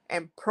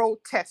and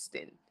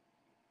protesting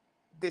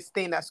this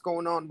thing that's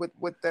going on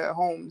with the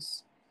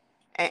homes,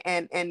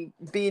 and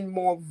being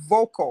more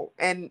vocal.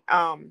 And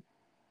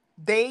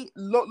they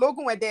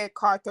Logan were there,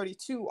 card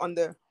 32 on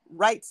the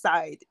right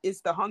side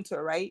is the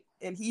hunter, right?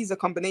 And he's a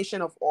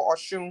combination of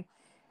Oshun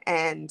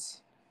and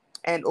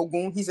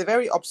Ogun. He's a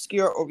very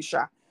obscure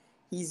Orisha.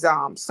 He's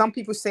some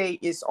people say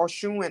is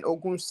Oshun and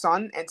Ogun's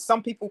son, and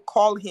some people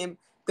call him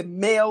the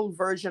male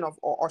version of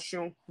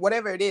Oshun.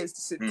 Whatever it is,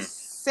 the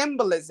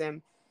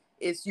symbolism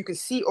is you can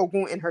see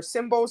Ogun in her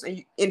symbols,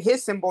 and in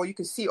his symbol you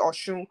can see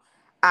Oshun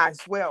as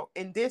well.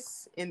 On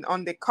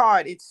the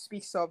card, it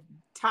speaks of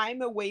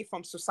time away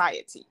from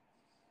society,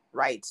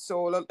 right?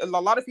 So a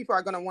lot of people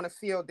are going to want to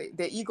feel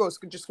their egos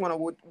could just want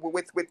to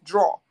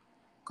withdraw,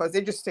 because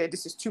they just say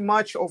this is too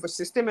much over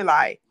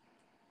stimuli.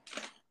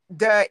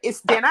 They're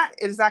not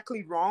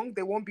exactly wrong.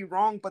 They won't be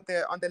wrong, but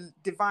they're on the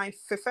divine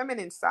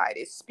feminine side.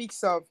 It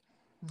speaks of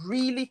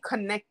really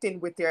connecting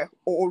with their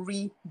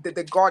Ori,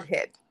 the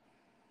Godhead.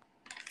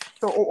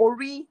 So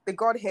Ori, the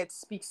Godhead,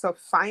 speaks of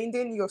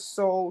finding your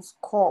soul's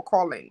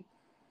calling.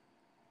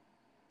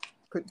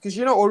 Because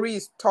Ori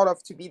is thought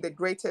of to be the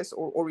greatest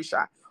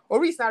Orisha.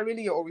 Ori is not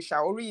really your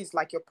Orisha. Ori is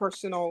like your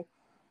personal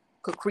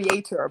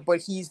creator,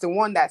 but he's the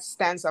one that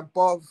stands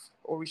above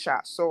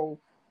Orisha. So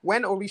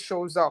when Ori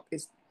shows up,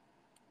 it's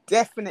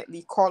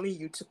definitely calling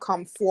you to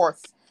come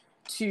forth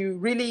to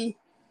really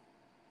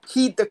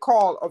heed the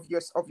call of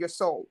your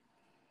soul.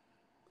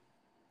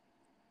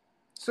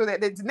 So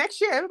that the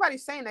next year,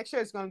 everybody's saying next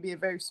year is going to be a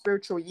very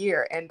spiritual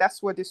year, and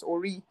that's what this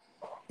Ori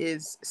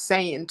is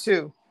saying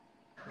too.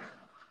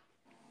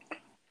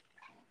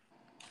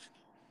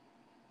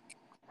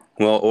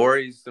 Well,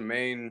 Ori's the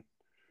main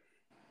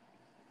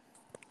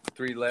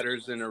 3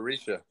 letters in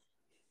Orisha.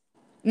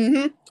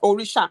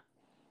 Orisha.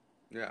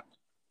 Yeah.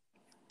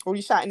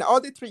 Orisha. And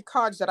all the 3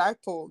 cards that I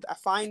pulled, I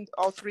find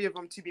all 3 of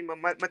them to be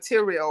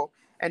material,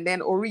 and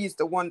then Ori is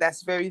the one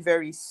that's very,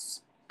 very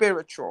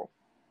spiritual.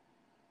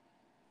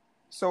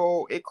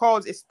 So it's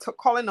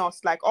calling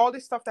us, like all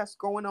this stuff that's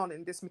going on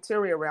in this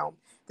material realm,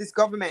 this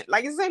government,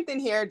 like it's the same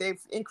thing here.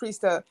 They've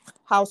increased the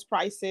house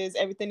prices.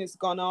 Everything has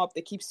gone up.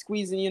 They keep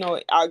squeezing,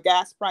 our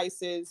gas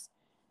prices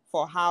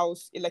for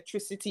house.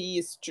 Electricity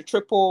is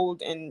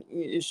tripled, and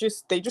it's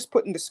just, they just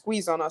putting the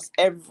squeeze on us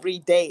every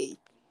day.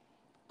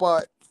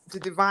 But the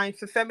divine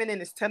feminine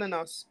is telling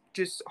us,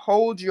 just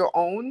hold your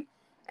own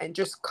and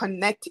just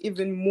connect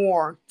even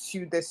more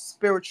to the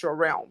spiritual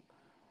realm.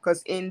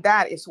 Because in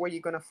that is where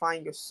you're going to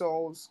find your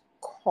soul's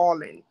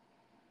calling.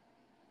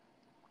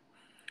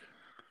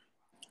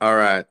 All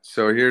right.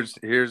 So here's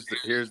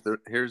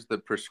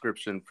the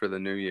prescription for the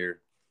new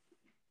year.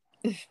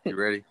 You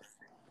ready?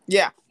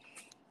 Yeah.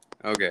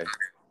 Okay.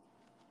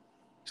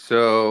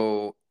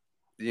 So,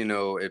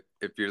 if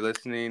you're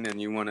listening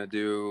and you want to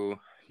do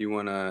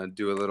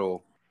a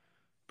little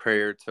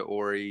prayer to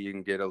Ori, you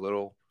can get a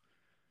little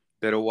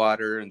bit of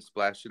water and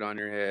splash it on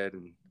your head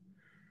and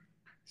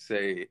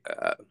say,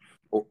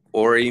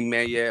 Ori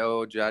meye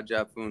o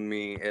jaja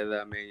funmi,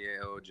 ela meye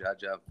o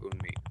jaja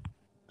funmi.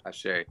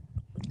 Ashe.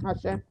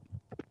 Ashe. And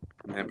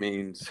that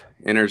means,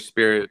 inner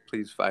spirit,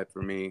 please fight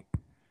for me.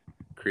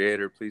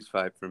 Creator, please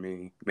fight for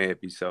me. May it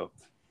be so.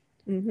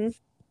 Mm-hmm.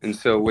 And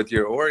so with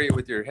your Ori,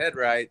 with your head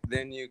right,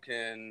 then you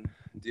can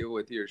deal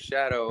with your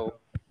shadow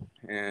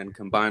and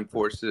combine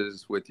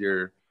forces with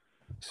your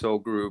soul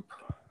group,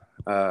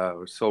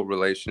 soul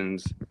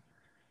relations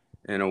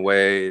in a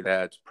way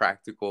that's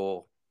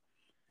practical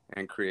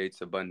and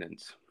creates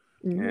abundance.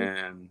 Mm-hmm.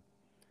 And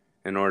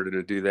in order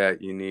to do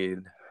that, you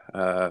need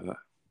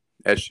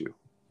Eshu.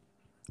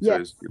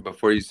 Yes. So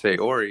before you say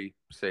Ori,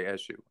 say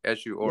Eshu.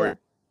 Eshu, Ori. Yeah.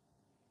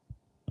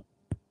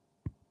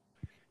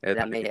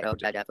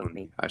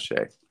 Ashe.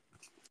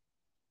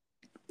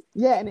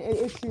 Yeah, and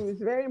issue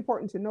is very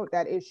important to note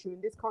that issue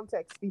in this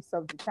context speaks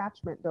of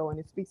detachment, though, and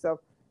it speaks of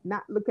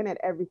not looking at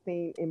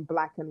everything in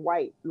black and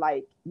white.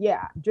 Like,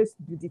 yeah, just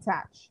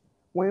detach.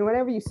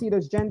 Whenever you see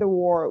this gender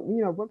war,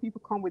 when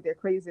people come with their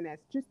craziness,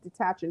 just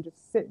detach and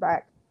just sit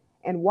back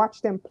and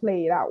watch them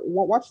play it out.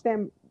 Watch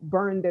them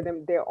burn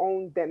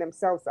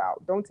themselves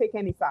out. Don't take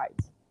any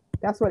sides.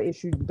 That's what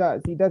issue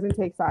does. He doesn't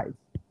take sides.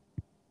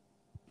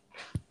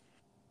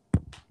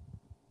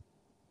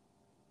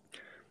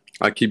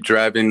 I keep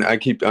driving.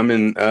 I'm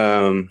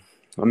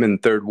in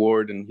Third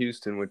Ward in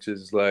Houston, which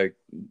is like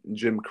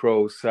Jim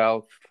Crow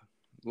South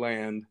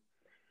land.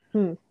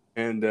 And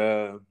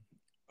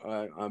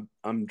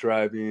I'm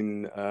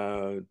driving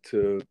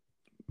to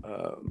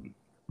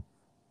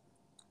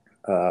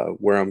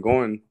where I'm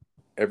going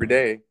every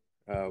day,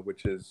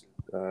 which is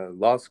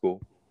law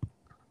school.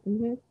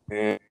 Mm-hmm.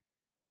 And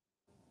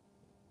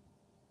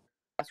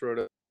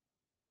road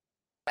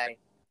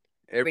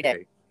every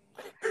day.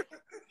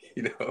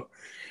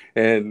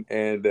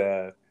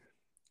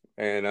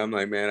 And I'm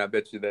like, man, I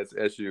bet you that's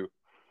SU.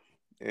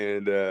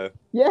 And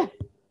yeah.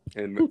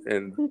 And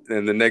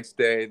the next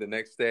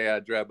day I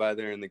drive by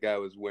there and the guy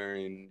was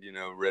wearing,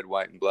 red,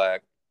 white, and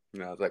black.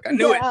 And I was like, I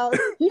knew it.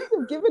 You should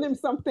have given him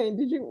something.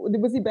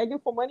 Was he begging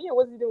for money or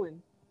what was he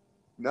doing?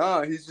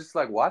 No, he's just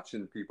like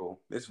watching people.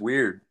 It's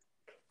weird.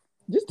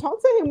 Just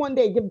talk to him one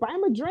day. Buy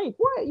him a drink.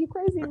 What? You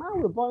crazy? Man,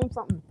 we'll buy him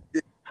something.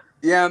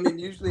 Yeah, I mean,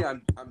 usually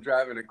I'm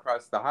driving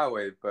across the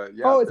highway, but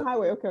yeah. Oh, it's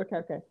highway. Okay.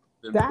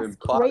 That's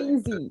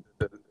crazy.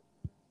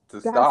 To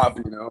stop,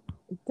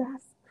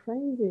 That's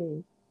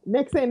crazy.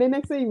 The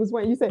next day he was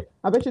wearing, you said,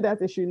 I bet you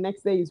that's issue.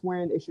 Next day he's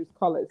wearing issue's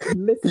colors.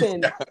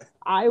 Listen,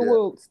 I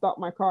will stop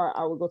my car.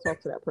 I will go talk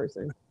to that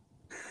person.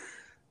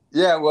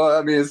 Yeah, well,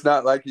 I mean, it's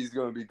not like he's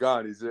going to be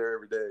gone. He's there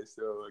every day.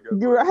 So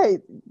you're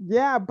right.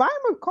 Yeah, buy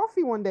him a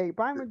coffee one day.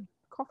 Buy him a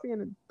coffee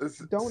and a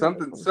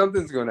donut.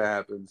 Something's going to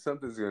happen.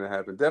 Something's going to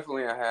happen.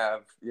 Definitely I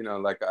have,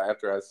 like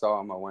after I saw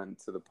him, I went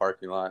to the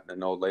parking lot and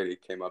an old lady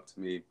came up to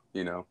me,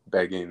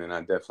 begging, and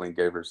I definitely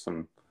gave her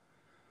some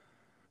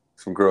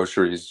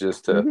groceries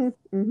just to,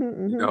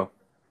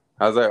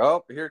 I was like,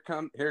 oh, here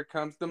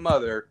comes the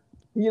mother.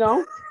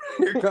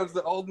 Here comes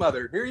the old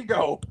mother. Here you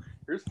go.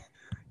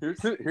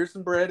 Here's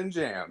some bread and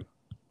jam.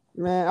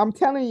 Man, I'm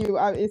telling you,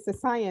 it's a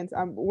science.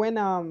 When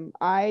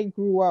I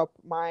grew up,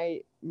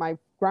 my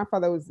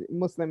grandfather was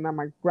Muslim and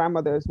my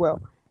grandmother as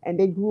well, and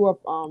they grew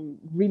up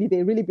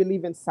they really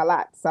believe in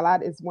salat.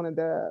 Salat is one of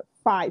the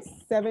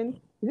 7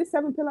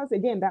 pillars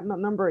again, that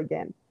number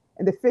again,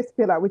 and the 5th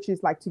pillar, which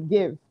is like to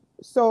give.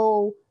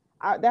 So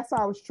that's how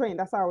I was trained.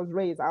 That's how I was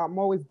raised. I'm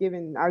always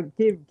giving. I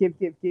give,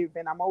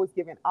 and I'm always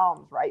giving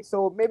alms, right?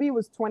 So maybe it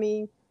was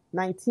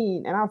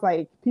 2019, and I was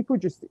like,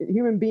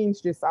 human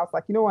beings I was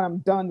like, you know what? I'm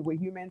done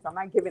with humans. I'm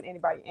not giving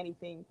anybody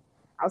anything.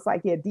 I was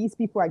like, yeah, these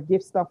people I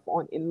give stuff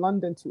in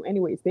London to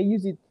anyways.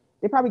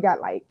 They probably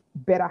got like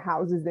better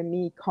houses than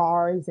me,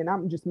 cars, and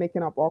I'm just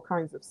making up all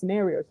kinds of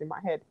scenarios in my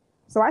head.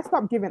 So I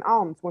stopped giving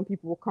alms when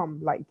people will come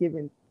like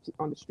giving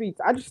on the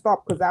streets. I just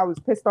stopped because I was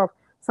pissed off.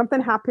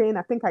 Something happened.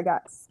 I think I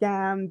got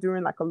scammed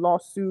during like a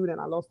lawsuit and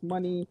I lost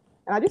money.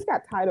 And I just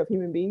got tired of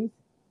human beings.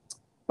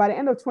 By the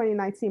end of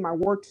 2019, my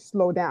work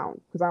slowed down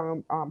because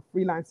I'm a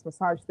freelance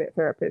massage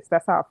therapist.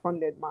 That's how I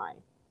funded my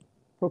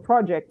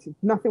project.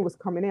 Nothing was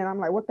coming in. I'm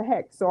like, what the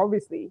heck? So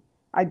obviously,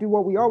 I do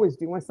what we always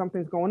do. When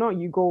something's going on,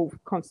 you go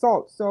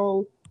consult.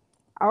 So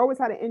I always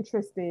had an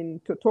interest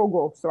in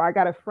Togo. So I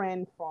got a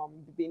friend from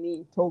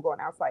Benin, Togo,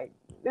 and I was like,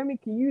 I want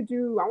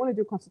to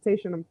do a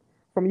consultation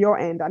from your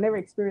end. I never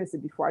experienced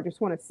it before. I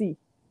just want to see.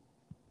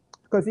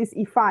 Because it's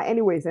Ifa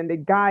anyways, and the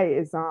guy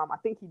is, I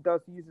think he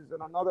uses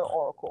another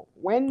oracle.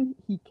 When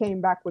he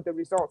came back with the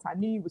results, I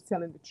knew he was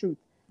telling the truth.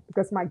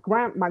 Because my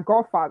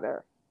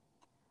godfather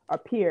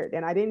appeared,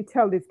 and I didn't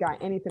tell this guy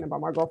anything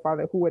about my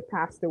godfather who had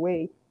passed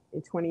away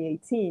in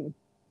 2018.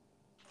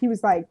 He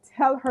was like,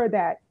 tell her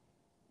that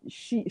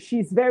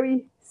she's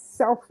very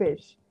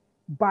selfish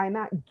by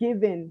not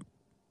giving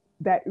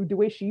that the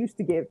way she used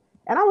to give.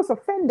 And I was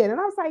offended, and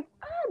I was like,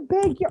 I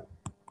beg you.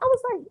 I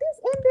was like,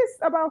 this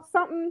about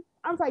something.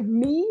 I was like,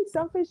 me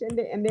selfish, and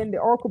then the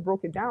oracle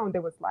broke it down.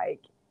 There was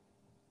like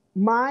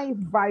my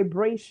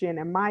vibration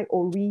and my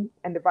ori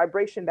and the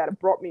vibration that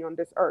brought me on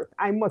this earth.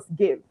 I must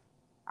give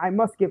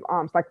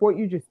alms, like what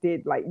you just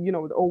did, like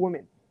the old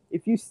women.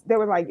 They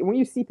were like, when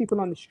you see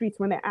people on the streets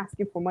when they're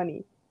asking for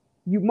money,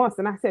 you must.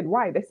 And I said,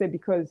 why? They said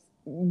because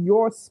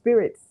your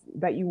spirits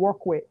that you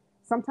work with,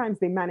 sometimes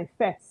they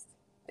manifest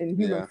in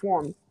human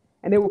forms.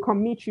 And they will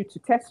come meet you to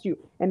test you.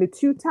 And the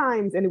 2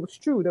 times, and it was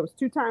true, there was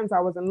 2 times I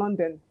was in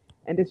London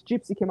And this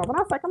gypsy came up, and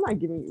I was like, I'm not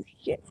giving you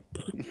shit.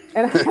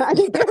 And I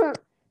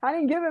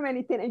didn't give him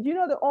anything. And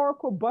the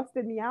oracle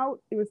busted me out.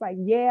 It was like,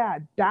 yeah,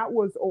 that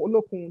was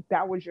Olokun.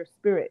 That was your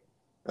spirit.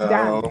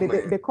 Dan. Oh They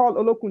man. called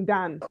Olokun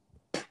Dan.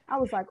 I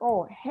was like,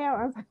 oh hell.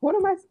 I was like, what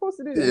am I supposed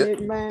to do? And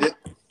Yeah. man,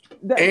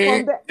 Yeah.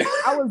 from that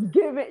I was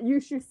giving, you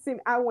should see me.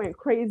 I went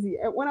crazy.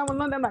 And when I'm in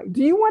London, I'm like,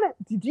 do you want a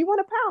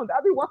pound?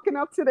 I'll be walking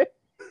up to the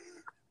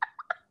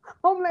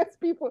homeless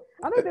people.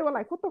 I know they were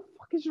like, what the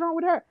fuck is wrong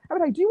with her? I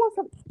was like, do you want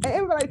something? And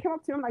everybody came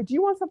up to me, I'm like, do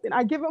you want something?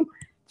 I give them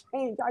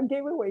change. I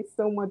gave away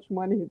so much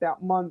money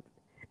that month.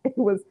 It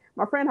was,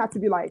 my friend had to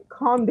be like,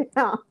 calm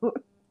down.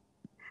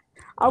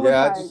 I was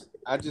Yeah, like,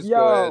 I just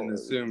go ahead and yo,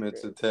 assume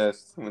it's a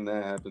test when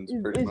that happens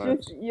pretty it's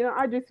much. just,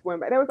 I just went.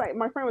 But it was like,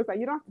 my friend was like,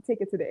 you don't have to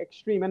take it to the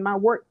extreme. And my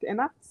work,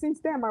 since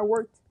then, I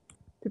worked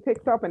to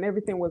pick up, and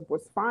everything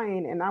was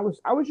fine. And I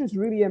was just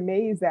really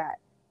amazed that,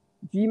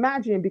 do you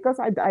imagine? Because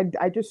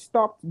I just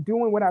stopped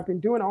doing what I've been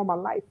doing all my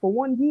life for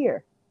 1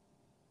 year.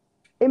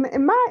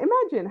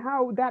 Imagine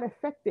how that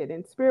affected.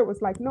 And spirit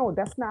was like, no,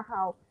 that's not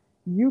how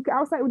you. I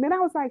was like, then I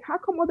was like, how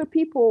come other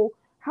people?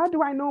 How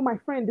do I know my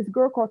friend, this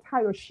girl called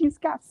Tayo? She's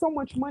got so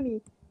much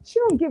money. She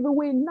don't give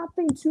away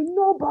nothing to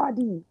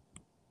nobody.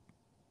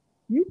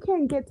 You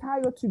can't get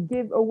Tayo to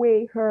give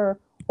away her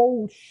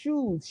old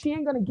shoes. She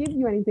ain't gonna give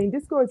you anything.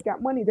 This girl's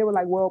got money. They were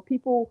like, well,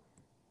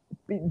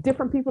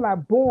 different people are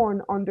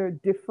born under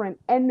different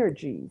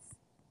energies.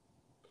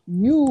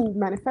 You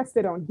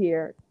manifested on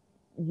here.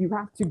 You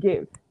have to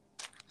give.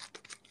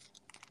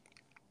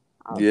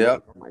 I was Yep.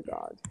 like, oh my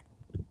God.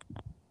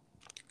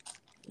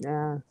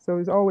 Yeah. So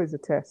it's always a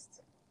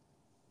test.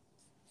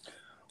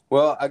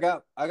 Well, I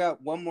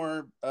got one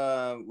more.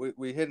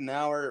 We hit an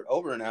hour,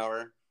 over an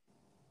hour.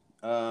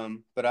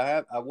 But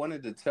I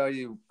wanted to tell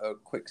you a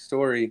quick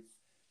story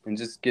and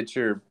just get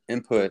your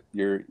input,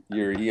 your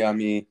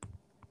Iyami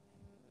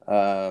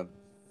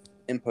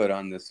input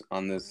on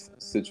this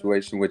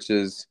situation, which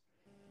is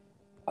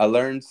I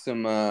learned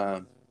some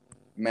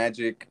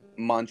magic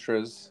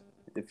mantras,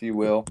 if you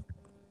will,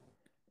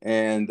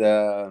 and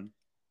I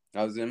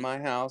was in my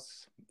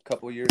house a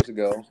couple years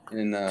ago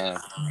in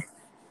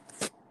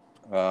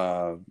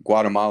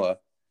Guatemala.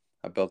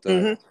 I built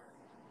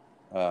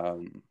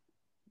um,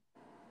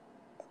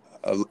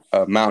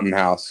 a mountain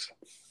house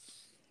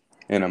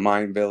in a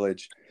Mayan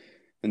village.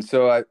 And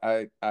so I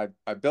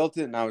built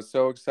it, and I was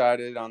so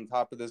excited on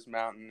top of this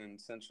mountain in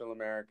Central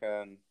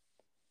America,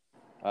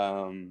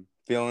 and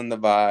feeling the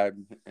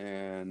vibe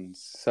and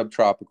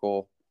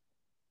subtropical.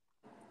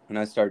 And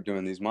I started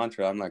doing these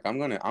mantras. I'm like, I'm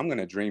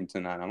gonna dream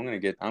tonight. I'm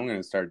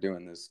gonna start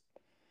doing this.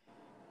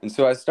 And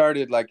so I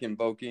started like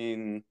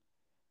invoking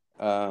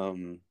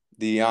the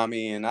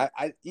Iyami, and I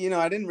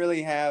didn't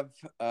really have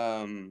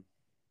a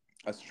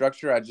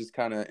structure. I just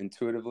kind of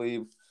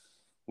intuitively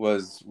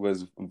was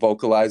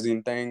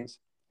vocalizing things,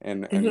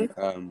 and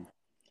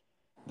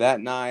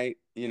that night,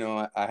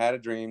 I had a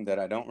dream that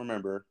I don't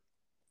remember,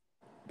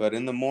 but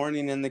in the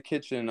morning in the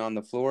kitchen, on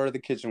the floor of the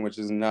kitchen, which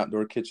is an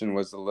outdoor kitchen,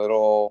 was a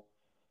little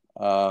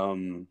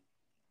um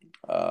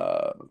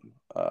uh,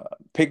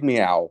 pygmy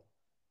owl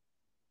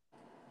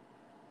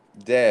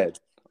dead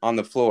on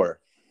the floor.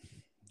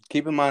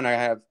 Keep in mind I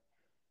have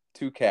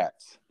 2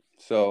 cats,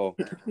 so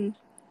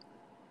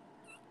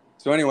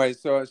anyway,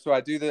 so I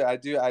do that.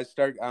 I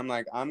start. I'm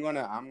like, I'm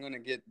gonna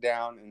get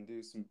down and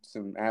do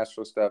some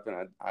astral stuff,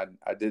 and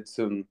I did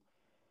some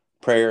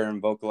prayer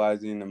and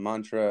vocalizing a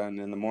mantra, and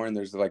in the morning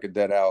there's like a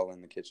dead owl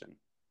in the kitchen.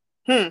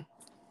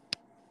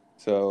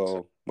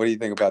 So what do you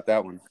think about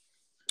that one?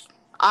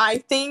 I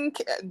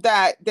think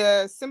that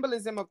the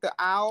symbolism of the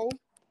owl,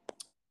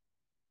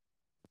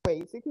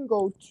 it can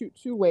go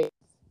two ways.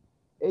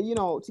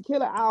 To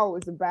kill an owl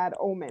is a bad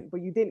omen,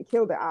 but you didn't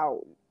kill the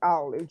owl.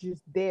 It was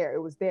just there.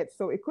 It was dead.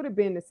 So it could have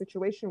been a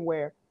situation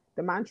where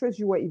the mantras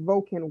you were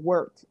evoking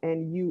worked,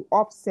 and you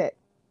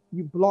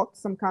blocked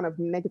some kind of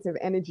negative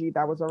energy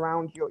that was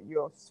around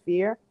your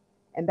sphere,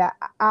 and that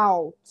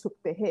owl took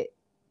the hit.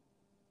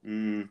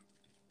 And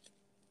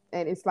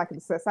it's like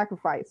it's a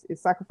sacrifice. It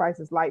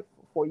sacrifices life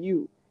for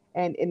you,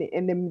 and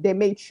they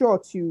made sure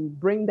to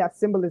bring that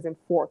symbolism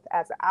forth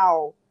as an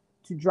owl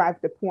to drive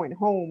the point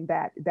home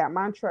that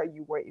mantra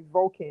you were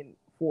evoking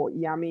for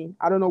Iyami.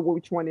 I don't know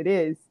which one it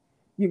is,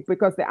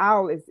 because the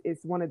owl is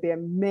one of their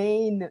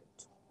main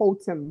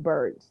totem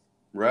birds.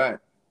 Right.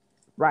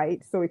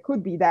 Right. So it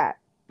could be that,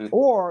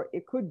 or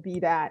it could be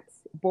that.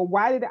 But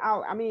why did the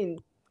owl? I mean,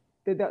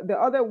 the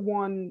other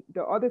one,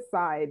 the other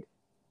side,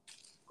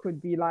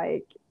 could be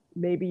like,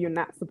 maybe you're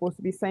not supposed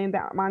to be saying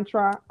that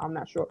mantra. I'm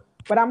not sure,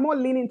 but I'm more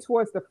leaning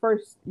towards the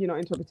first,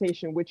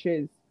 interpretation, which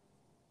is,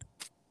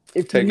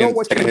 if you know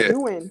what you're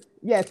doing,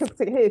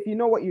 take a hit. If you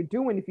know what you're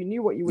doing, if you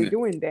knew what you were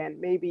doing, then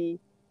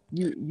maybe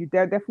you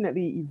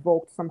definitely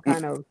evoked some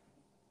kind of.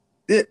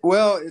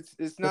 Well,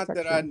 it's not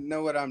that I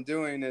know what I'm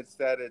doing; it's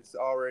that it's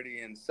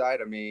already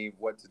inside of me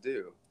what to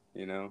do.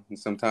 And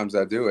sometimes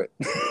I do it,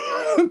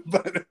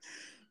 but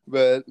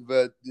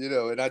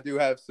and I do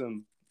have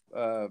some,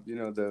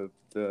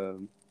 the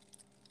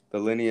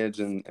lineage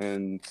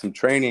and some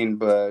training,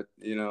 but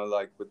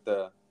like with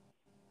the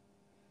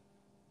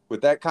with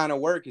that kind of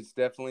work, it's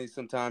definitely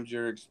sometimes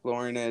you're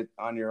exploring it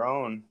on your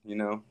own,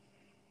 and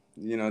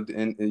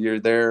you're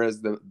there as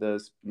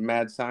the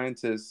mad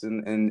scientist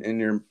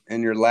in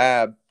your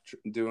lab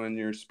doing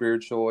your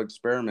spiritual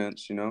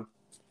experiments.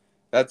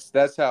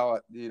 That's how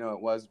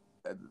it was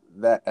at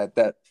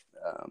that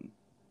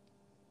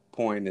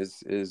point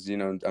is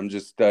I'm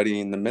just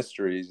studying the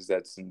mysteries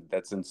that's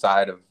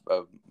inside of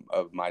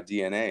my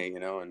DNA,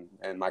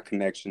 and my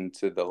connection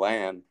to the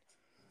land.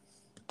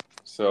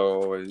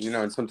 So,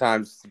 and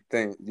sometimes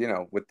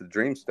with the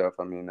dream stuff,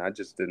 I mean, I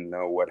just didn't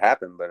know what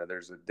happened, but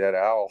there's a dead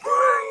owl.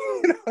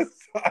 So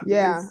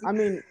Yeah, I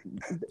mean,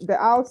 the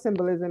owl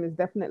symbolism is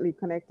definitely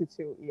connected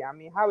to. Yeah, I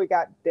mean, how it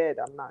got dead,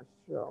 I'm not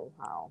sure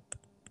how.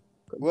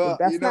 Well,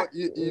 That's not.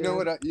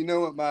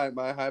 what my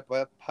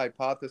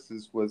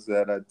hypothesis was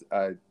that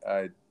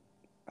I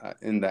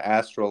in the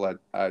astral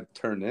I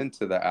turned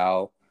into the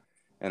owl,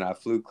 and I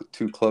flew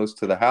too close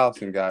to the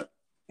house and got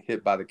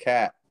hit by the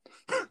cat.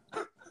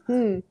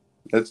 Hmm.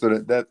 That's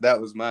what that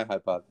was my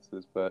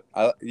hypothesis. But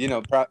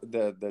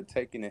the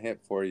taking a hit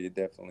for you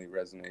definitely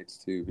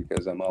resonates too,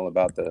 because I'm all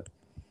about the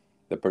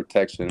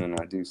protection, and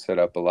I do set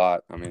up a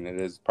lot. I mean, it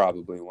is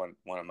probably one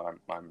of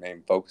my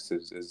main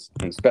focuses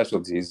and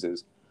specialties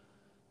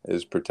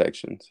is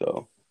protection.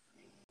 So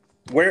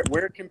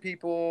where can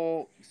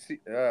people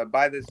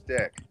buy this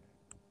deck?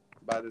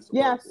 Buy this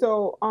Yeah, oracle?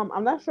 so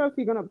I'm not sure if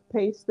you're gonna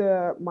paste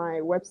my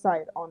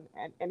website on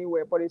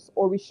anywhere, but it's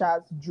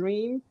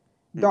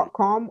Mm-hmm.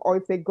 orishasdream.com, or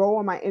if they go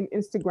on my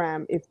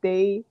Instagram, if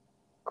they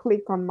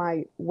click on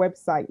my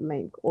website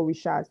link,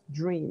 Orishas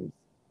Dreams.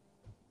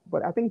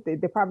 But I think they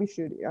probably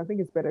should. I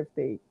think it's better if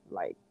they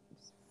like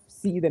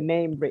see the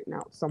name written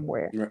out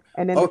somewhere, Right.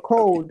 and then the Oh, okay.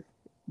 code,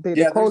 the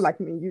Yeah, code there's like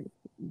me and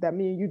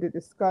you did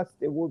discussed,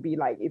 it will be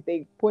like if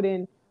they put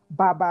in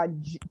Baba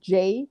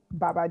J,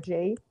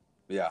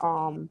 yeah.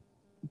 um,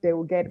 they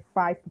will get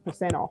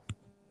 5% off.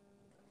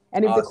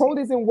 And if the Awesome. code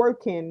isn't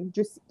working,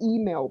 just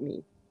email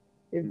me.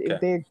 If Okay.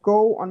 they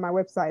go on my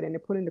website and they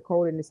put in the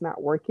code and it's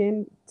not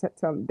working,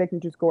 they can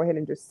just go ahead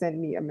and just send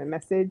me a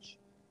message.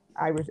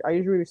 I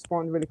usually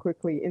respond really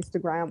quickly,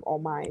 Instagram or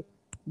my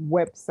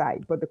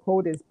website. But the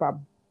code is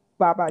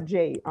Baba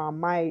J.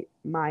 My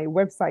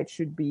website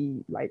should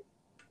be like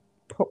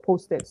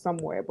posted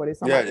somewhere, but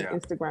it's on Yeah, my yeah.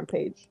 Instagram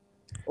page,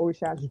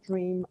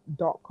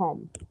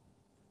 orishasdream.com.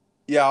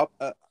 Yeah,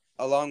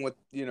 along with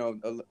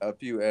a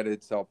few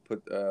edits, I'll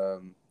put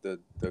the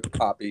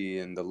copy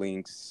and the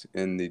links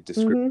in the Mm-hmm.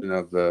 description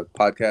of the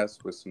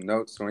podcast with some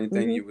notes. So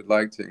anything Mm-hmm. you would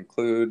like to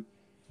include,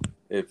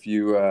 if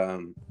you are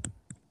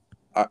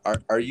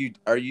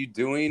you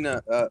doing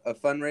a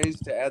fundraise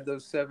to add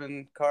those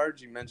 7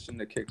 cards? You mentioned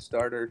the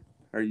Kickstarter.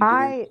 Are you doing?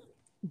 I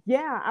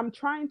Yeah, I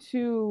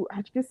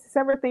just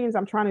several things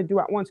I'm trying to do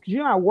at once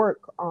because I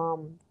work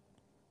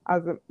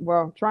as a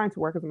well trying to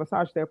work as a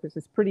massage therapist.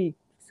 It's pretty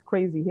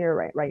crazy here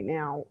right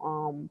now.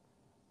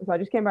 So I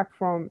just came back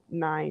from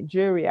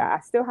Nigeria. I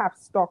still have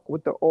stock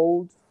with the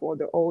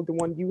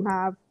one you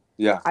have.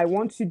 Yeah, I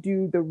want to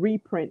do the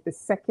reprint. The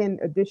second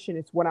edition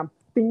is what I'm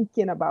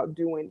thinking about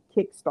doing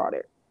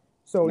Kickstarter.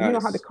 So you know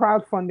how the nice.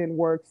 crowdfunding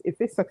works. If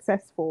it's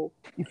successful,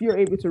 if you're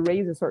able to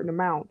raise a certain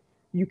amount,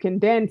 you can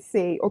then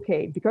say,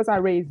 okay, because I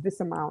raised this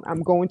amount,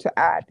 I'm going to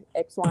add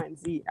X, Y, and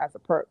Z as a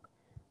perk.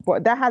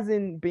 But that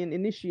hasn't been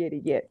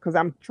initiated yet because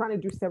I'm trying to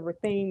do several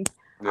things.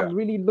 Yeah, I'm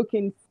really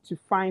looking to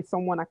find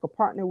someone I could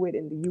partner with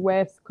in the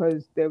US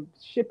because the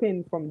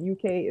shipping from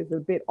UK is a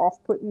bit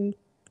off-putting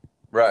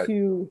right.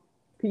 to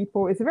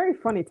people. It's a very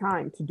funny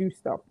time to do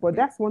stuff, but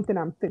that's one thing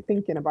I'm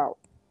thinking about.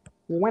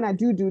 When I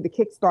do the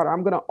Kickstarter,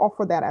 I'm going to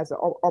offer that as an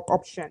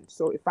option.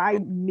 So if I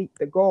meet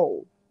the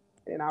goal,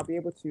 then I'll be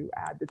able to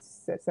add the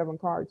 7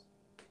 cards.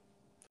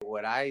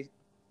 What I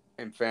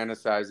am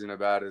fantasizing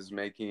about is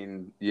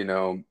making,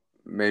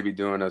 maybe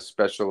doing a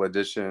special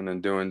edition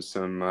and doing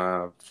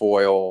some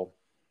foil,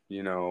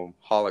 Yeah,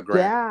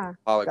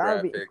 that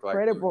would be holographic, like doing,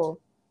 incredible.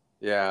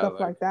 yeah, Stuff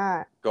like like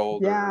that.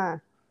 gold or Yeah.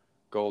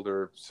 gold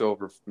or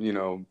silver,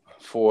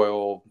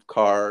 foil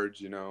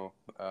cards,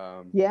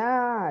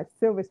 Yeah,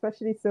 silver,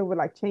 especially silver,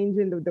 like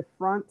changing the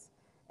front.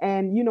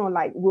 And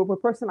like with a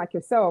person like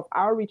yourself,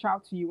 I'll reach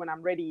out to you when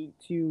I'm ready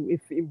to,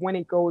 if when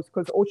it goes,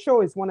 because Osho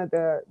is one of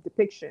the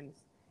depictions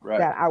right.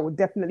 that I would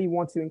definitely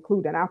want to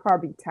include, and I'll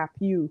probably tap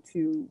you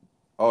to,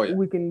 Oh yeah.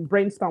 we can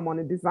brainstorm on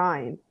a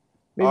design,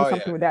 maybe Oh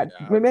something yeah. with Yeah.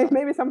 that,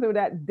 maybe something with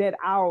that dead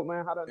owl,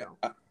 man. I don't know,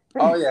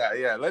 Oh yeah.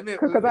 Yeah. Let me.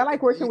 because I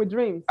like working with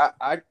dreams.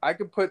 I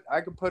could put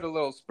a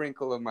little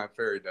sprinkle of my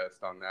fairy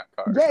dust on that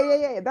card.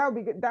 Yeah. That would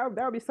be good. That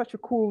would be such a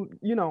cool,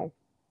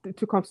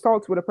 to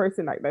consult with a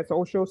person like that's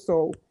also.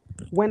 So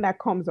when that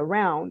comes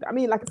around, I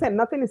mean, like I said,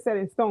 nothing is set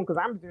in stone because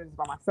I'm doing this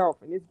by myself,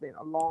 and it's been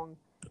a long,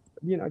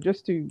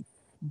 just to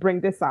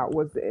bring this out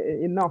was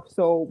enough.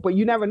 So, but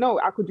you never know.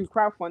 I could do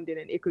crowdfunding,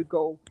 and it could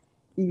go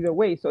either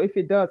way. So if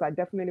it does, I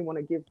definitely want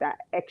to give that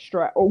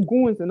extra.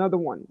 Ogun is another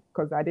one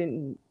because I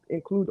didn't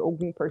include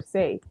Ogun per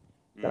se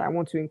that I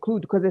want to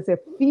include because there's a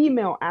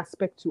female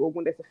aspect to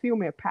Ogun. There's a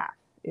female path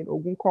in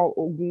Ogun called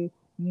Ogun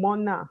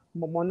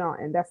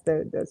Momona, and that's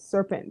the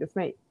serpent, the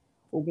snake.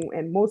 Ogun,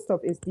 and most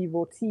of its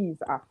devotees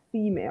are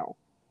female.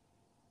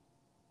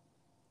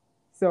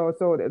 So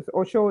there's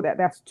Osho,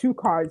 that's two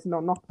cards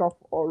not knocked off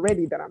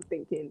already that I'm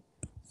thinking.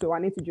 So I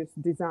need to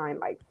just design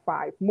like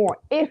 5 more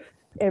if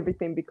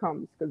everything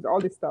becomes, because all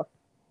this stuff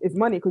is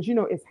money, because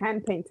it's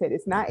hand painted.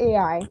 It's not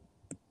AI.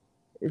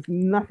 It's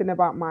nothing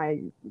about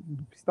my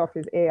stuff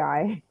is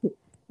AI.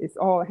 It's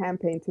all hand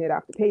painted. I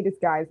have to pay these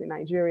guys in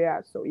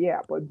Nigeria. So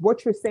yeah, but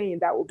what you're saying,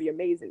 that would be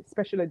amazing.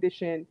 Special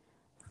edition,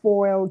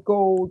 foil,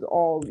 gold,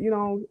 all,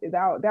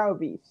 that would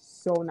be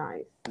so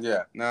nice.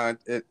 Yeah, no,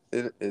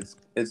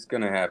 it's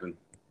gonna happen.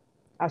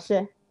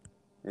 Ashe.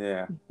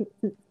 Yeah.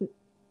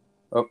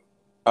 Oh,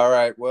 all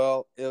right.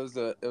 Well, it was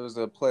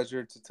a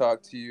pleasure to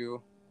talk to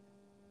you,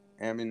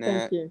 Aminat.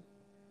 Thank you.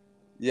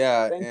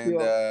 Yeah, Thank and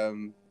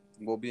you.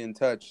 We'll be in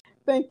touch.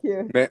 Thank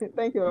you.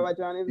 Thank you, Baba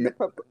John. It was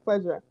a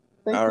pleasure.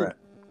 Thank you.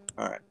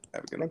 All right.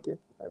 Have a good one. Thank you.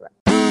 Bye-bye.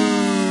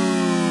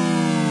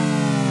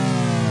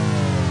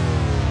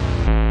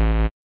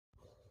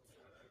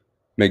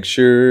 Make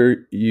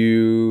sure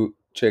you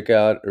check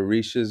out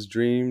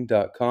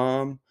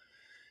orishasdream.com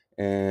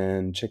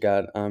and check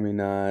out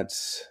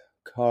Aminat's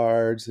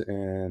cards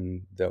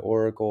and the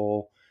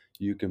oracle.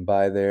 You can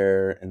buy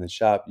there in the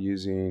shop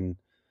using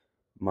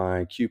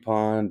my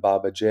coupon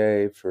Baba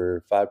J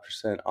for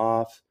 5%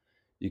 off.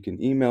 You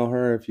can email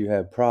her if you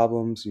have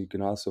problems. You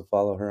can also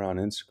follow her on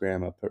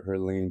Instagram. I'll put her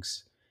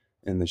links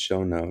in the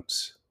show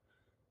notes,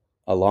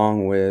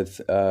 along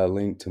with a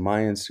link to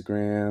my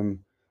Instagram,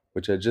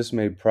 which I just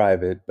made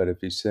private. But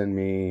if you send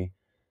me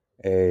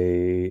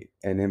an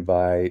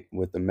invite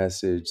with a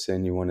message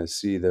saying you want to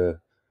see the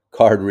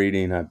card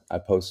reading, I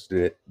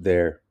posted it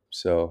there.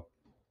 So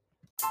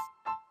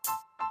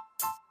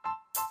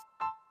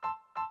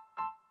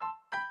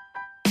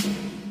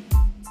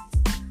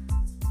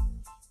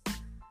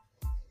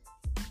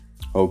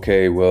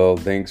okay, well,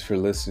 thanks for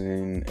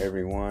listening,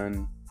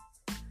 everyone.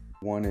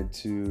 Wanted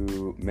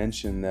to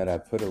mention that I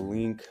put a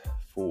link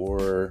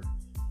for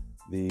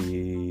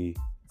the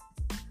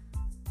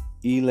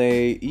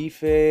Ile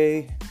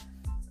Ife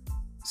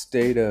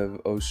State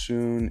of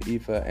Oshun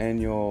Ifa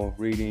annual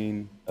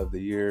reading of the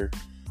year.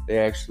 They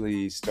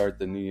actually start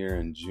the new year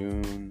in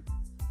June,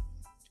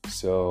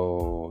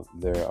 so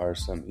there are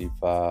some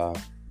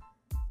Ifa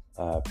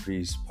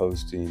priests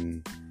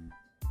posting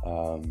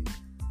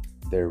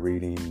their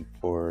reading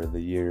for the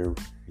year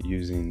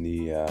using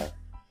the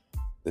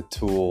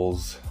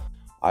tools.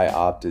 I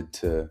opted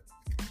to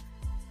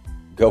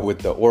go with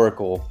the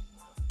Oracle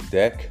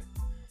deck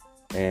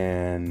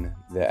and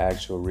the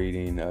actual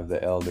reading of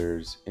the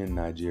elders in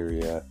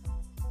Nigeria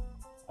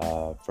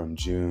from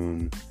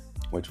June,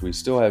 which we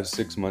still have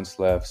 6 months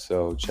left.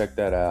 So check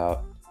that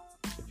out.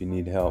 If you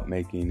need help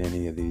making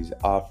any of these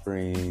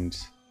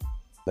offerings,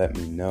 let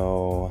me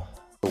know.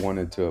 I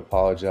wanted to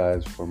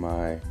apologize for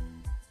my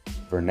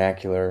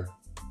vernacular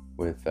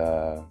with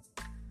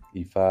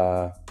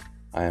Ifa.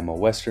 I am a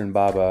Western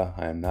Baba.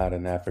 I am not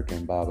an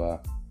African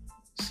Baba.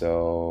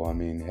 So, I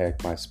mean,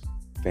 heck, my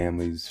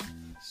family's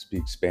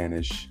speak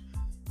Spanish.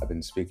 I've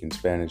been speaking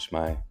Spanish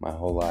my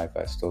whole life.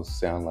 I still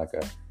sound like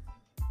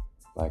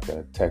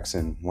a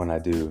Texan when I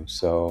do.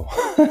 So,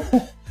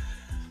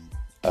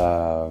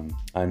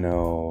 I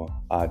know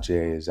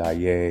Ajay is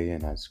Aye,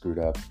 and I screwed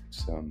up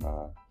some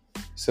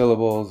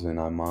syllables, and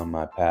I'm on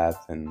my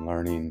path and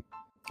learning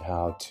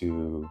how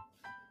to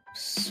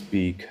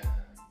speak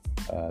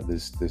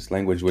this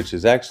language, which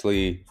is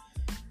actually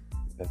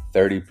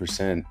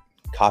 30%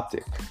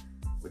 Coptic,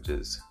 which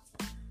is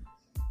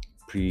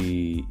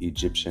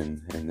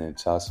pre-Egyptian, and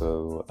it's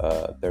also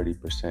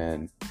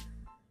 30%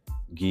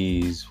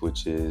 Ge'ez,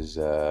 which is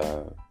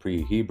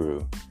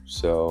pre-Hebrew.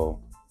 So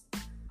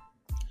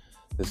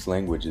this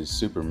language is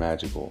super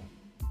magical,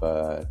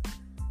 but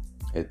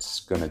it's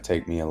going to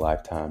take me a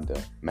lifetime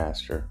to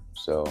master.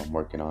 So I'm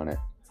working on it.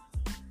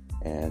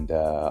 And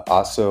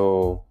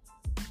also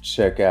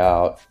check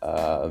out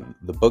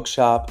the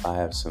bookshop. I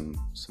have some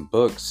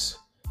books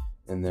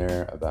in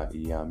there about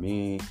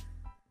Iyami,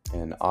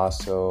 and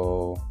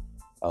also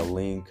a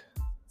link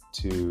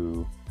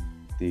to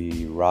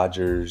the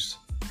Rogers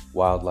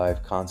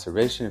Wildlife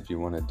Conservation if you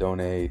want to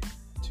donate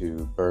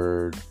to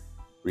bird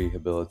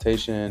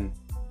rehabilitation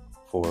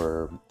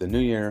for the new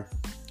year.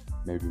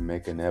 Maybe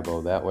make an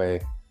Ebo that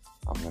way.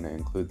 I'm going to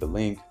include the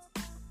link.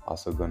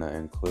 Also going to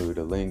include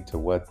a link to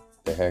what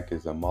the heck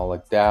is a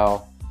Moloch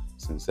DAO,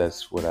 since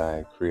that's what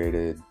I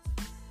created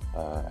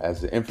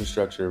as the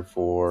infrastructure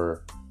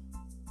for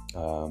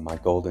my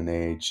golden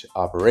age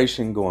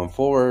operation going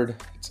forward.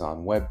 It's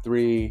on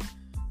Web3.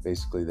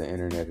 Basically, the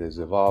internet is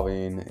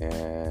evolving,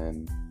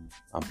 and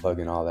I'm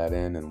plugging all that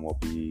in, and we'll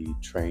be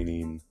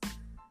training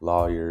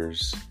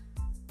lawyers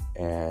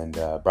and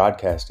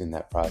broadcasting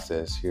that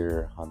process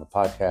here on the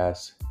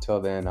podcast. Till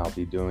then, I'll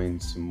be doing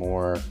some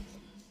more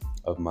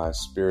of my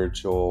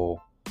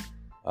spiritual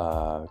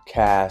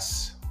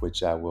casts,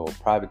 which I will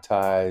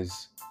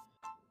privatize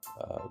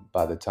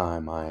by the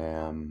time I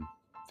am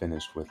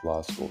finished with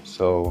law school,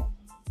 so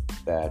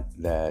that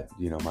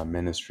my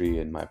ministry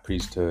and my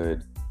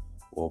priesthood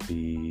will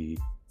be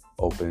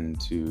open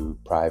to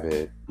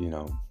private,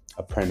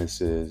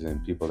 apprentices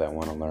and people that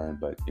want to learn,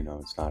 but,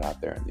 it's not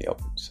out there in the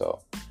open.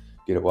 So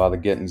get it while the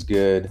getting's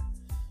good.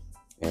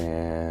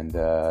 And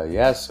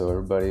so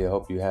everybody, I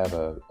hope you have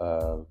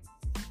a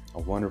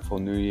wonderful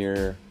new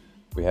year.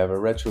 We have a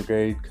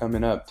retrograde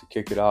coming up to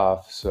kick it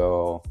off,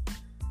 so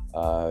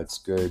it's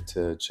good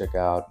to check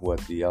out what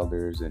the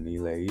elders in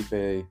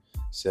Iyami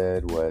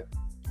said, what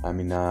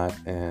Aminat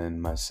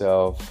and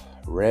myself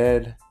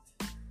read.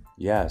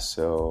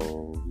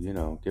 So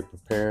get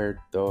prepared,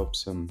 throw up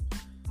some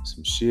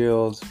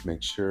shields,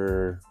 make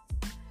sure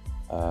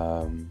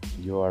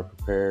you are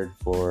prepared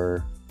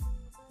for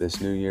this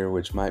new year,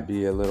 which might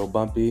be a little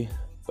bumpy,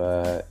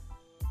 but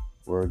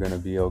we're going to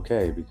be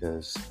okay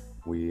because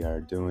we are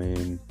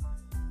doing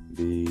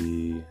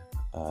the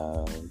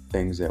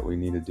things that we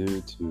need to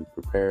do to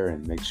prepare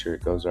and make sure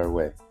it goes our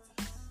way.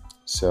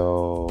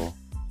 So,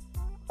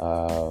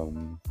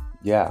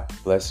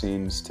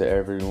 blessings to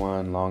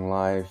everyone, long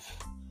life,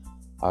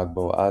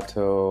 Agbo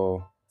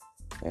Ato,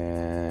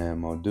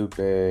 and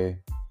Modupe.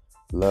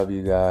 Love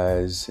you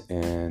guys.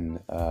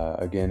 And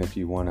again, if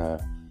you want to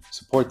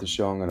support the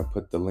show, I'm going to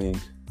put the link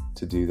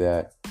to do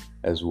that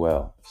as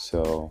well.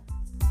 So